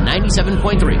on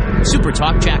 97.3 Super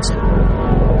Talk Jackson.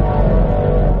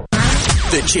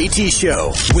 The JT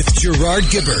Show with Gerard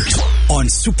Gibbert on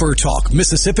Super Talk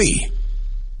Mississippi.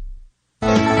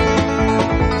 Marshall,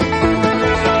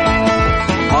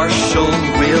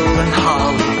 Will, and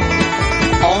Holly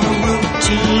on a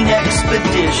routine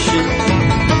expedition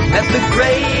at the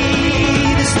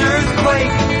greatest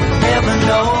earthquake ever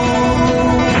known.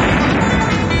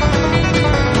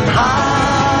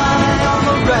 High on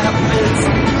the rapids,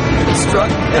 they struck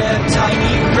their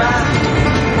tiny raft,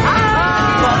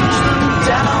 plunged them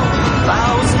down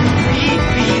 1,000 feet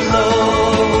below.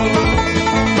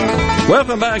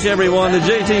 Welcome back, everyone, to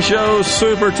JT Show,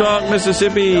 Super Talk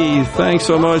Mississippi. Thanks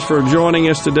so much for joining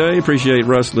us today. Appreciate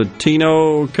Russ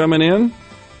Latino coming in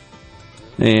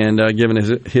and giving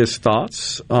his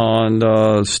thoughts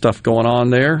on stuff going on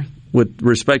there with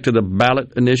respect to the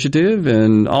ballot initiative,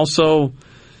 and also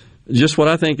just what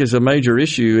I think is a major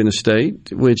issue in the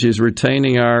state, which is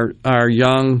retaining our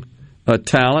young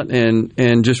talent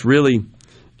and just really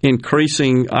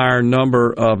increasing our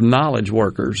number of knowledge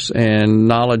workers and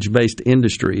knowledge-based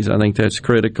industries. I think that's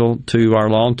critical to our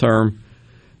long-term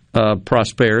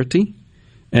prosperity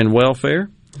and welfare.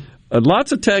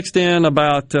 Lots of text in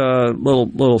about a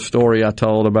little story I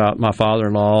told about my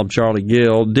father-in-law, Charlie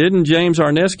Gill. Didn't James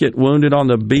Arness get wounded on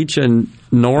the beach in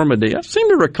Normandy? I seem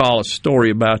to recall a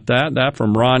story about that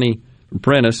from Ronnie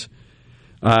Prentice.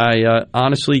 I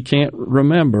honestly can't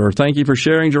remember. Thank you for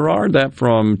sharing, Gerard. That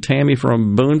from Tammy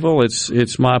from Boonville.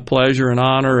 It's my pleasure and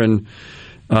honor and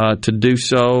to do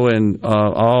so, and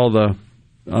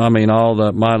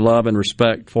my love and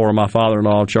respect for my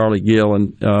father-in-law, Charlie Gill,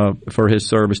 and for his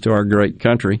service to our great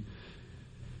country.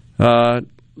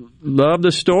 Love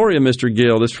the story of Mr.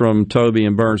 Gill. This from Toby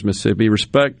in Burns, Mississippi.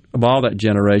 Respect of all that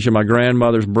generation. My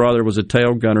grandmother's brother was a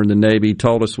tail gunner in the Navy. He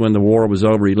told us when the war was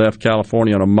over, he left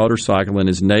California on a motorcycle in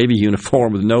his Navy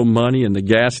uniform with no money, and the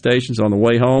gas stations on the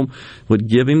way home would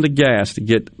give him the gas to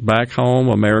get back home.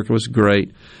 America was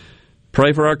great.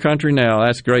 Pray for our country now.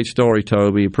 That's a great story,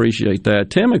 Toby. Appreciate that.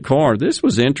 Tim McCorn, this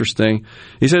was interesting.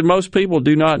 He said most people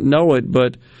do not know it,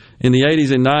 but in the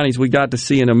 80s and 90s, we got to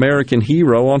see an American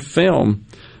hero on film.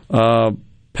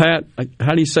 Pat,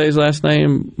 how do you say his last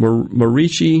name?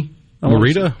 Morita,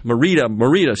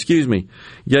 excuse me,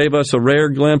 gave us a rare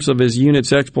glimpse of his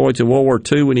unit's exploits in World War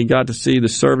II when he got to see the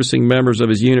servicing members of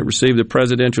his unit receive the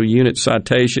Presidential Unit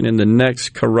Citation in the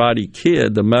next Karate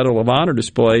Kid. The Medal of Honor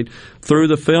displayed through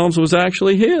the films was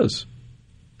actually his.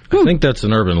 I think that's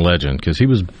an urban legend because he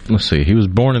was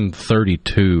born in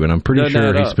 1932, and I'm pretty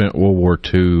sure he spent World War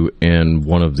II in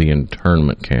one of the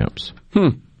internment camps.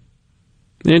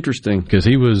 Interesting. Because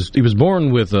he was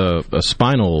born with a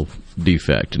spinal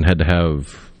defect and had to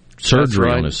have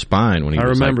surgery on his spine when he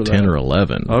was like 10 or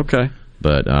 11. Okay.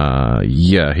 But,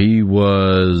 he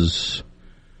was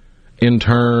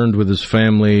interned with his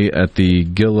family at the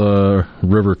Gila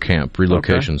River Camp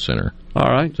Relocation Center.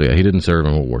 All right. So, he didn't serve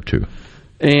in World War II.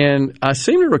 And I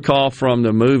seem to recall from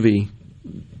the movie,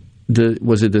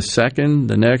 was it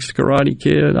the next Karate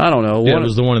Kid? I don't know. Yeah, it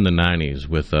was the one in the 90s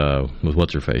with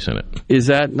What's-Her-Face in it. Is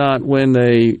that not when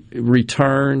they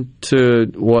returned to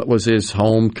what was his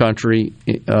home country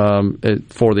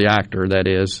for the actor, that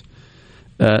is?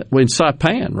 In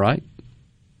Saipan, right?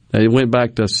 They went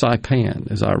back to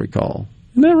Saipan, as I recall.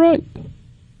 Isn't that right?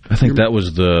 I think that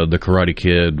was the Karate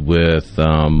Kid with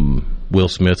Will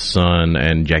Smith's son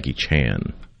and Jackie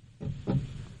Chan.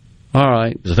 All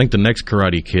right. I think the next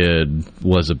Karate Kid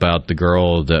was about the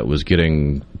girl that was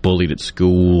getting bullied at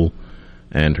school,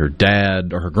 and her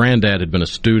dad or her granddad had been a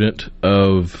student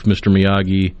of Mr.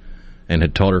 Miyagi and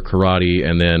had taught her karate,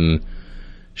 and then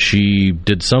she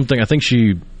did something. I think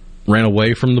she ran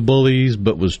away from the bullies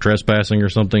but was trespassing or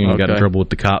something and got in trouble with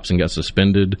the cops and got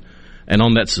suspended. And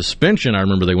on that suspension, I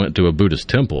remember they went to a Buddhist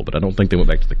temple, but I don't think they went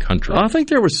back to the country. I think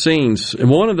there were scenes in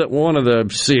one of the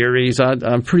series.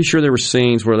 I'm pretty sure there were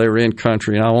scenes where they were in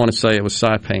country, and I want to say it was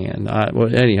Saipan.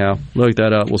 Anyhow, look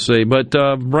that up. We'll see. But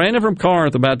Brandon from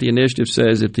Corinth about the initiative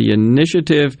says if the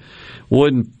initiative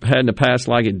hadn't passed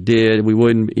like it did, we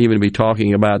wouldn't even be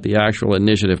talking about the actual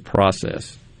initiative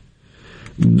process.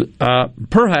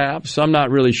 Perhaps. I'm not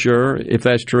really sure if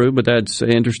that's true, but that's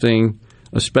interesting.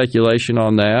 A speculation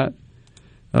on that.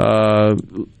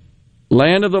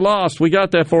 Land of the Lost. We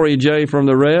got that for you, Jay, from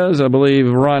the Res. I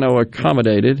believe Rhino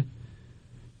accommodated.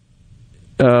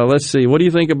 Let's see. What do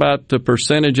you think about the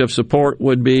percentage of support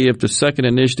would be if the second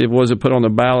initiative wasn't put on the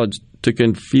ballot to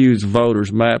confuse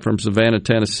voters? Matt from Savannah,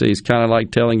 Tennessee. It's kind of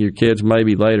like telling your kids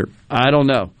maybe later. I don't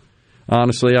know.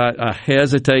 Honestly, I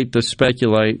hesitate to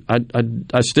speculate.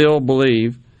 I still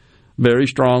believe very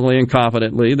strongly and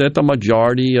confidently that the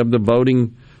majority of the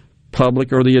voting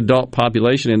public or the adult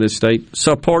population in this state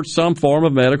supports some form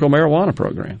of medical marijuana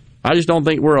program. I just don't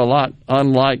think we're a lot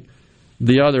unlike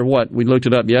the other, we looked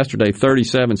it up yesterday,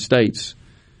 37 states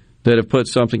that have put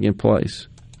something in place.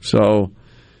 So,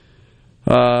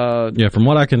 from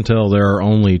what I can tell, there are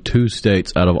only 2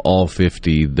 states out of all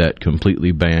 50 that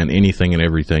completely ban anything and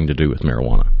everything to do with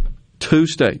marijuana. 2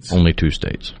 states. Only 2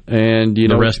 states. And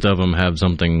the rest of them have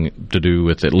something to do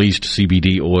with at least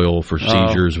CBD oil for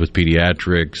seizures with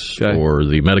pediatrics, or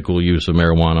the medical use of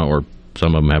marijuana, or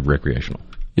some of them have recreational.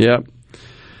 Yep.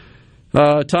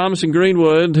 Thomas in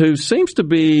Greenwood, who seems to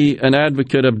be an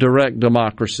advocate of direct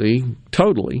democracy,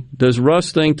 totally. Does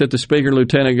Russ think that the Speaker and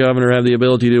Lieutenant Governor have the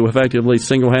ability to effectively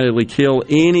single-handedly kill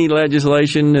any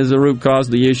legislation as the root cause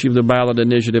of the issue of the ballot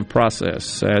initiative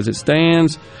process? As it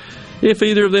stands, If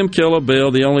either of them kill a bill,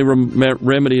 the only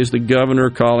remedy is the governor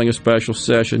calling a special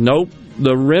session. Nope.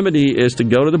 The remedy is to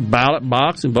go to the ballot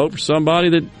box and vote for somebody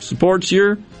that supports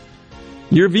your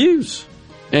views.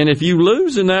 And if you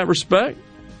lose in that respect,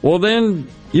 well, then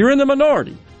you're in the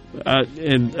minority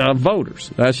in voters.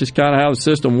 That's just kind of how the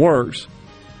system works.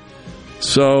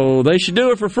 So they should do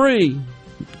it for free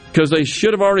because they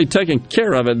should have already taken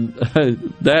care of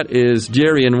it. That is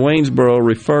Jerry in Waynesboro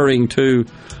referring to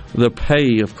the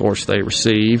pay, of course, they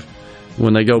receive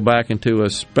when they go back into a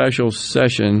special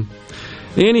session.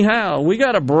 Anyhow, we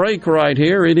got a break right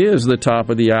here. It is the top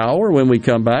of the hour. When we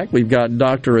come back, we've got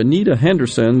Dr. Anita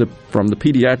Henderson from the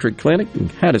Pediatric Clinic in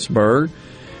Hattiesburg.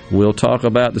 We'll talk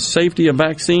about the safety of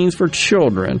vaccines for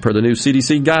children per the new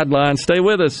CDC guidelines. Stay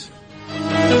with us.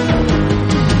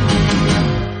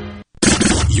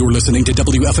 You're listening to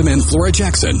WFMN Flora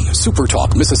Jackson, Super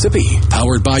Talk, Mississippi,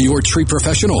 powered by your tree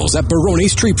professionals at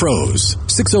Barone's Tree Pros,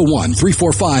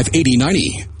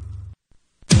 601-345-8090.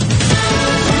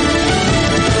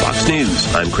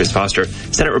 News. I'm Chris Foster.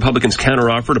 Senate Republicans'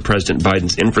 counteroffer to President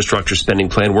Biden's infrastructure spending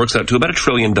plan works out to about $1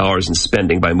 trillion in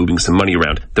spending by moving some money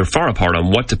around. They're far apart on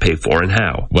what to pay for and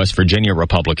how. West Virginia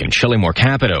Republican Shelley Moore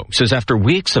Capito says after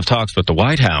weeks of talks with the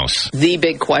White House, the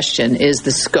big question is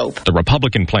the scope. The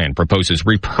Republican plan proposes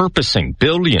repurposing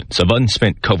billions of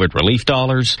unspent COVID relief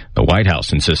dollars. The White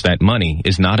House insists that money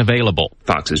is not available.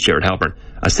 Fox's Jared Halpern.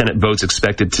 A Senate vote's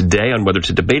expected today on whether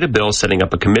to debate a bill setting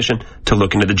up a commission to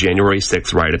look into the January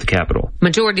 6th riot at the Capitol.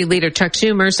 Majority Leader Chuck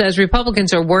Schumer says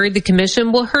Republicans are worried the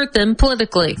commission will hurt them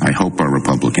politically. I hope our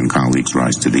Republican colleagues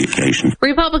rise to the occasion.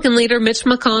 Republican leader Mitch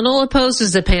McConnell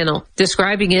opposes the panel,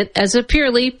 describing it as a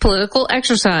purely political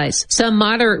exercise. Some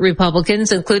moderate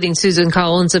Republicans, including Susan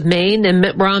Collins of Maine and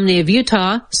Mitt Romney of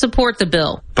Utah, support the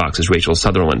bill. Fox's Rachel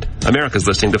Sutherland. America's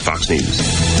listening to Fox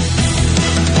News.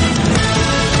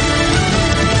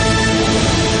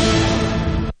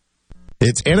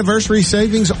 It's anniversary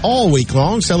savings all week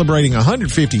long, celebrating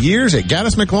 150 years at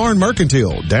Gaddis McLaurin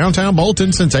Mercantile, downtown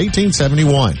Bolton since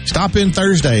 1871. Stop in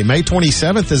Thursday, May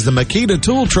 27th, as the Makita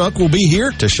Tool Truck will be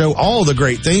here to show all the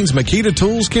great things Makita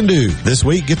Tools can do. This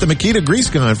week, get the Makita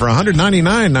Grease Gun for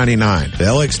 $199.99, the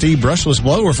LXT Brushless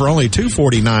Blower for only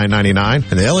 $249.99,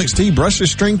 and the LXT Brushless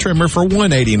String Trimmer for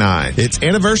 $189. It's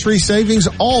anniversary savings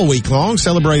all week long,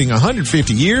 celebrating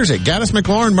 150 years at Gaddis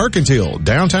McLaurin Mercantile,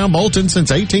 downtown Bolton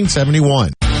since 1871.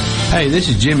 Hey, this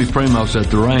is Jimmy Primos at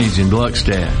The Range in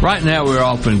Gluckstadt. Right now we're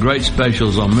offering great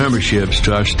specials on memberships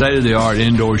to our state-of-the-art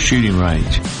indoor shooting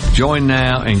range. Join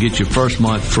now and get your first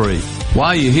month free.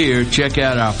 While you're here, check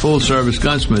out our full-service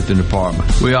gunsmithing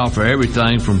department. We offer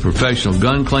everything from professional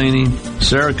gun cleaning,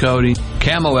 Cerakoting,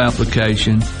 camo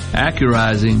application,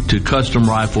 accurizing, to custom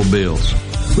rifle builds.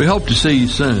 We hope to see you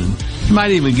soon. You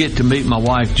might even get to meet my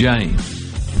wife, Jane.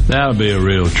 That'll be a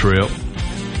real trip.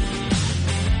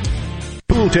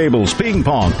 Pool tables, ping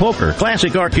pong, poker,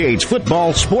 classic arcades,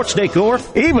 football, sports decor,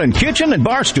 even kitchen and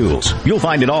bar stools. You'll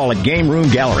find it all at Game Room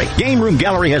Gallery. Game Room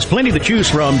Gallery has plenty to choose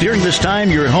from during this time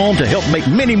you're at home to help make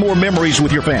many more memories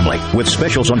with your family, with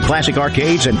specials on classic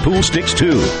arcades and pool sticks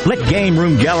too. Let Game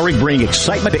Room Gallery bring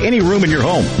excitement to any room in your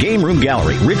home. Game Room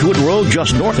Gallery, Ridgewood Road,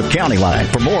 just north of County Line.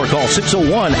 For more, call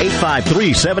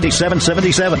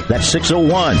 601-853-7777. That's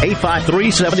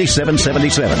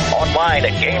 601-853-7777. Online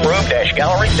at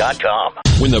gameroom-gallery.com.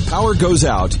 When the power goes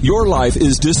out, your life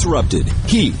is disrupted.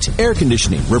 Heat, air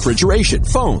conditioning, refrigeration,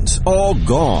 phones, all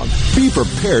gone. Be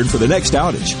prepared for the next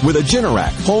outage with a Generac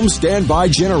home standby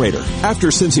generator. After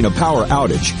sensing a power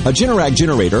outage, a Generac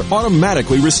generator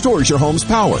automatically restores your home's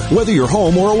power, whether you're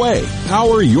home or away.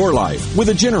 Power your life with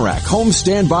a Generac home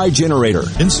standby generator.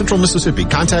 In Central Mississippi,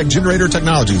 contact Generator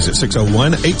Technologies at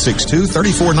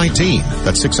 601-862-3419.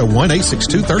 That's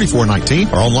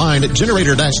 601-862-3419 or online at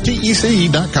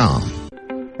generator-tec.com.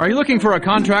 Are you looking for a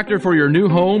contractor for your new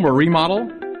home or remodel?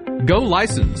 Go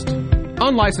licensed.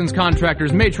 Unlicensed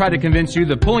contractors may try to convince you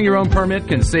that pulling your own permit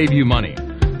can save you money,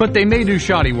 but they may do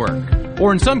shoddy work,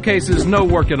 or in some cases, no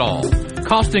work at all,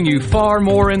 costing you far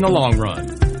more in the long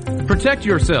run. Protect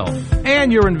yourself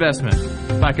and your investment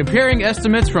by comparing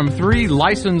estimates from 3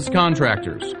 licensed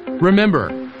contractors. Remember,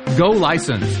 go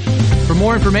licensed. For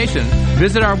more information,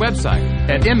 visit our website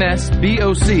at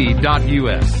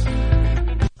msboc.us.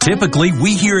 Typically,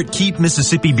 we here at Keep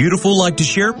Mississippi Beautiful like to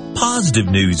share positive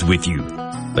news with you,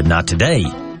 but not today.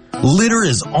 Litter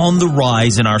is on the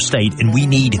rise in our state and we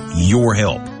need your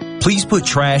help. Please put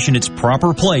trash in its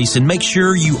proper place and make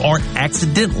sure you aren't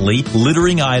accidentally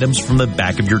littering items from the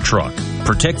back of your truck.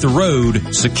 Protect the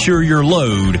road, secure your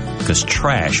load, because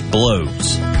trash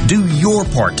blows. Do your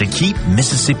part to keep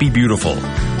Mississippi beautiful.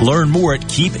 Learn more at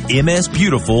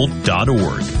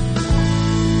keepmsbeautiful.org.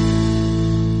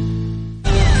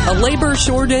 A labor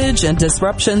shortage and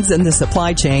disruptions in the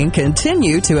supply chain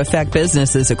continue to affect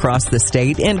businesses across the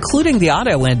state, including the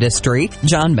auto industry.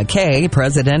 John McKay,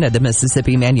 president of the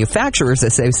Mississippi Manufacturers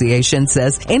Association,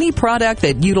 says any product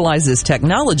that utilizes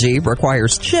technology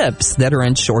requires chips that are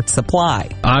in short supply.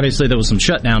 Obviously, there was some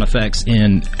shutdown effects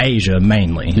in Asia,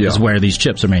 mainly, is where these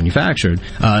chips are manufactured.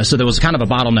 So there was kind of a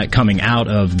bottleneck coming out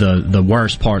of the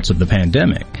worst parts of the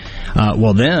pandemic.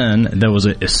 Well, then there was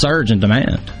a surge in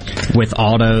demand with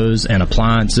autos and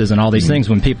appliances and all these things.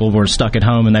 When people were stuck at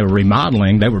home and they were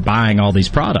remodeling, they were buying all these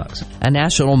products. A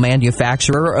national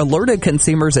manufacturer alerted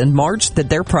consumers in March that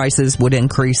their prices would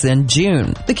increase in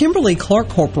June. The Kimberly-Clark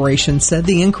Corporation said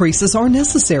the increases are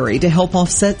necessary to help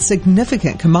offset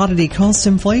significant commodity cost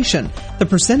inflation. The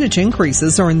percentage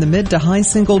increases are in the mid to high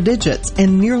single digits,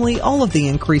 and nearly all of the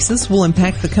increases will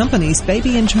impact the company's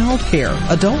baby and child care,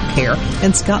 adult care,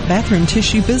 and Scott bathroom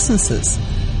tissue businesses.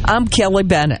 I'm Kelly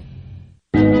Bennett.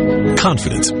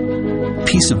 Confidence,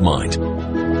 peace of mind,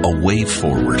 a way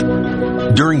forward.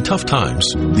 During tough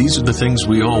times, these are the things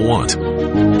we all want.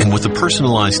 And with the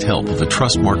personalized help of a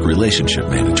Trustmark relationship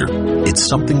manager, it's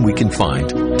something we can find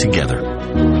together.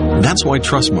 That's why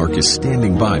Trustmark is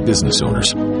standing by business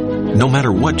owners. No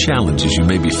matter what challenges you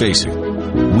may be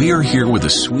facing, we are here with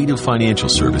a suite of financial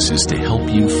services to help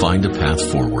you find a path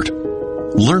forward.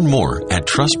 Learn more at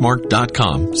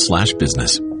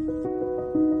trustmark.com/business.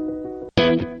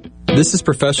 This is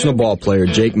professional ball player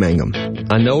Jake Mangum.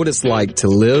 I know what it's like to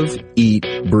live, eat,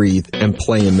 breathe, and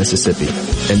play in Mississippi.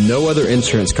 And no other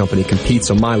insurance company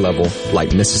competes on my level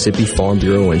like Mississippi Farm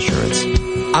Bureau Insurance.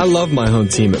 I love my home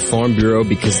team at Farm Bureau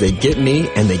because they get me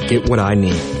and they get what I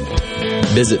need.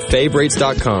 Visit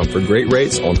favrates.com for great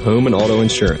rates on home and auto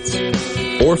insurance.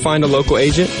 Or find a local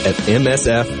agent at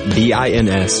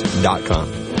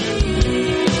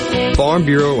msfbins.com. Farm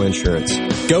Bureau Insurance.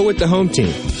 Go with the home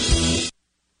team.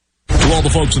 To all the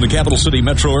folks in the Capital City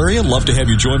metro area, love to have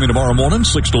you join me tomorrow morning,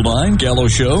 6 till 9, Gallo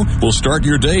Show. We'll start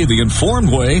your day the informed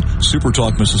way. Super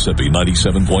Talk Mississippi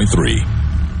 97.3.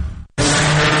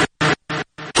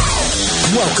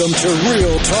 Welcome to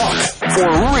Real Talk for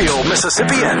real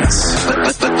Mississippians.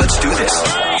 Let's do this. 3,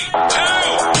 2, 1.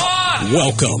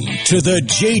 Welcome to the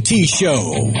JT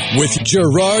Show with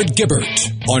Gerard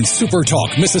Gibbert on Super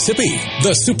Talk Mississippi,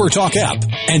 the Super Talk app,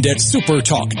 and at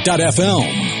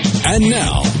supertalk.fm. And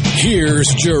now,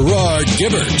 here's Gerard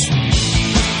Gibbert.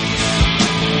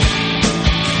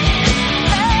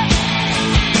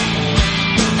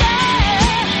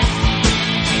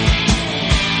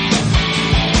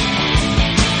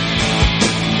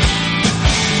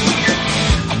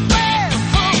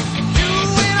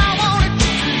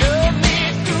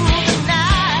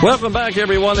 Welcome back,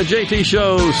 everyone. The JT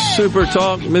Show, Super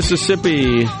Talk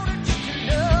Mississippi.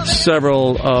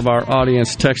 Several of our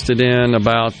audience texted in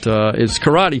about it's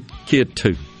Karate Kid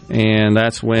 2, and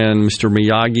that's when Mr.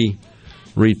 Miyagi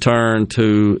returned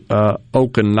to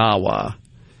Okinawa.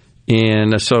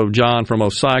 And so John from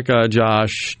Osaka,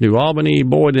 Josh, New Albany,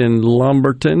 Boyd in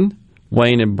Lumberton,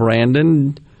 Wayne and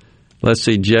Brandon, let's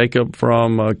see, Jacob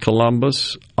from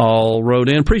Columbus all wrote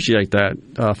in. Appreciate that,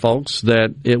 folks,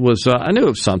 that it was, I knew it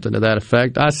was something to that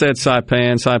effect. I said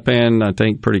Saipan. Saipan, I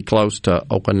think, pretty close to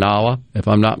Okinawa, if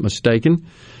I'm not mistaken.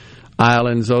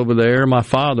 Islands over there. My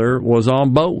father was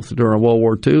on both during World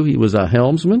War II. He was a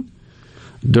helmsman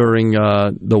during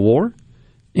the war,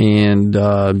 and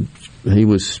he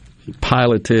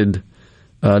piloted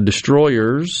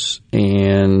destroyers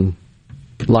and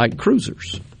light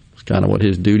cruisers. Kind of what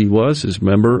his duty was as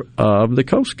member of the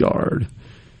Coast Guard.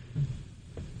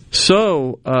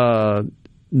 So,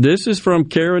 this is from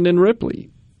Karen and Ripley.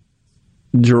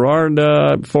 Gerard,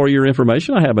 for your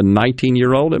information, I have a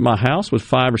 19-year-old at my house with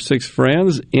 5 or 6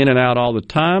 friends, in and out all the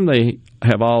time. They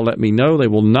have all let me know they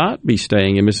will not be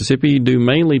staying in Mississippi due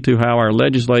mainly to how our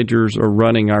legislatures are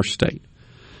running our state.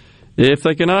 If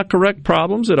they cannot correct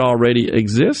problems that already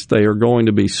exist, they are going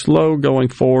to be slow going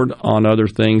forward on other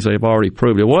things they've already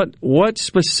proved it. What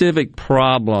specific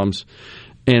problems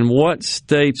and what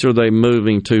states are they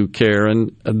moving to,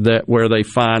 Karen, that where they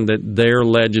find that their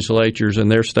legislatures and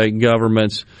their state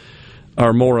governments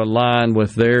are more aligned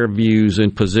with their views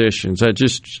and positions? I'm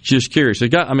just curious.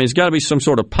 It's got to be some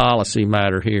sort of policy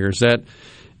matter here.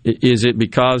 Is it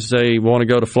because they want to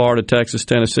go to Florida, Texas,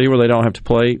 Tennessee, where they don't have to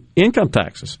pay income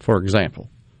taxes, for example?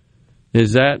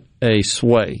 Is that a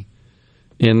sway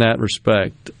in that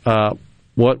respect?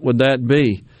 What would that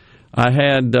be? I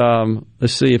had,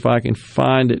 let's see if I can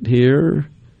find it here.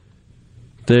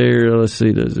 There, let's see,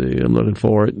 I'm looking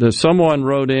for it. Someone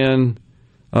wrote in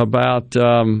about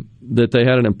that they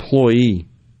had an employee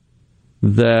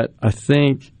that I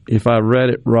think, if I read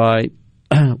it right,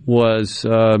 was,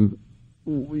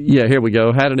 here we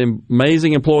go. Had an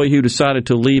amazing employee who decided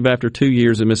to leave after 2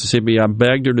 years in Mississippi. I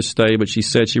begged her to stay, but she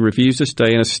said she refused to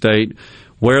stay in a state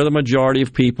where the majority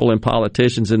of people and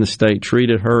politicians in the state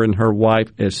treated her and her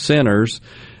wife as sinners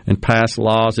and passed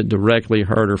laws that directly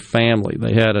hurt her family.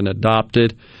 They had an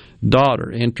adopted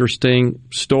daughter. Interesting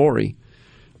story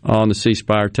on the C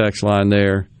Spire text line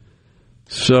there.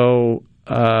 So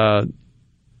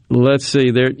let's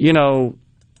see.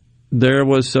 There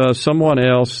was someone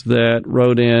else that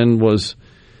wrote in, was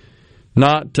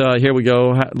not, here we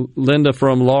go. Linda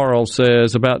from Laurel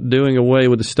says about doing away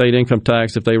with the state income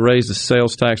tax. If they raise the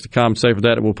sales tax to compensate for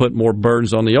that, it will put more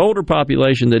burdens on the older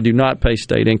population that do not pay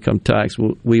state income tax.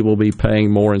 We will be paying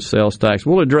more in sales tax.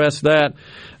 We'll address that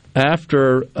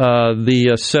after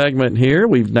the segment here.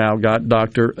 We've now got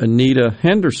Dr. Anita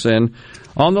Henderson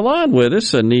on the line with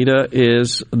us. Anita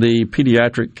is the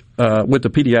pediatric with the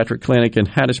pediatric clinic in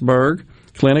Hattiesburg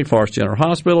Clinic, Forest General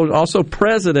Hospital, also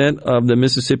president of the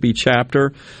Mississippi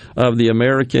chapter of the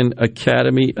American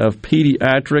Academy of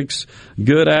Pediatrics.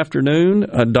 Good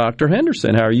afternoon, Dr.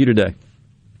 Henderson. How are you today?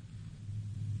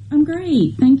 I'm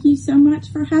great. Thank you so much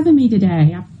for having me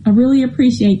today. I really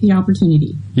appreciate the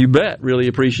opportunity. You bet. Really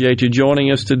appreciate you joining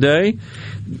us today.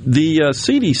 The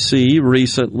CDC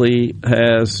recently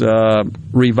has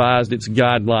revised its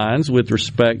guidelines with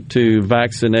respect to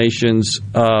vaccinations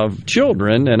of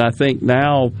children, and I think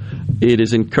now it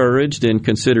is encouraged and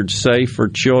considered safe for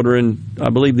children, I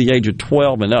believe, the age of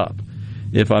 12 and up,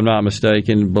 if I'm not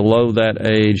mistaken. Below that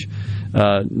age,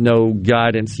 no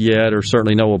guidance yet, or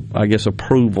certainly no, I guess,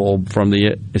 approval from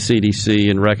the CDC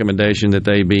and recommendation that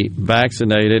they be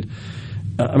vaccinated.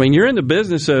 I mean, you're in the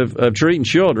business of treating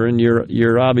children.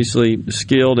 You're obviously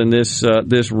skilled in this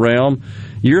realm.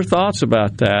 Your thoughts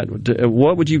about that?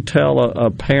 What would you tell a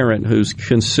parent who's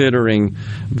considering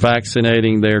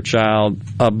vaccinating their child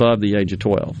above the age of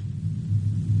 12?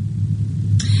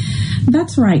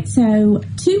 That's right. So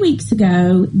 2 weeks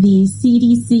ago, the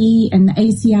CDC and the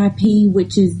ACIP,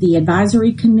 which is the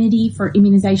Advisory Committee for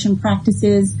Immunization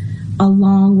Practices,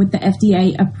 along with the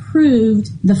FDA, approved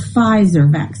the Pfizer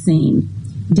vaccine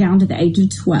down to the age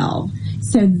of 12.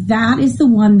 So that is the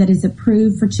one that is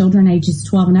approved for children ages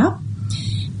 12 and up.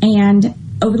 And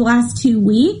over the last 2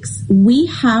 weeks, we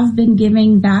have been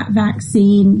giving that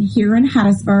vaccine here in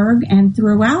Hattiesburg and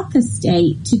throughout the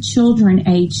state to children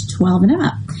aged 12 and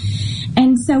up.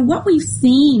 And so what we've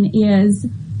seen is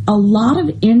a lot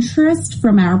of interest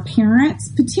from our parents,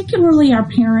 particularly our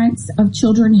parents of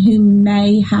children who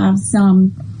may have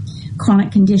some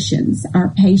chronic conditions, our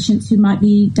patients who might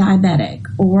be diabetic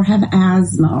or have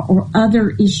asthma or other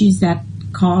issues that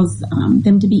cause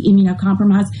them to be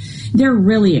immunocompromised. They're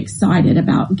really excited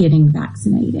about getting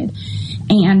vaccinated.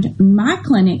 And my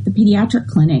clinic, the pediatric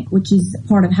clinic, which is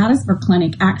part of Hattiesburg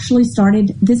Clinic, actually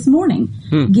started this morning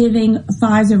giving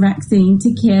Pfizer vaccine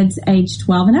to kids age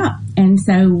 12 and up. And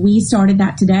so we started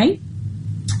that today.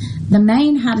 The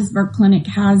main Hattiesburg Clinic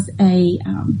has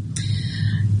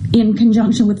in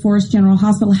conjunction with Forest General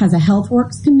Hospital, has a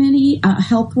HealthWorks committee, a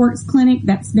HealthWorks clinic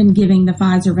that's been giving the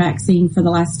Pfizer vaccine for the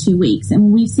last 2 weeks.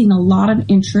 And we've seen a lot of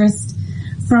interest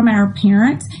from our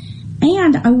parents.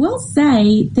 And I will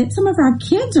say that some of our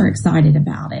kids are excited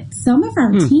about it. Some of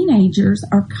our teenagers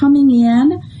are coming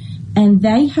in and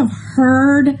they have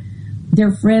heard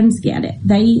their friends get it.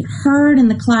 They heard in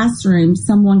the classroom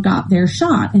someone got their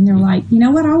shot and they're like, you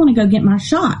know what, I want to go get my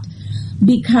shot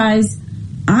because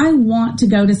I want to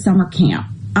go to summer camp.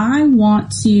 I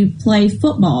want to play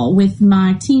football with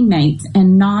my teammates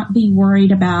and not be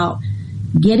worried about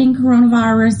getting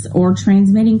coronavirus or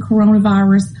transmitting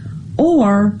coronavirus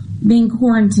or being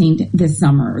quarantined this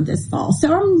summer or this fall.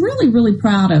 So I'm really, really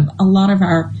proud of a lot of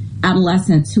our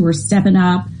adolescents who are stepping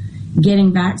up,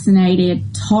 getting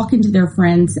vaccinated, talking to their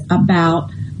friends about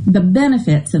the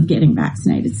benefits of getting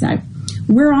vaccinated. So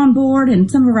we're on board and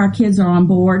some of our kids are on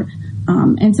board.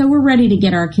 And so we're ready to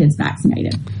get our kids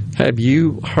vaccinated. Have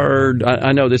you heard,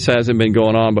 I know this hasn't been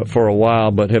going on but for a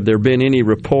while, but have there been any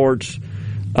reports,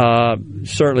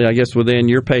 certainly I guess within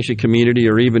your patient community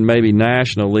or even maybe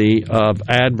nationally, of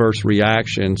adverse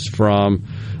reactions from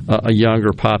a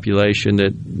younger population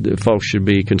that folks should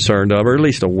be concerned of or at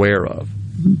least aware of?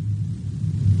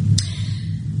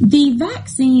 The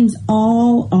vaccines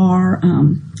all are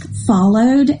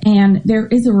followed, and there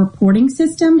is a reporting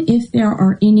system if there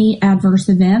are any adverse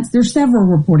events. There's several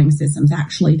reporting systems,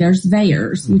 actually. There's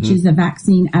VAERS, which is a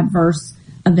vaccine adverse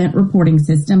event reporting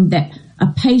system that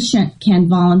a patient can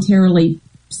voluntarily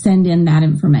send in that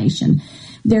information.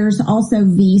 There's also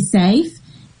VSafe,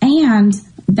 and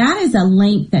that is a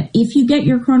link that if you get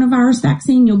your coronavirus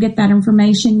vaccine, you'll get that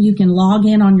information. You can log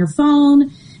in on your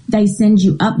phone. They send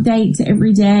you updates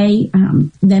every day,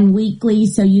 then weekly,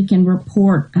 so you can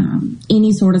report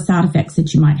any sort of side effects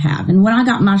that you might have. And when I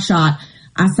got my shot,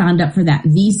 I signed up for that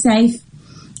V-Safe,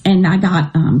 and I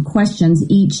got questions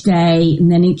each day,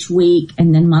 and then each week,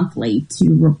 and then monthly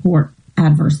to report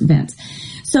adverse events.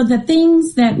 So the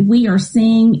things that we are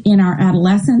seeing in our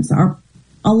adolescents are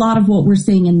a lot of what we're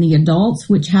seeing in the adults,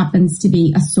 which happens to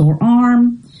be a sore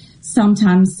arm,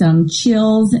 sometimes some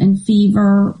chills and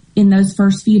fever in those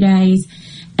first few days.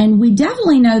 And we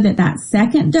definitely know that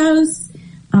second dose,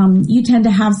 you tend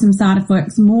to have some side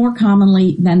effects more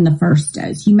commonly than the first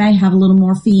dose. You may have a little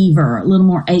more fever, a little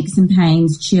more aches and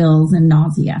pains, chills, and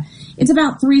nausea. It's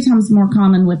about 3 times more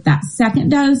common with that second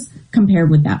dose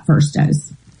compared with that first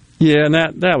dose. Yeah, and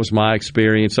that was my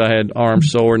experience. I had arm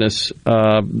soreness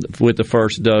with the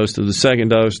first dose. To the second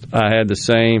dose, I had the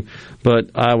same,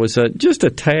 but I was just a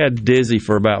tad dizzy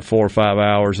for about 4 or 5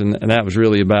 hours, and that was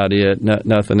really about it,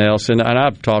 nothing else. And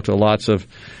I've talked to lots of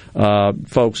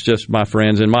folks, just my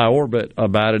friends in my orbit,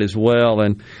 about it as well.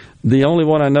 And the only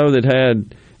one I know that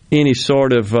had any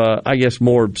sort of,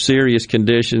 more serious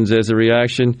conditions as a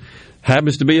reaction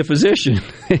happens to be a physician,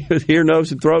 ear,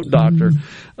 nose, and throat doctor.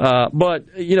 But,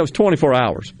 it's 24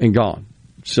 hours and gone.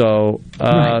 So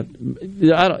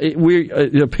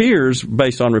it appears,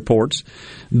 based on reports,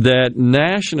 that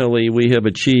nationally we have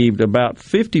achieved about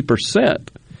 50%,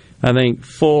 I think,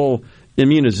 full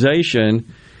immunization.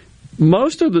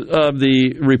 Most of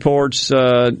the reports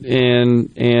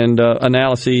and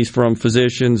analyses from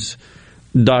physicians,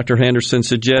 Dr. Henderson,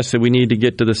 suggests that we need to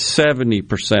get to the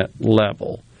 70%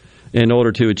 level in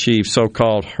order to achieve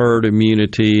so-called herd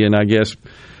immunity, and I guess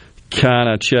kind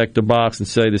of check the box and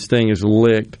say this thing is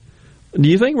licked. Do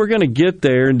you think we're going to get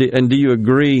there, and do you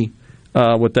agree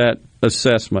with that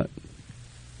assessment?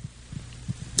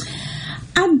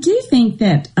 I do think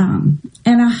that, and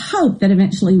I hope that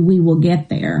eventually we will get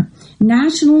there.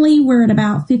 Nationally, we're at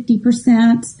about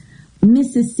 50%.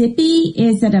 Mississippi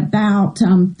is at about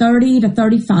 30 to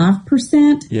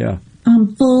 35%. Yeah.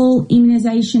 Full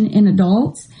immunization in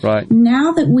adults. Right.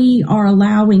 Now that we are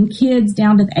allowing kids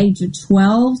down to the age of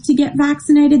 12 to get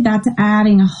vaccinated, that's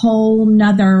adding a whole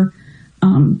nother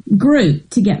group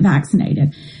to get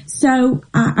vaccinated. So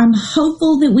I'm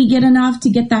hopeful that we get enough to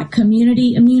get that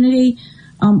community immunity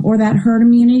or that herd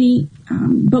immunity.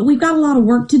 But we've got a lot of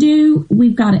work to do.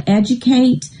 We've got to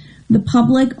educate the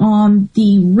public on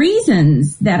the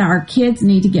reasons that our kids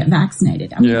need to get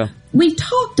vaccinated. We've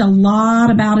talked a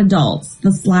lot about adults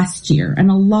this last year and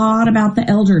a lot about the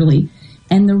elderly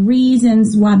and the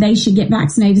reasons why they should get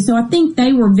vaccinated. So I think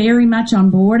they were very much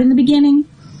on board in the beginning.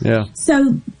 Yeah.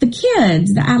 So the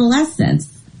kids, the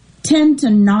adolescents, tend to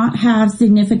not have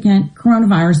significant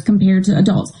coronavirus compared to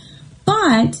adults.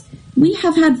 But we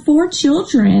have had 4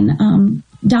 children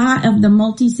die of the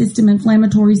multi-system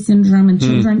inflammatory syndrome in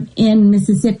children in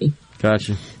Mississippi.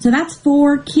 Gotcha. So that's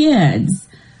 4 kids.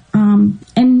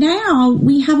 And now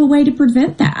we have a way to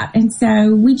prevent that. And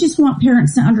so we just want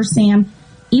parents to understand,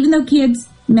 even though kids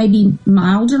may be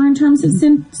milder in terms of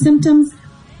symptoms,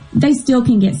 they still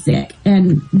can get sick.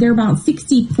 And there are about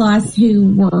 60 plus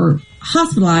who were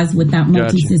hospitalized with that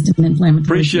multi-system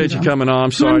inflammatory Appreciate syndrome. you coming on.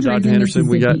 I'm sorry, Dr. Henderson.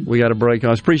 We got a break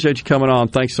on. Appreciate you coming on.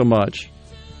 Thanks so much.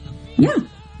 Yeah.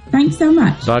 Thanks so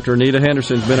much. Dr. Anita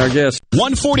Henderson's been our guest.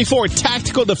 144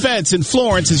 Tactical Defense in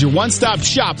Florence is your one-stop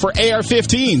shop for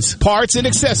AR-15s, parts, and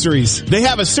accessories. They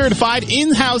have a certified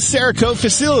in-house Cerakote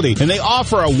facility, and they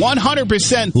offer a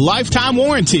 100% lifetime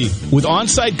warranty with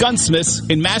on-site gunsmiths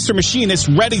and master machinists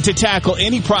ready to tackle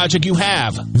any project you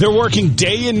have. They're working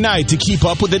day and night to keep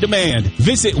up with the demand.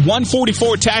 Visit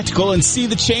 144 Tactical and see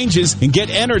the changes and get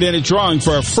entered in a drawing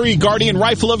for a free Guardian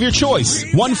rifle of your choice.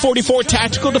 144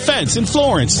 Tactical Defense in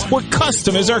Florence, where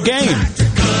custom is our game.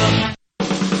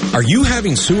 Are you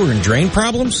having sewer and drain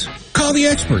problems? Call the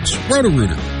experts,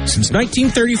 Roto-Rooter. Since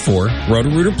 1934,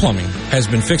 Roto-Rooter Plumbing has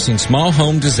been fixing small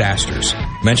home disasters.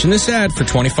 Mention this ad for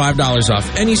 $25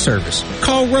 off any service.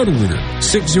 Call Roto-Rooter,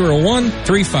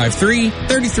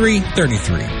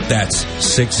 601-353-3333. That's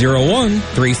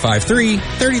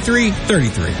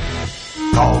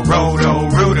 601-353-3333. Call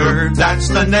Roto-Rooter, that's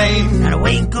the name. And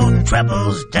away go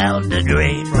troubles down the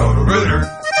drain. Roto-Rooter.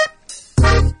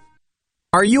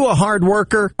 Are you a hard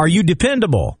worker? Are you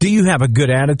dependable? Do you have a good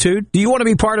attitude? Do you want to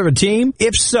be part of a team?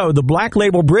 If so, the Black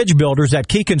Label Bridge Builders at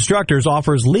Key Constructors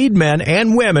offers lead men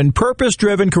and women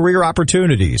purpose-driven career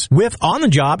opportunities with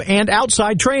on-the-job and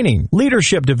outside training,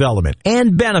 leadership development,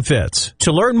 and benefits.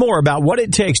 To learn more about what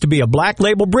it takes to be a Black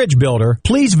Label Bridge Builder,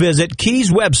 please visit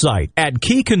Key's website at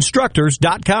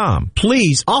keyconstructors.com.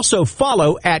 Please also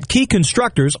follow at Key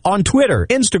Constructors on Twitter,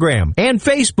 Instagram, and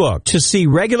Facebook to see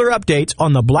regular updates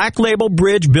on the Black Label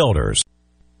Bridge Builders.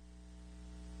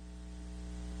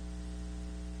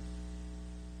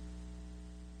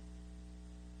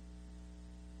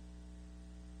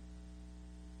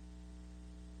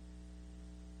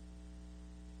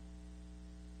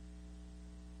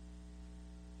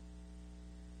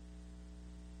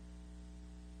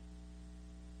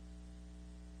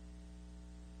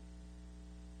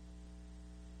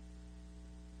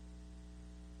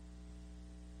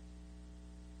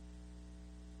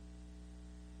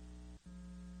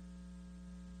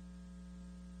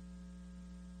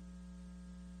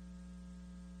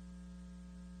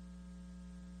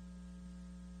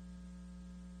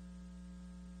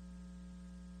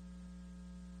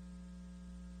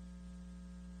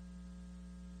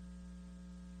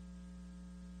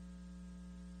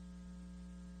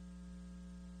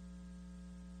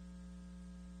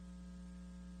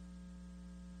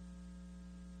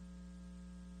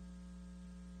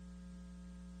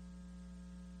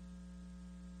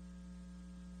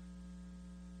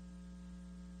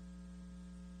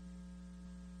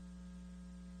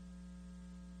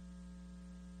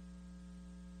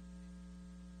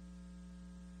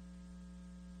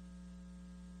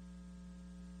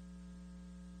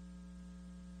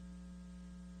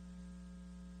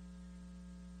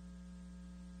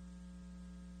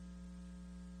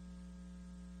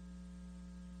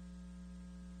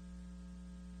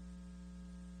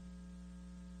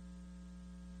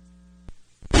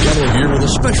 Here with a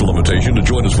special invitation to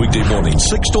join us weekday morning,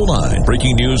 6 to 9.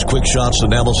 Breaking news, quick shots,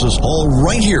 analysis, all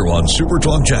right here on Super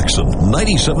Talk Jackson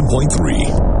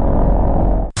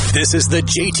 97.3. This is the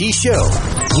JT Show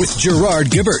with Gerard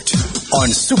Gibbert on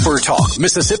Super Talk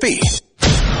Mississippi.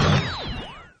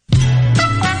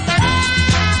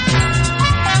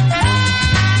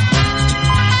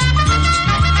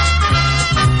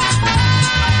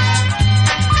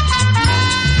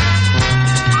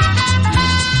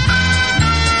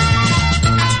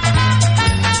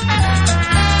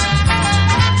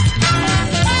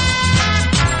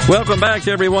 Welcome back,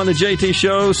 everyone. The JT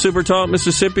Show, Super Talk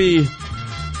Mississippi.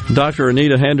 Dr.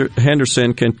 Anita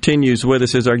Henderson continues with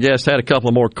us as our guest. Had a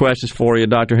couple more questions for you,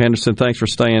 Dr. Henderson. Thanks for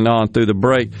staying on through the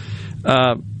break.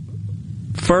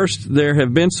 First, there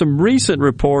have been some recent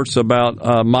reports about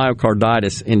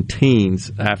myocarditis in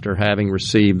teens after having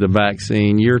received the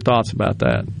vaccine. Your thoughts about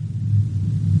that?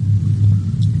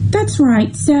 That's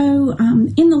right. So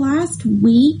in the last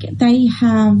week, they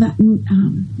have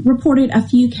reported a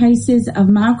few cases of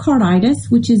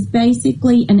myocarditis, which is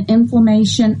basically an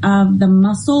inflammation of the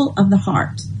muscle of the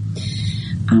heart.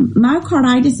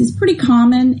 Myocarditis is pretty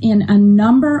common in a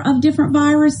number of different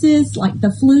viruses, like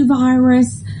the flu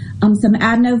virus, some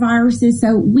adenoviruses.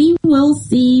 So we will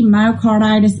see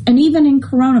myocarditis, and even in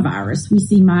coronavirus, we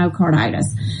see myocarditis.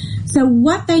 So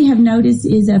what they have noticed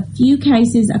is a few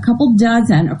cases, a couple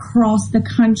dozen across the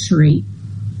country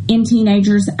in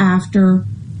teenagers after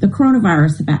the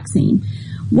coronavirus vaccine.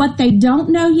 What they don't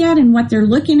know yet and what they're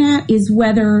looking at is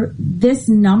whether this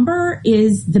number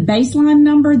is the baseline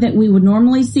number that we would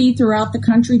normally see throughout the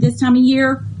country this time of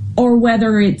year, or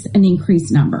whether it's an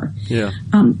increased number. Yeah.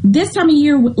 This time of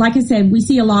year, like I said, we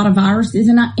see a lot of viruses.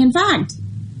 And in fact,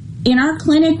 in our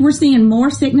clinic, we're seeing more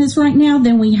sickness right now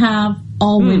than we have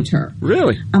all winter.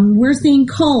 Really? We're seeing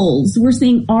colds. We're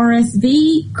seeing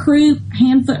RSV, croup,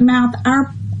 hand, foot, mouth.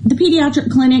 The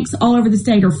pediatric clinics all over the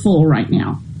state are full right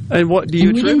now. And what do you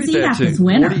attribute that to? This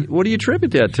winter. What do you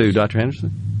attribute that to, Dr.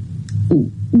 Henderson?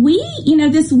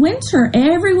 This winter,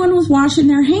 everyone was washing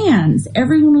their hands.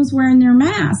 Everyone was wearing their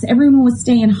masks. Everyone was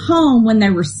staying home when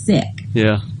they were sick.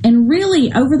 Yeah. And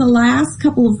really, over the last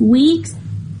couple of weeks,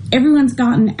 everyone's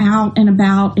gotten out and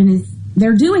about and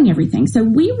they're doing everything. So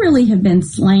we really have been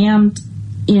slammed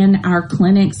in our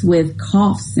clinics with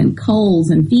coughs and colds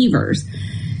and fevers.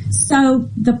 So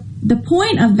the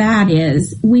point of that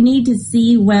is we need to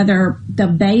see whether the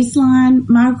baseline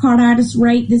myocarditis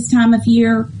rate this time of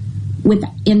year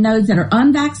in those that are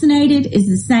unvaccinated is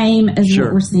the same as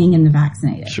what we're seeing in the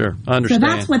vaccinated. Sure, I understand. So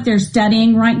that's what they're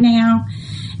studying right now.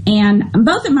 And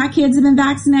both of my kids have been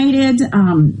vaccinated.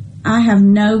 I have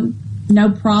no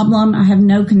problem. I have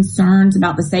no concerns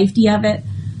about the safety of it.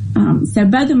 So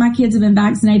both of my kids have been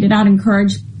vaccinated. I'd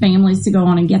encourage families to go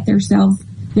on and get their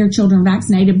children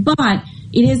vaccinated, but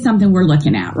it is something we're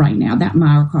looking at right now, that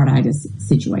myocarditis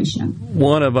situation.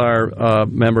 One of our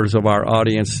members of our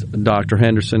audience, Dr.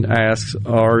 Henderson, asks,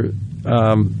 are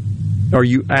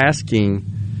you asking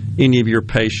any of your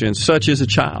patients, such as a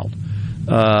child,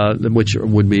 which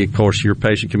would be, of course, your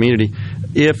patient community,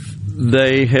 if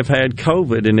they have had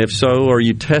COVID, and if so, are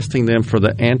you testing them for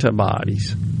the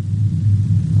antibodies?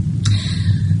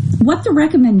 What the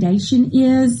recommendation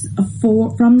is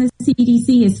from the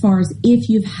CDC as far as if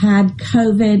you've had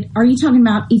COVID, are you talking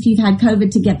about if you've had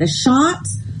COVID to get the shot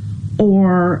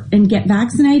and get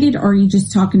vaccinated, or are you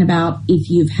just talking about if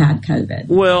you've had COVID?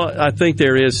 Well, I think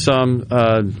there is some,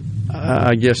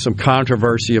 some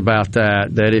controversy about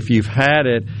that if you've had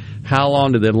it, how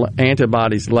long do the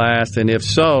antibodies last? And if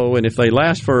so, and if they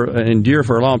endure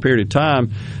for a long period of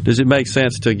time, does it make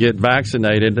sense to get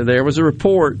vaccinated? There was a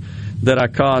report that I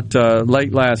caught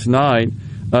late last night,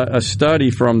 a study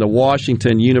from the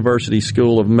Washington University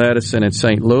School of Medicine in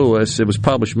St. Louis. It was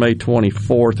published May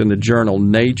 24th in the journal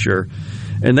Nature.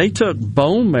 And they took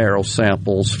bone marrow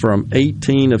samples from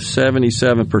 18 of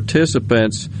 77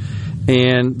 participants,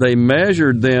 and they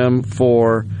measured them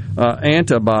for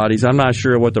antibodies. I'm not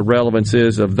sure what the relevance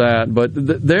is of that, but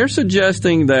they're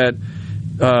suggesting that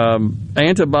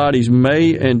antibodies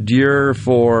may endure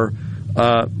for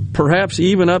perhaps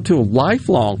even up to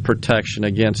lifelong protection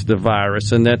against the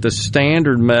virus, and that the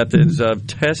standard methods of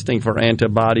testing for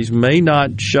antibodies may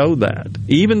not show that,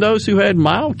 even those who had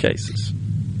mild cases.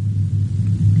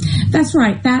 That's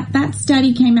right. That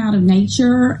study came out of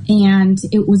Nature, and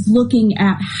it was looking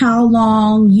at how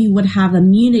long you would have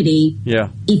immunity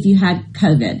if you had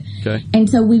COVID. Okay. And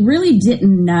so we really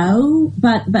didn't know,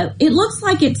 but it looks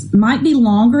like it might be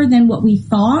longer than what we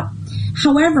thought.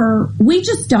 However, we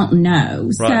just don't know.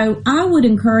 Right. So I would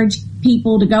encourage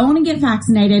people to go on and get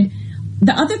vaccinated.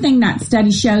 The other thing that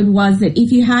study showed was that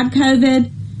if you had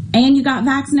COVID and you got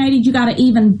vaccinated, you got an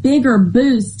even bigger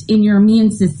boost in your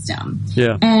immune system.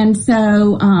 Yeah. And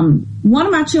so one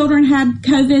of my children had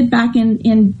COVID back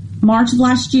in March of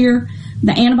last year.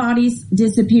 The antibodies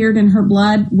disappeared in her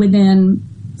blood within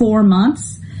 4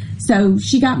 months. So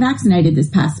she got vaccinated this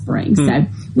past spring. So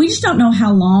we just don't know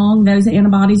how long those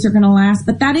antibodies are going to last.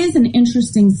 But that is an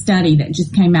interesting study that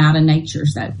just came out in Nature.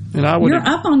 So you're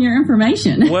up on your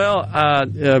information. Well,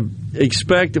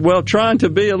 trying to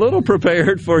be a little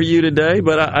prepared for you today,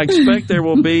 but I expect there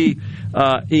will be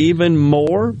even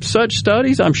more such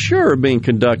studies, I'm sure, being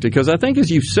conducted. Because I think,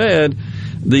 as you said,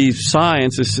 the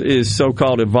science is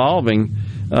so-called evolving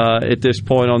at this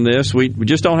point on this. We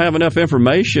just don't have enough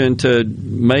information to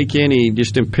make any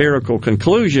just empirical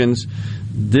conclusions.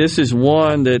 This is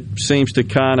one that seems to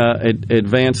kind of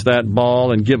advance that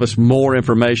ball and give us more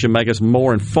information, make us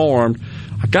more informed.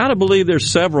 I got to believe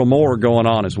there's several more going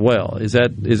on as well. Is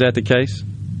that the case?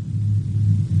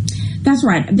 That's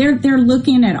right. They're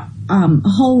looking at a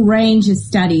whole range of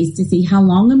studies to see how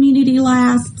long immunity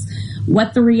lasts,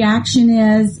 what the reaction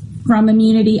is from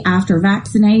immunity after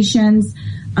vaccinations,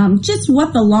 just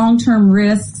what the long-term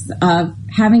risks of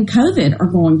having COVID are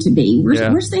going to be.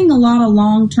 We're seeing a lot of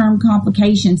long-term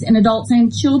complications in adults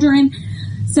and children.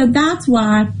 So that's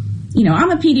why,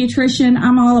 I'm a pediatrician.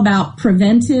 I'm all about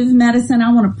preventive medicine.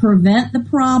 I want to prevent the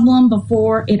problem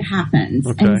before it happens.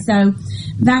 Okay. And so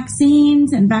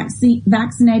vaccines and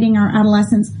vaccinating our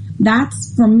adolescents,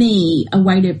 that's, for me, a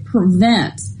way to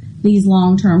prevent these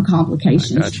long-term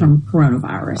complications from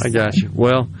coronavirus. I got you.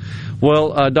 Well,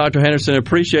 Dr. Henderson, I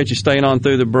appreciate you staying on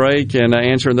through the break and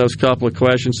answering those couple of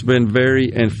questions. It's been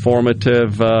very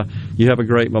informative. You have a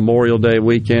great Memorial Day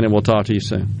weekend, and we'll talk to you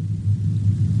soon.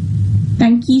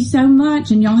 Thank you so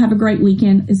much, and y'all have a great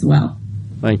weekend as well.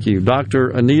 Thank you. Dr.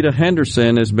 Anita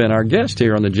Henderson has been our guest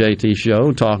here on the JT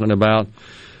Show, talking about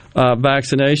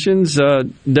vaccinations.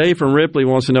 Dave from Ripley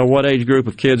wants to know, what age group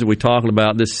of kids are we talking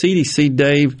about? The CDC,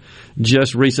 Dave,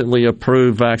 just recently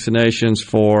approved vaccinations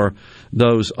for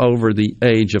those over the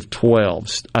age of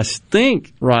 12. I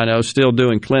think Rhino's still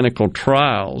doing clinical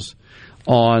trials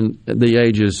on the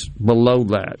ages below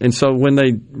that. And so when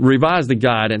they revised the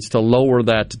guidance to lower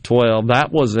that to 12,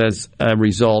 that was as a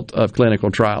result of clinical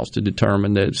trials to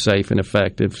determine that it's safe and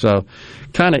effective. So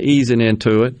kind of easing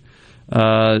into it,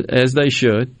 as they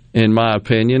should, in my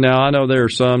opinion. Now, I know there are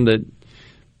some that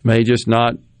may just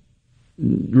not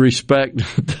respect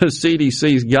the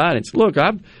CDC's guidance. Look,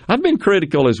 I've been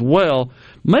critical as well,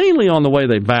 mainly on the way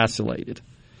they vacillated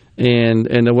and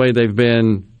the way they've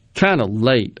been kind of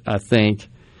late, I think,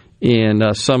 in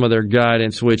some of their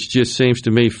guidance, which just seems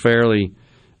to me fairly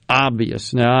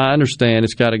obvious. Now, I understand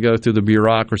it's got to go through the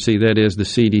bureaucracy that is the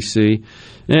CDC,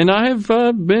 and I have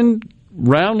been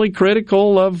roundly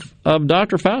critical of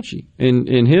Dr. Fauci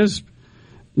in his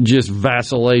just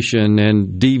vacillation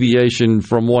and deviation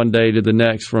from one day to the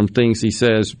next from things he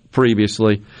says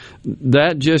previously.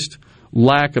 That just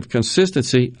lack of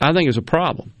consistency, I think, is a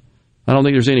problem. I don't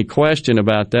think there's any question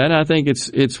about that. I think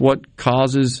it's what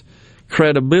causes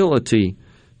credibility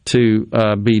to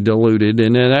be diluted,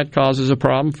 and then that causes a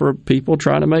problem for people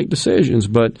trying to make decisions.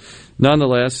 But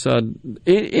nonetheless,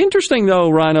 interesting though,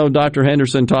 Rhino, Dr.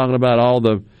 Henderson talking about all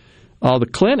the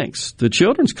clinics, the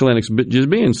children's clinics, just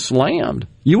being slammed.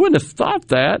 You wouldn't have thought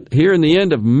that here in the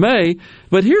end of May.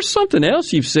 But here's something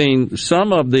else you've seen.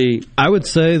 Some of the, I would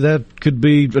say that could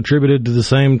be attributed to the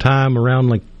same time around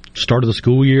like start of the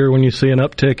school year when you see an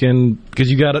uptick in, because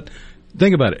you got it.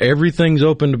 Think about it. Everything's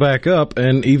opened back up,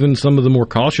 and even some of the more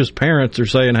cautious parents are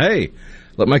saying, hey,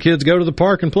 let my kids go to the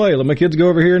park and play. Let my kids go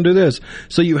over here and do this.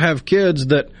 So you have kids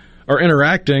that are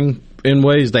interacting in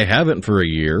ways they haven't for a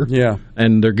year. Yeah.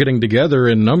 And they're getting together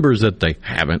in numbers that they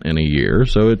haven't in a year.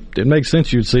 So it makes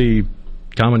sense you'd see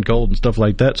common cold and stuff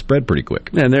like that spread pretty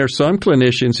quick. And there are some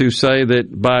clinicians who say that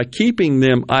by keeping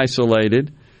them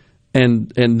isolated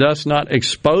and thus not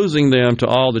exposing them to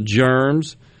all the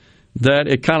germs, that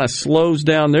it kind of slows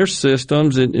down their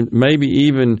systems and maybe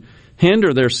even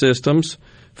hinder their systems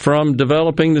from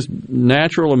developing this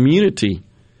natural immunity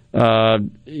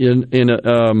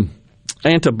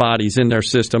antibodies in their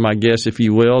system, I guess, if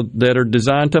you will, that are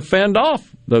designed to fend off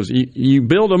those. You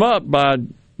build them up by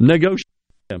negotiating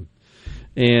them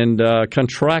and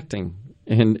contracting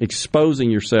and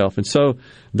exposing yourself. And so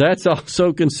that's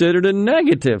also considered a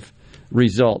negative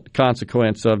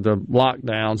consequence of the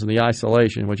lockdowns and the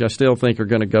isolation, which I still think are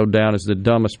going to go down as the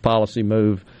dumbest policy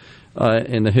move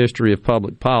in the history of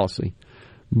public policy.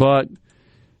 But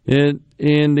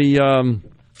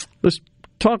let's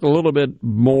talk a little bit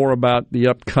more about the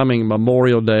upcoming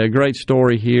Memorial Day. A great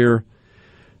story here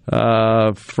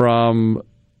from,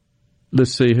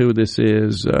 let's see who this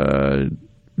is,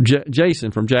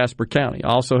 Jason from Jasper County.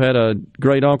 Also had a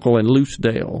great uncle in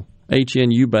Loosedale,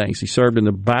 H.N. Eubanks. He served in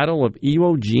the Battle of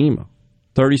Iwo Jima.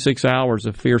 36 hours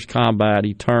of fierce combat.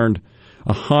 He turned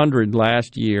 100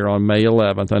 last year on May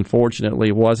 11th.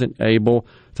 Unfortunately, wasn't able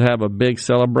to have a big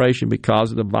celebration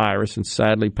because of the virus and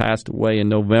sadly passed away in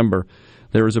November.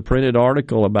 There was a printed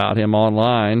article about him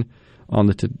online on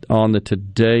the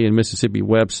Today in Mississippi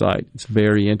website. It's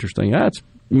very interesting. That's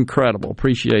incredible.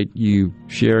 Appreciate you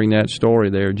sharing that story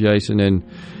there, Jason. And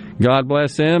God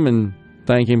bless him and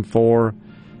thank him for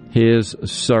his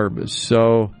service.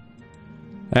 So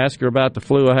ask her about the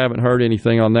flu. I haven't heard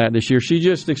anything on that this year. She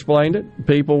just explained it.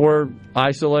 People were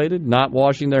isolated, not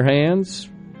washing their hands,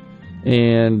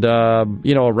 and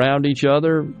around each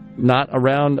other, not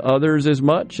around others as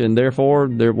much, and therefore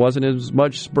there wasn't as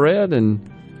much spread.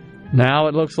 And now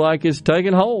it looks like it's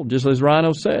taking hold, just as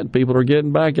Rhino said. People are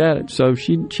getting back at it. So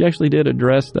she actually did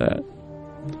address that.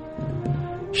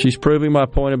 She's proving my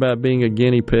point about being a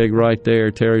guinea pig right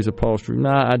there, Terry's Upholstery.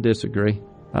 Nah, I disagree.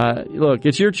 Look,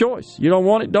 it's your choice. You don't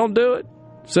want it, don't do it.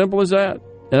 Simple as that.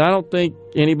 And I don't think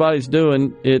anybody's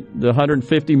doing it. The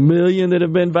 150 million that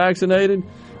have been vaccinated,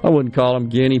 I wouldn't call them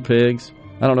guinea pigs.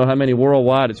 I don't know how many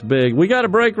worldwide it's big. We got a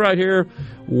break right here.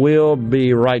 We'll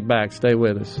be right back. Stay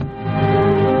with us.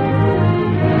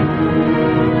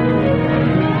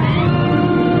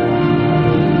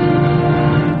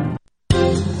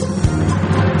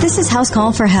 This is House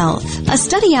Call for Health. A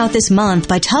study out this month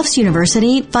by Tufts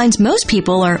University finds most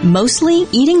people are mostly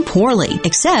eating poorly,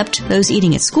 except those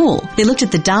eating at school. They looked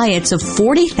at the diets of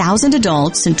 40,000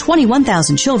 adults and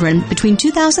 21,000 children between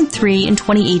 2003 and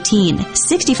 2018.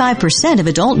 65% of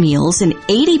adult meals and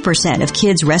 80% of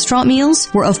kids' restaurant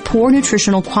meals were of poor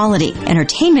nutritional quality.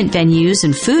 Entertainment venues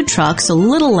and food trucks a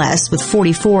little less, with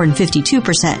 44 and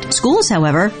 52%. Schools,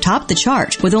 however, topped the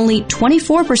chart, with only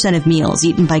 24% of meals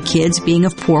eaten by kids being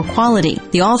of poor quality.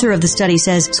 The author of the study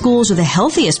says schools are the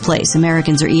healthiest place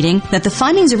Americans are eating, that the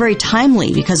findings are very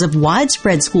timely because of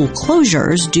widespread school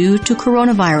closures due to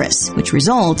coronavirus, which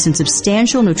results in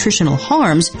substantial nutritional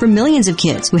harms for millions of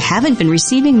kids who haven't been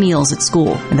receiving meals at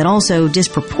school, and that also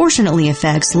disproportionately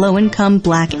affects low-income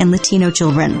Black and Latino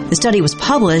children. The study was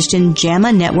published in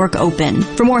JAMA Network Open.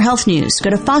 For more health news,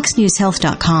 go to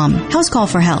foxnewshealth.com. House Call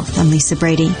for Health. I'm Lisa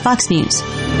Brady, Fox News.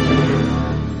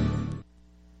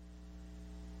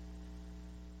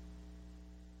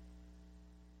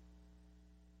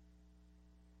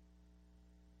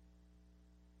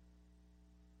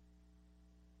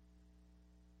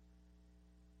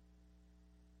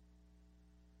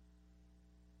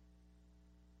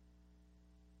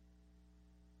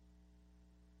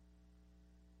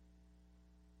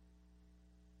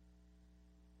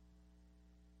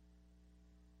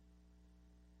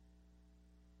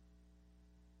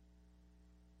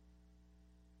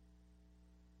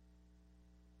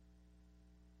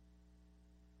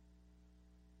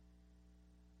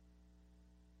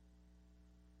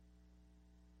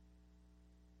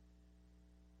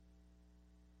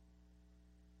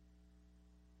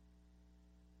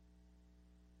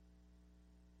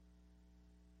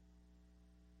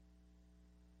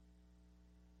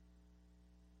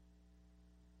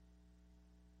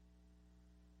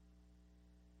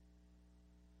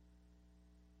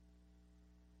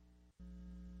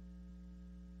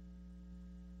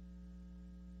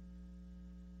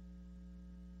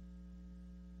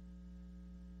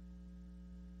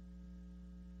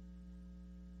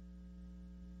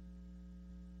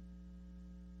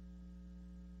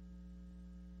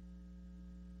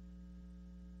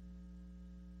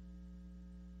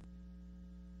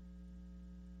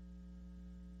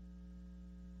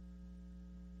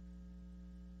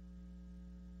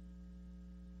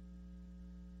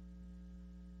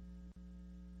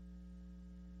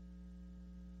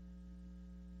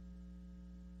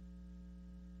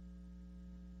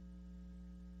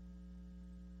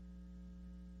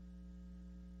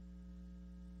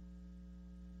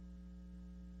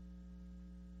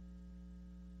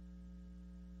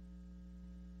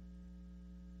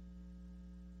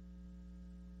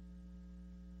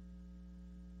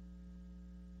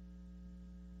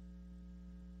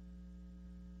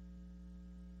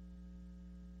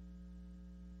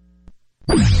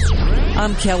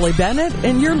 I'm Kelly Bennett,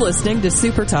 and you're listening to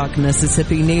Super Talk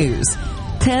Mississippi News.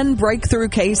 10 breakthrough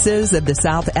cases of the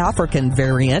South African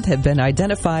variant have been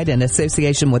identified in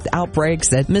association with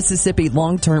outbreaks at Mississippi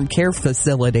long-term care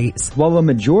facilities. While a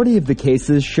majority of the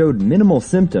cases showed minimal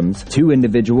symptoms, 2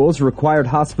 individuals required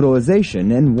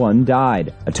hospitalization and 1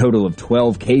 died. A total of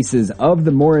 12 cases of the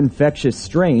more infectious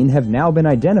strain have now been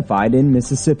identified in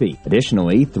Mississippi.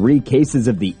 Additionally, 3 cases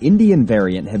of the Indian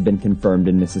variant have been confirmed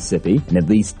in Mississippi, and at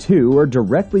least 2 are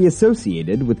directly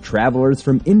associated with travelers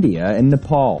from India and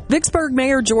Nepal. Vicksburg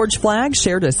Mayor George Flagg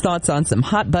shared his thoughts on some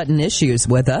hot-button issues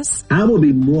with us. I would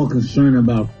be more concerned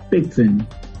about fixing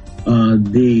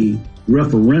the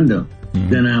referendum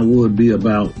than I would be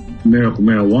about medical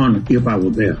marijuana if I were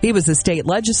there. He was a state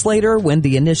legislator when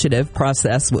the initiative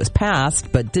process was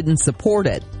passed, but didn't support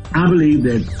it. I believe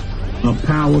that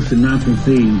power should not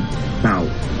concede power.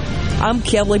 I'm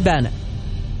Kelly Bennett.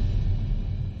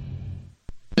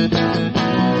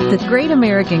 The Great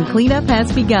American Cleanup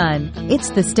has begun. It's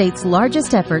the state's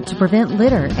largest effort to prevent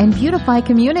litter and beautify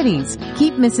communities.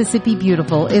 Keep Mississippi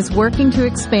Beautiful is working to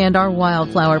expand our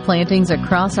wildflower plantings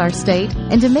across our state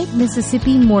and to make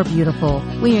Mississippi more beautiful.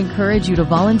 We encourage you to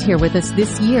volunteer with us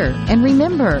this year. And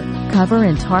remember, cover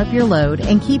and tarp your load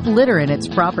and keep litter in its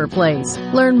proper place.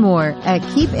 Learn more at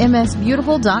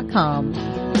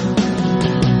keepmsbeautiful.com.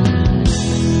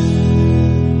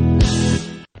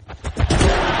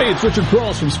 Hey, it's Richard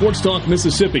Cross from Sports Talk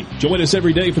Mississippi. Join us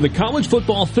every day for the college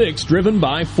football fix driven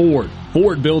by Ford.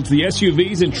 Ford builds the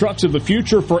SUVs and trucks of the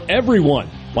future for everyone,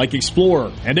 like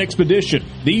Explorer and Expedition.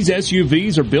 These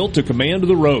SUVs are built to command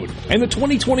the road. And the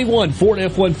 2021 Ford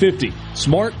F-150,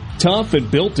 smart, tough,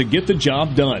 and built to get the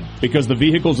job done. Because the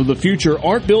vehicles of the future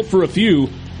aren't built for a few,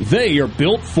 they are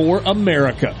built for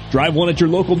America. Drive one at your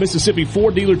local Mississippi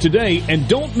Ford dealer today, and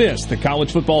don't miss the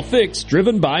college football fix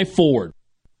driven by Ford.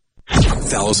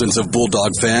 Thousands of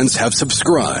Bulldog fans have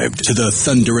subscribed to the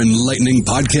Thunder and Lightning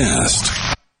podcast.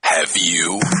 Have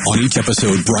you? On each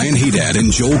episode, Brian Haydad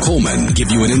and Joel Coleman give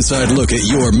you an inside look at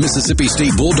your Mississippi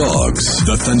State Bulldogs.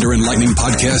 The Thunder and Lightning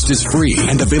podcast is free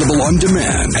and available on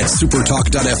demand at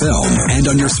supertalk.fm and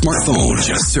on your smartphone.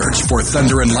 Just search for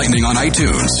Thunder and Lightning on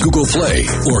iTunes, Google Play,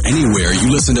 or anywhere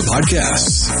you listen to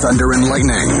podcasts. Thunder and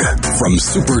Lightning from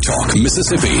Supertalk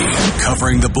Mississippi,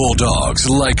 covering the Bulldogs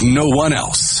like no one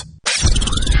else.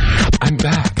 I'm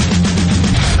back.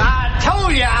 I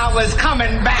told you I was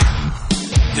coming back.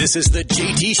 This is the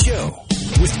JT Show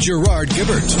with Gerard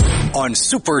Gibbert on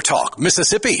Super Talk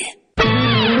Mississippi.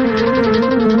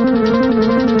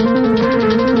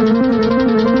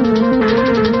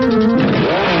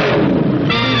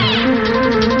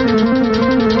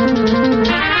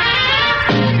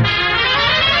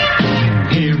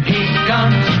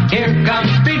 Here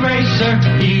comes Speed Racer.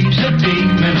 He's a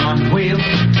demon on wheels.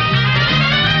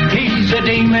 He's a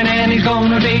demon and he's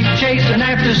gonna be chasing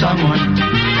after someone.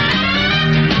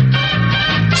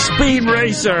 Speed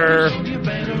Racer.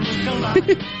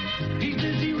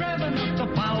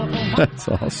 That's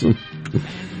awesome.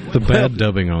 The bad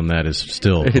dubbing on that is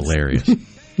still hilarious.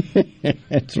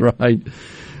 That's right.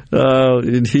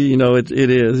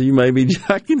 It is. You may be.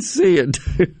 I can see it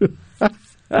too.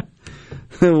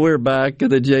 We're back at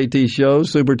the JT Show,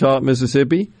 Super Talk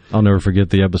Mississippi. I'll never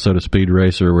forget the episode of Speed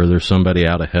Racer where there's somebody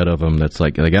out ahead of them that's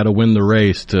like, they got to win the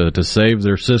race to save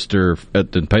their sister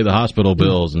and pay the hospital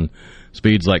bills, and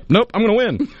Speed's like, nope, I'm going to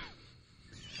win.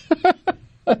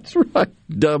 That's right,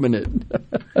 dumbing it.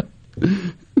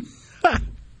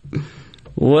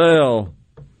 Well,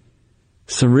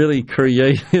 some really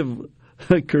creative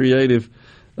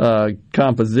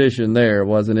composition there,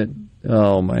 wasn't it?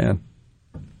 Oh, man.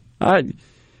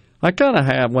 I kind of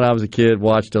have, when I was a kid,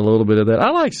 watched a little bit of that. I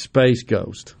like Space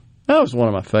Ghost. That was one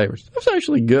of my favorites. It was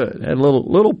actually good. It had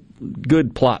little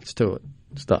good plots to it,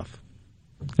 stuff.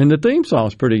 And the theme song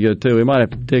was pretty good, too. We might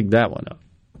have to dig that one up.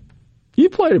 You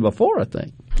played it before, I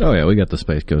think. Oh, yeah, we got the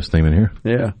Space Ghost theme in here.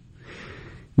 Yeah.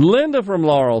 Linda from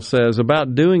Laurel says,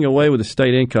 about doing away with the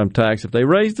state income tax, if they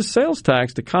raise the sales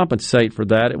tax to compensate for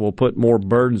that, it will put more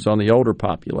burdens on the older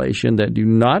population that do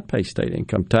not pay state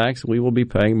income tax. We will be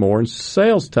paying more in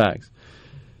sales tax.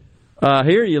 I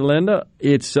hear you, Linda.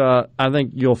 It's I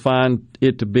think you'll find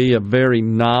it to be a very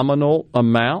nominal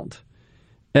amount.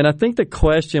 And I think the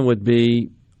question would be,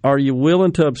 are you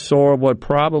willing to absorb what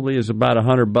probably is about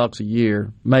 $100 a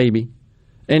year, maybe?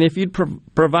 And if you'd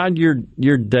provide your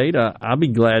data, I'd be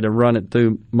glad to run it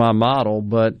through my model.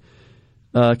 But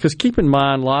because keep in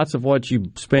mind, lots of what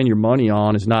you spend your money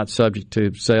on is not subject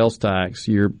to sales tax.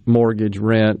 Your mortgage,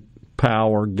 rent,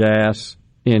 power, gas,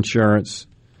 insurance,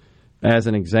 as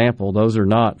an example, those are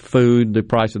not. Food, the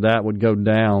price of that would go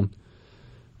down.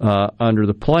 under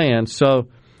the plan. So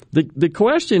the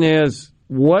question is,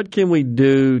 what can we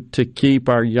do to keep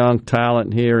our young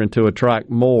talent here and to attract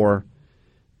more?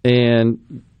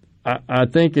 And I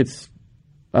think it's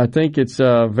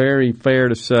very fair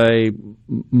to say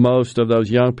most of those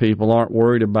young people aren't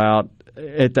worried about,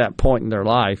 at that point in their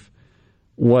life,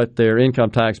 what their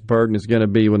income tax burden is going to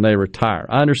be when they retire.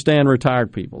 I understand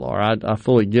retired people are. I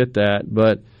fully get that.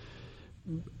 But,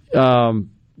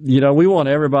 we want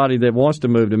everybody that wants to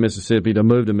move to Mississippi to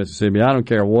move to Mississippi. I don't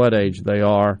care what age they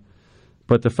are.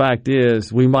 But the fact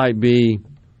is, we might be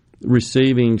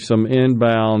receiving some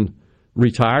inbound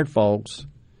retired folks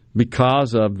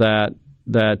because of that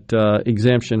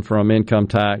exemption from income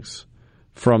tax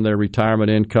from their retirement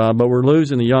income, but we're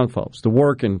losing the young folks, the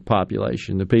working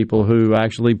population, the people who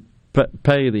actually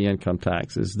pay the income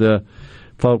taxes, the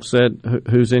folks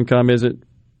whose income isn't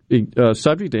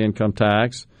subject to income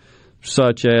tax,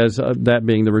 such as that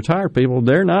being the retired people.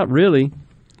 They're not really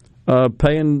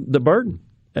paying the burden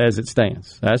as it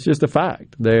stands. That's just a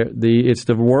fact. It's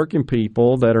the working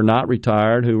people that are not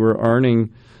retired who are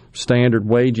earning standard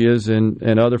wages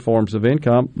and other forms of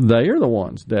income. They are the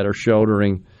ones that are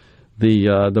shouldering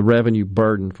the revenue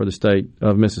burden for the state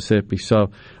of Mississippi.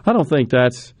 So I don't think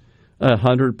that's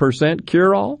 100%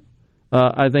 cure-all.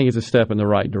 I think it's a step in the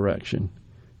right direction.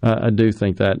 I do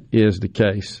think that is the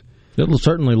case. It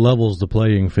certainly levels the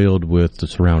playing field with the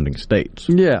surrounding states.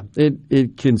 Yeah,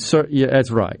 it can. Yeah, that's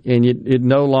right. And it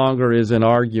no longer is an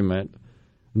argument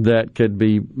that could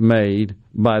be made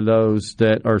by those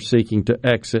that are seeking to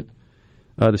exit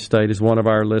the state, as one of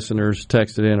our listeners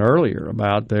texted in earlier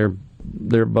about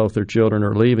both their children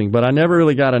are leaving. But I never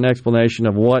really got an explanation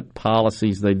of what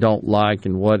policies they don't like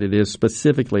and what it is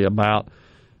specifically about.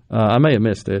 I may have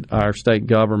missed it. Our state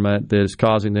government that is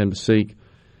causing them to seek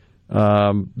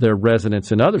their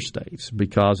residents in other states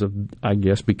because of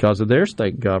their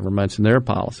state governments and their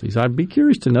policies. I'd be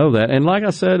curious to know that. And like I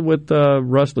said with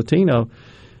Russ Latino,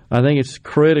 I think it's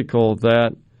critical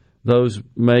that those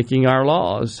making our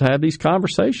laws have these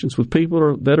conversations with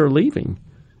people that are leaving.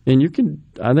 And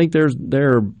I think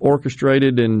there are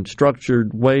orchestrated and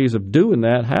structured ways of doing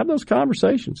that. Have those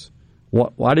conversations.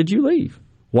 Why did you leave?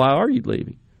 Why are you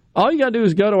leaving? All you got to do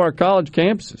is go to our college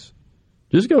campuses.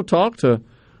 Just go talk to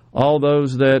all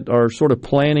those that are sort of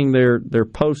planning their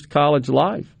post-college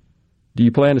life. Do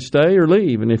you plan to stay or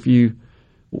leave? And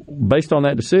based on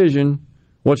that decision,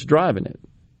 what's driving it?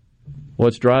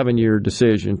 What's driving your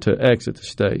decision to exit the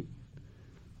state?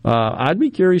 I'd be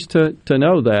curious to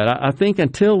know that. I think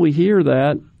until we hear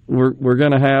that, we're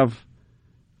going to have.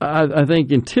 I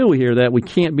think until we hear that, we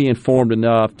can't be informed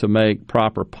enough to make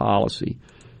proper policy.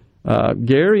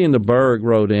 Gary in the Berg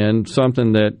wrote in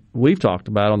something that we've talked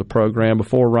about on the program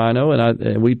before, Rhino,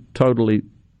 and we totally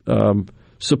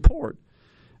support,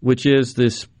 which is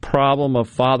this problem of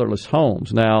fatherless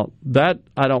homes. Now, that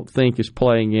I don't think is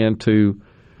playing into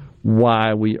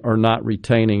why we are not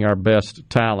retaining our best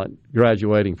talent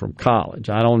graduating from college.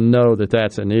 I don't know that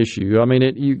that's an issue. I mean,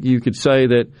 you could say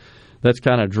that that's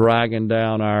kind of dragging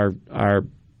down our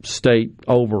state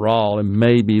overall, and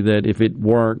maybe that if it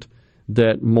weren't,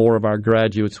 that more of our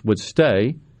graduates would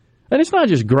stay. And it's not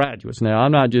just graduates now.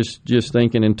 I'm not just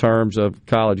thinking in terms of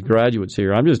college graduates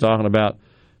here. I'm just talking about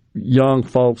young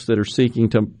folks that are seeking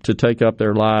to take up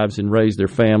their lives and raise their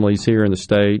families here in the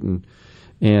state and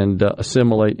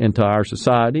assimilate into our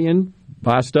society and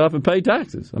buy stuff and pay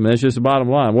taxes. I mean, that's just the bottom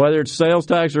line. Whether it's sales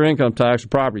tax or income tax or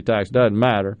property tax, doesn't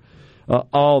matter.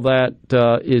 All that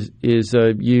is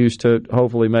used to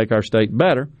hopefully make our state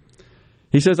better.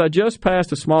 He says, I just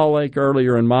passed a small lake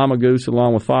earlier, and Mama Goose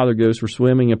along with Father Goose were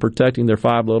swimming and protecting their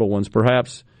 5 little ones.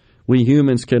 Perhaps we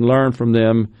humans can learn from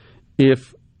them,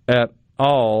 if at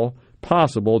all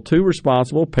possible. 2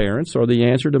 responsible parents are the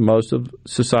answer to most of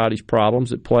society's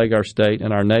problems that plague our state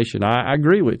and our nation. I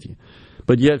agree with you.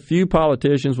 But yet few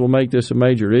politicians will make this a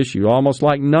major issue, almost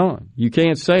like none. You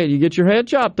can't say it. You get your head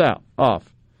chopped off.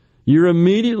 You're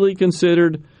immediately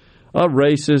considered a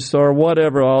racist or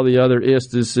whatever all the other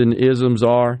isms and isms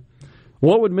are.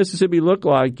 What would Mississippi look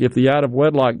like if the out of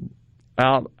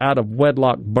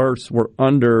wedlock births were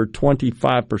under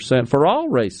 25% for all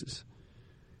races?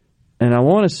 And I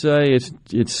want to say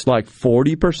it's like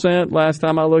 40% last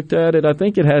time I looked at it. I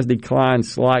think it has declined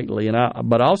slightly,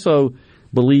 but I also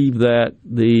believe that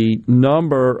the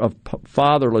number of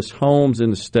fatherless homes in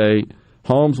the state,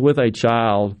 homes with a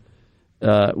child,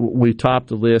 we topped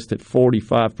the list at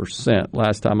 45%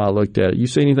 last time I looked at it. You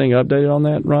see anything updated on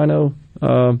that, Rhino?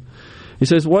 He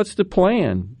says, what's the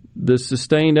plan? The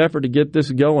sustained effort to get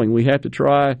this going. We have to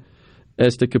try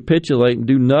as to capitulate and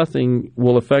do nothing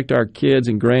will affect our kids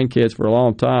and grandkids for a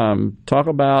long time. Talk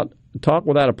about talk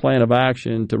without a plan of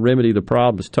action to remedy the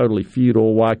problem is totally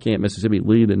futile. Why can't Mississippi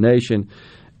lead the nation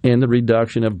in the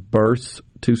reduction of births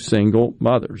to single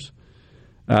mothers?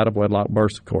 Out of wedlock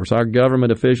births, of course. Our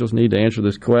government officials need to answer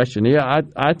this question. Yeah,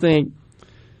 I think,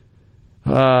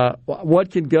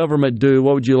 what can government do?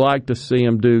 What would you like to see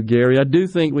them do, Gary? I do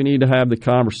think we need to have the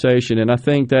conversation, and I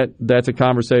think that's a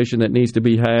conversation that needs to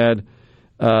be had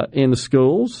in the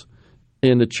schools,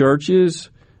 in the churches,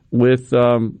 with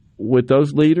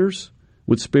those leaders,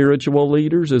 with spiritual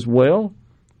leaders as well.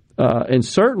 And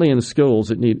certainly in the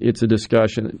schools, it's a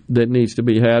discussion that needs to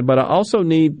be had. But I also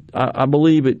I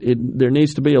believe there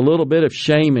needs to be a little bit of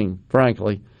shaming,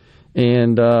 frankly,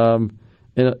 and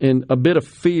a bit of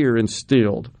fear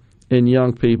instilled in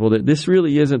young people that this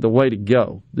really isn't the way to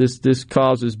go. This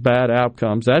causes bad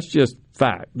outcomes. That's just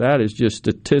fact. That is just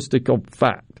statistical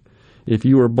fact. If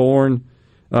you were born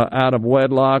out of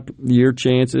wedlock, your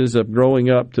chances of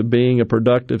growing up to being a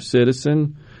productive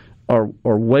citizen are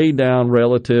way down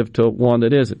relative to one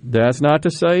that isn't. That's not to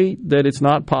say that it's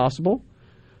not possible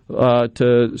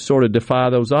to sort of defy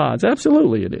those odds.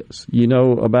 Absolutely it is. You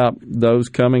know about those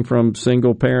coming from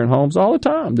single-parent homes all the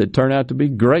time that turn out to be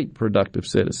great productive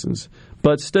citizens.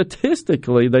 But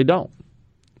statistically, they don't.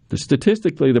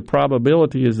 Statistically, the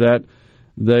probability is that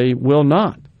they will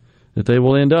not, that they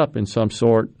will end up in some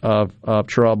sort of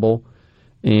trouble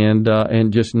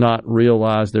and just not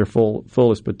realize their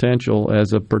fullest potential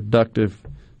as a productive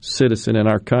citizen in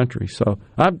our country. So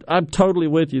I'm totally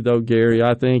with you, though, Gary.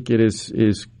 I think it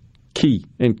is key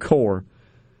and core.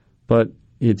 But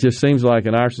it just seems like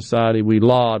in our society we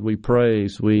laud, we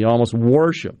praise, we almost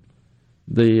worship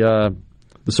the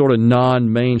sort of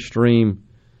non-mainstream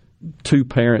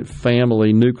two-parent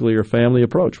family, nuclear family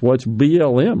approach. What's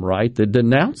BLM, right, that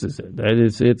denounces it?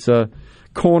 It's a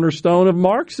cornerstone of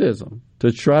Marxism,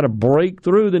 to try to break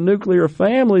through the nuclear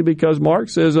family, because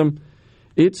Marxism,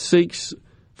 it seeks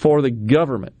for the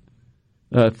government,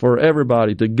 for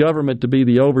everybody, the government to be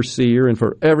the overseer and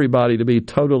for everybody to be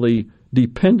totally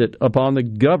dependent upon the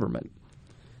government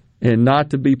and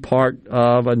not to be part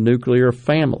of a nuclear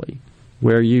family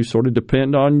where you sort of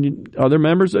depend on other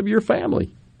members of your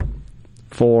family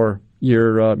for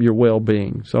your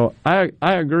well-being. So I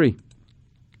agree.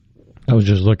 I was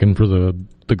just looking for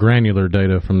the granular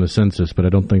data from the census, but I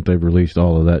don't think they've released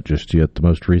all of that just yet. The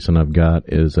most recent I've got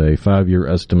is a 5-year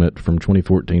estimate from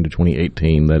 2014 to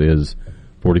 2018 that is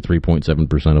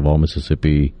 43.7% of all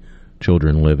Mississippi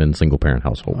children live in single-parent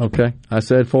households. Okay. I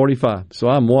said 45. So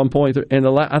I'm 1.3. And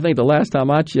I think the last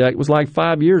time I checked was like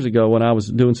 5 years ago when I was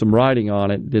doing some writing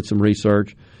on it, did some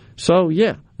research. So,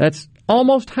 yeah, that's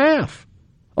almost half.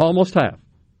 Almost half.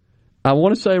 I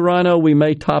want to say, Rhino, we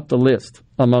may top the list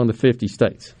among the 50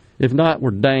 states. If not,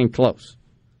 we're dang close.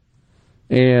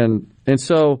 And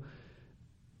so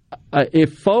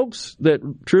if folks that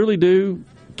truly do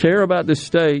care about this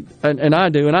state, and I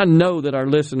do, and I know that our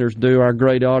listeners do, our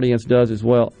great audience does as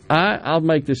well, I'll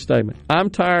make this statement. I'm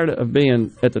tired of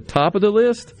being at the top of the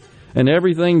list and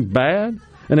everything bad,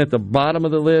 and at the bottom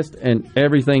of the list and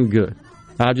everything good.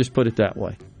 I'll just put it that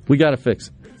way. We got to fix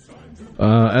it.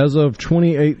 As of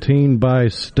 2018 by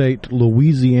state,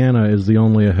 Louisiana is the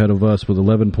only ahead of us with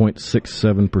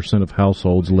 11.67% of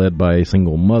households led by a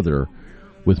single mother,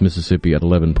 with Mississippi at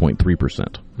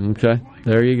 11.3%. Okay,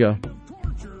 there you go.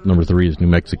 Number 3 is New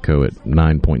Mexico at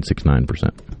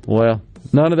 9.69%. Well,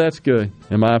 none of that's good,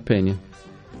 in my opinion.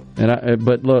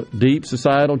 But look, deep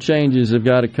societal changes have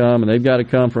got to come, and they've got to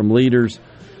come from leaders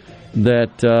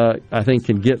that I think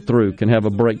can have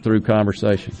a breakthrough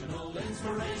conversation.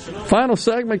 Final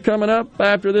segment coming up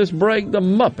after this break, the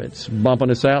Muppets bumping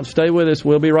us out. Stay with us.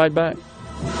 We'll be right back.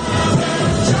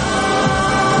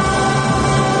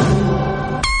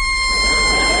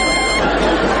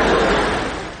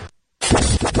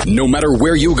 No matter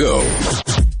where you go,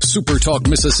 Super Talk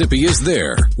Mississippi is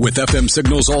there. With FM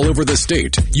signals all over the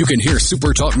state, you can hear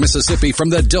Super Talk Mississippi from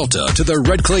the Delta to the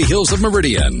Red Clay Hills of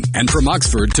Meridian and from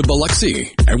Oxford to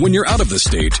Biloxi. And when you're out of the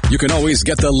state, you can always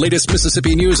get the latest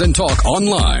Mississippi news and talk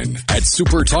online at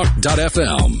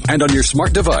supertalk.fm and on your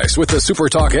smart device with the Super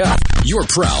Talk app. You're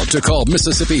proud to call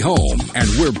Mississippi home, and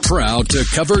we're proud to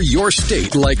cover your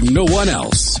state like no one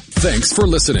else. Thanks for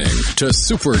listening to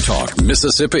Super Talk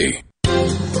Mississippi.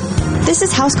 This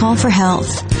is House Call for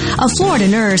Health. A Florida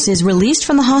nurse is released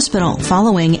from the hospital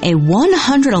following a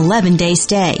 111-day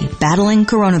stay battling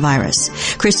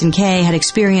coronavirus. Kristen Kay had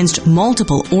experienced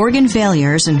multiple organ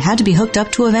failures and had to be hooked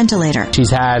up to a ventilator. She's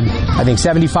had, I think,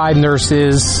 75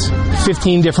 nurses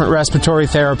 15 different respiratory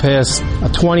therapists,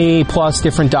 20 plus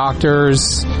different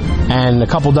doctors, and a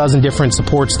couple dozen different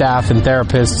support staff and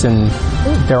therapists, and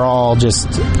they're all just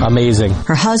amazing.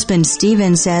 Her husband,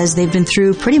 Steven, says they've been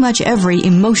through pretty much every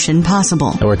emotion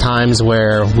possible. There were times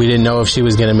where we didn't know if she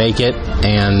was going to make it,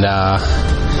 and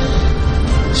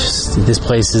this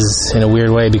place has, in a weird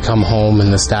way, become home,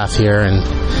 and the staff here, and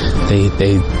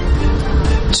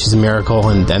she's a miracle,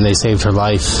 and they saved her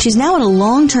life. She's now in a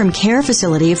long-term care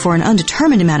facility for an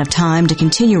undetermined amount of time to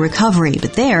continue recovery,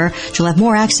 but there she'll have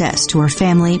more access to her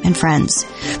family and friends.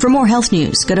 For more health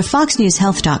news, go to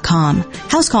foxnewshealth.com.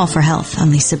 House Call for Health.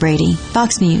 I'm Lisa Brady,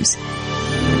 Fox News.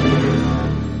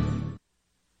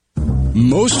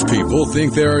 Most people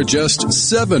think there are just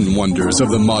 7 wonders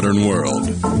of the modern world.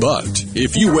 But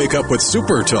if you wake up with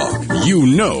Super Talk, you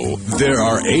know there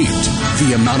are 8.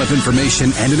 The amount of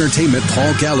information and entertainment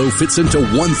Paul Gallo fits into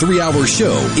one 3-hour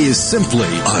show is simply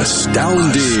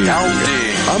astounding.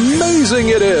 Amazing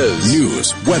it is.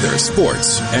 News, weather,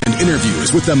 sports, and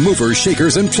interviews with the movers,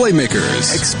 shakers, and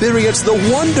playmakers. Experience the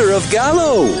wonder of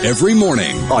Gallo every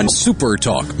morning on Super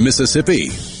Talk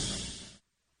Mississippi.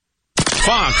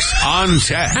 Fox on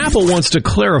Tech. Apple wants to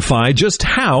clarify just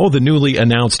how the newly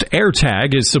announced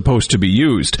AirTag is supposed to be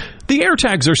used. The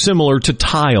AirTags are similar to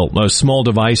Tile, a small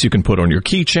device you can put on your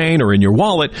keychain or in your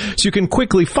wallet so you can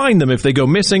quickly find them if they go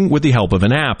missing with the help of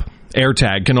an app.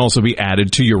 AirTag can also be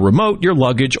added to your remote, your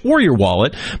luggage, or your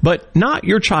wallet, but not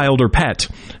your child or pet.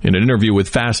 In an interview with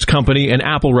Fast Company, an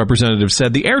Apple representative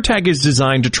said the AirTag is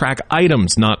designed to track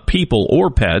items, not people or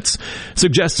pets,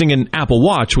 suggesting an Apple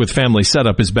Watch with family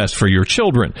setup is best for your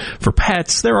children. For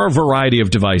pets, there are a variety of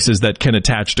devices that can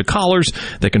attach to collars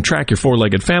that can track your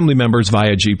 4-legged family members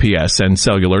via GPS and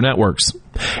cellular networks.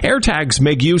 AirTags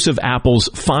make use of Apple's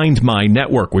Find My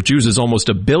network, which uses almost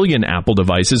 1 billion Apple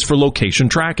devices for location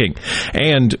tracking.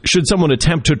 And should someone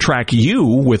attempt to track you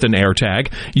with an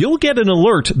AirTag, you'll get an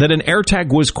alert that an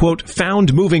AirTag was, quote,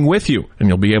 found moving with you, and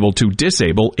you'll be able to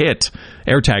disable it.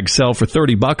 AirTags sell for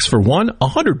 $30 for 1,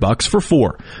 $100 for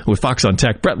 4. With Fox on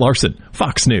Tech, Brett Larson,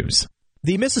 Fox News.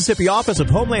 The Mississippi Office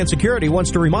of Homeland Security wants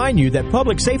to remind you that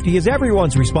public safety is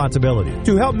everyone's responsibility.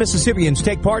 To help Mississippians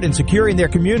take part in securing their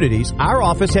communities, our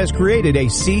office has created a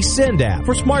CSend app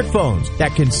for smartphones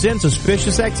that can send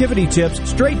suspicious activity tips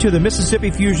straight to the Mississippi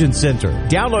Fusion Center.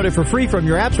 Download it for free from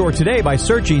your app store today by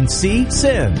searching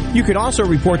CSend. You can also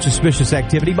report suspicious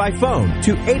activity by phone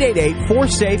to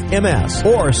 888-4SAFE-MS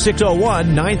or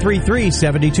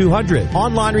 601-933-7200.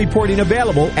 Online reporting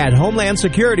available at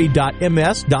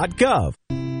homelandsecurity.ms.gov.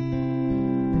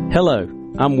 Hello,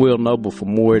 I'm Will Noble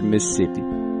from Warren, Mississippi.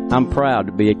 I'm proud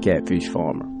to be a catfish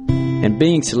farmer, and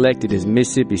being selected as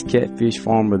Mississippi's Catfish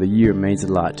Farmer of the Year means a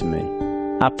lot to me.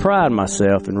 I pride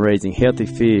myself in raising healthy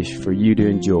fish for you to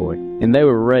enjoy, and they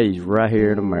were raised right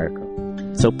here in America.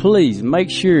 So please make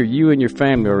sure you and your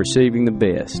family are receiving the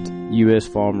best U.S.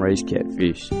 farm-raised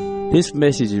catfish. This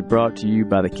message is brought to you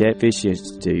by the Catfish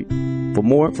Institute. For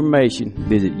more information,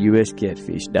 visit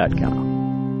uscatfish.com.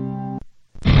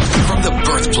 From the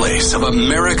birthplace of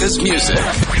America's music,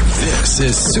 this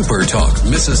is Super Talk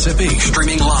Mississippi,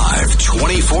 streaming live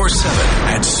 24/7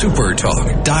 at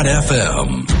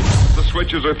supertalk.fm. The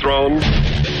switches are thrown.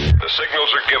 The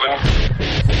signals are given.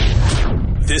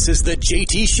 This is the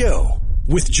JT Show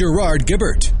with Gerard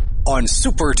Gibbert on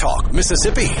Super Talk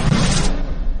Mississippi.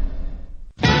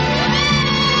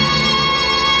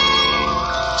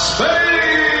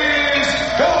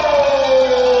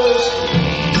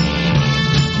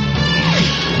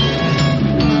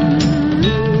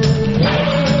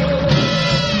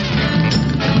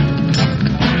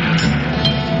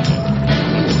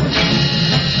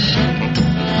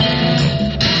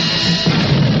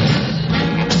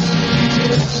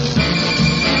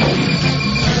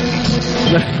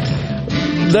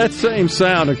 That same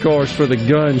sound, of course, for the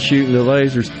gun shooting the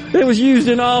lasers. It was used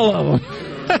in all of them.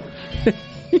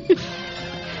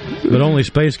 But only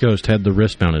Space Ghost had the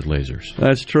wrist-mounted lasers.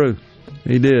 That's true.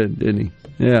 He did, didn't he?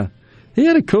 Yeah. He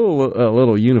had a cool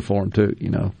little uniform, too, you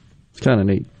know. It's kind of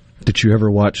neat. Did you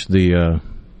ever watch the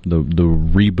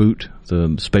reboot,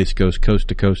 the Space Ghost Coast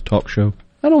to Coast talk show?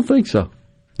 I don't think so.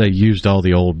 They used all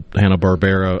the old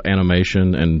Hanna-Barbera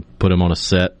animation and put them on a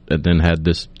set, and then had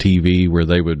this TV where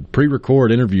they would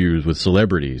pre-record interviews with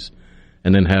celebrities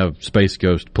and then have Space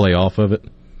Ghost play off of it.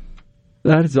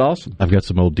 That is awesome. I've got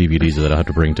some old DVDs that I have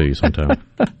to bring to you sometime.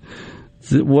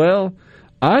 Well,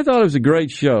 I thought it was a great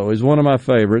show. It was one of my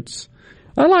favorites.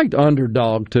 I liked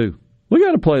Underdog, too. We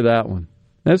got to play that one.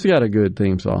 That's got a good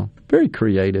theme song. Very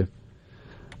creative.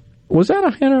 Was that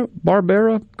a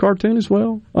Hanna-Barbera cartoon as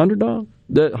well, Underdog?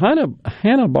 The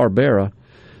Hanna-Barbera,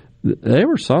 they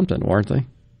were something, weren't they?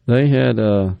 They had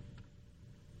a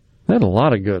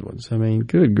lot of good ones. I mean,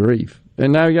 good grief.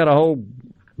 And now you got a whole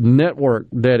network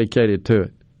dedicated to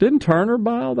it. Didn't Turner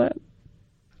buy all that?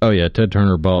 Oh, yeah. Ted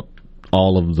Turner bought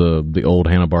all of the old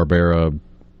Hanna-Barbera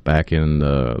back in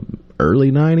the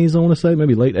early 90s, I want to say,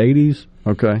 maybe late 80s.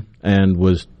 Okay. And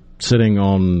was sitting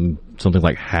on something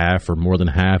like half or more than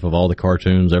half of all the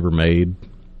cartoons ever made.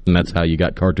 And that's how you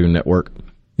got Cartoon Network.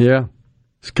 Yeah.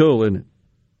 It's cool, isn't it?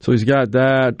 So he's got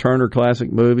that, Turner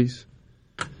Classic Movies.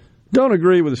 Don't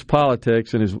agree with his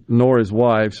politics and nor his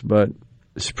wife's, but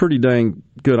it's a pretty dang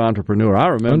good entrepreneur. I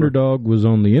remember. Underdog was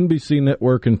on the NBC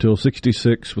network until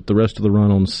 66, with the rest of the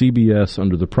run on CBS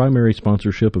under the primary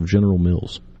sponsorship of General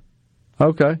Mills.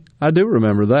 Okay. I do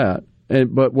remember that.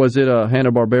 But was it a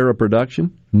Hanna-Barbera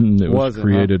production? It was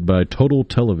created by Total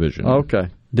Television. Okay.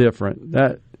 Different.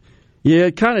 Yeah,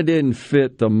 it kind of didn't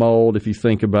fit the mold if you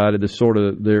think about it. It's sort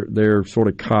of their sort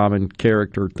of common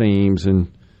character themes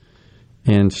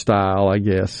and style, I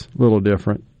guess. A little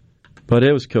different. But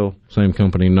it was cool. Same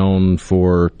company known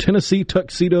for Tennessee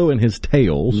Tuxedo and His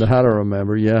Tales. How to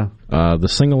remember, yeah. The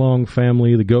Sing-Along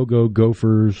Family, the Go-Go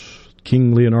Gophers,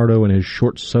 King Leonardo and His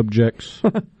Short Subjects.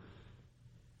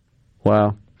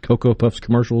 Wow. Cocoa Puffs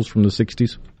commercials from the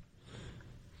 60s.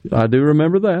 I do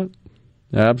remember that.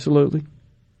 Absolutely.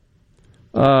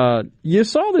 You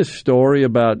saw this story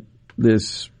about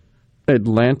this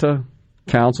Atlanta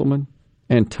councilman,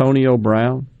 Antonio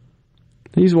Brown.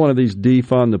 He's one of these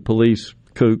defund the police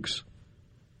kooks.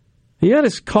 He had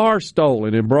his car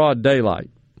stolen in broad daylight.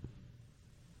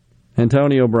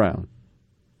 Antonio Brown.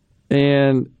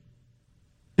 And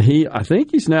I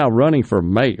think he's now running for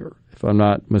mayor, if I'm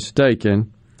not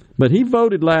mistaken. But he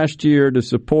voted last year to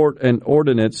support an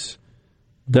ordinance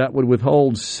that would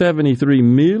withhold $73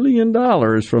 million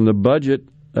from the budget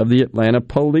of the Atlanta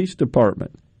Police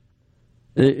Department.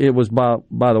 It was, by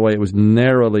the way, it was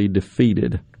narrowly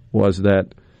defeated, was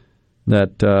that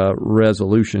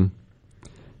resolution.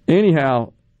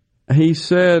 Anyhow, he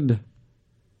said,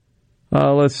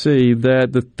 that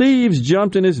the thieves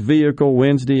jumped in his vehicle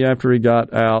Wednesday after he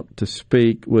got out to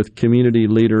speak with community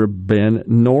leader Ben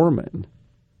Norman.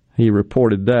 He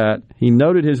reported that. He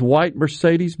noted his white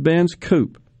Mercedes-Benz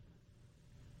coupe.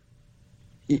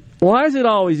 Why is it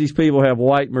always these people have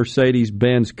white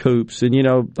Mercedes-Benz coupes and,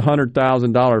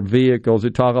 $100,000 vehicles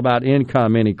that talk about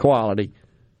income inequality?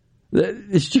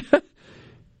 It's just,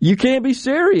 you can't be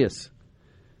serious.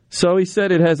 So he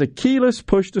said it has a keyless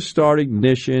push-to-start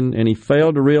ignition, and he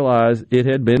failed to realize it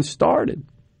had been started.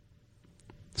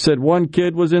 Said one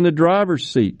kid was in the driver's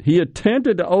seat. He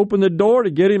attempted to open the door to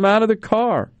get him out of the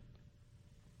car.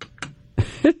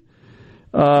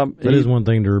 That is one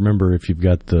thing to remember if you've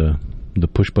got the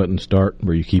push-button start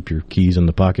where you keep your keys in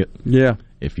the pocket. Yeah.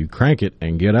 If you crank it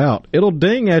and get out, it'll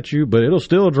ding at you, but it'll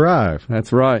still drive.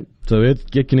 That's right. So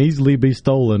it can easily be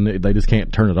stolen. They just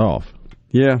can't turn it off.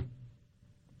 Yeah.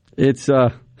 It's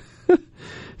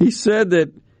he said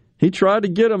that he tried to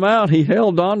get them out. He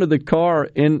held onto the car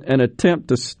in an attempt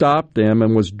to stop them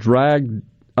and was dragged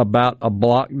about a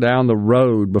block down the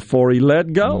road before he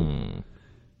let go.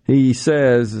 He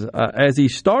says, as he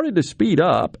started to speed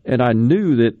up, and I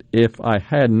knew that if I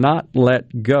had not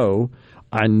let go,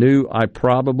 I knew I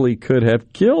probably could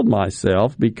have killed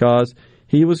myself because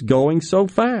he was going so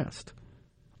fast.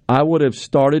 I would have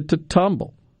started to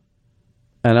tumble,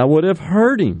 and I would have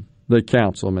hurt him, the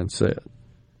councilman said.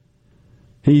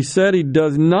 He said he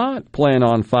does not plan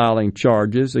on filing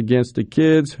charges against the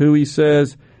kids who he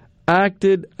says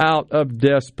acted out of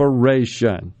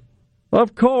desperation.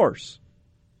 Of course.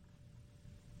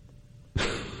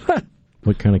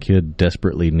 What kind of kid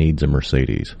desperately needs a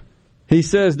Mercedes? He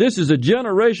says this is a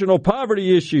generational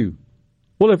poverty issue.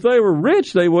 Well, if they were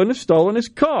rich, they wouldn't have stolen his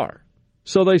car.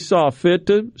 So they saw fit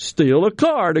to steal a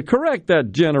car to correct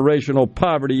that generational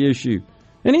poverty issue.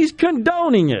 And he's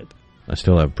condoning it. I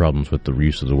still have problems with the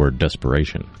use of the word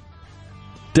desperation.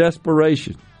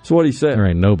 Desperation. That's what he said. There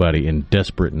ain't nobody in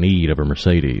desperate need of a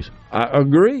Mercedes. I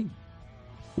agree.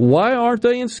 Why aren't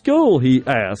they in school, he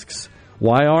asks.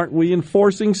 Why aren't we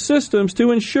enforcing systems to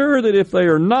ensure that if they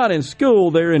are not in school,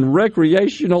 they're in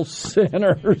recreational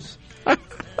centers?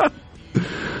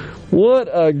 What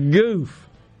a goof.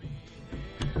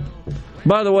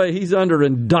 By the way, he's under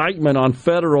indictment on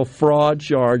federal fraud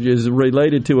charges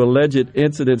related to alleged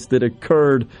incidents that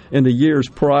occurred in the years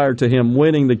prior to him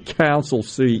winning the council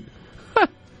seat.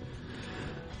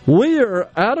 We are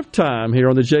out of time here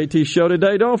on the JT Show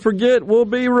today. Don't forget, we'll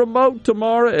be remote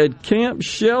tomorrow at Camp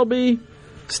Shelby.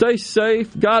 Stay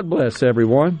safe. God bless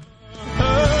everyone.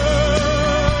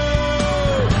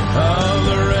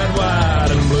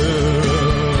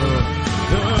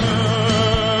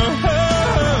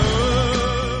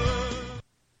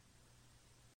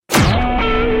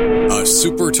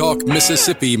 SuperTalk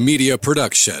Mississippi media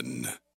production.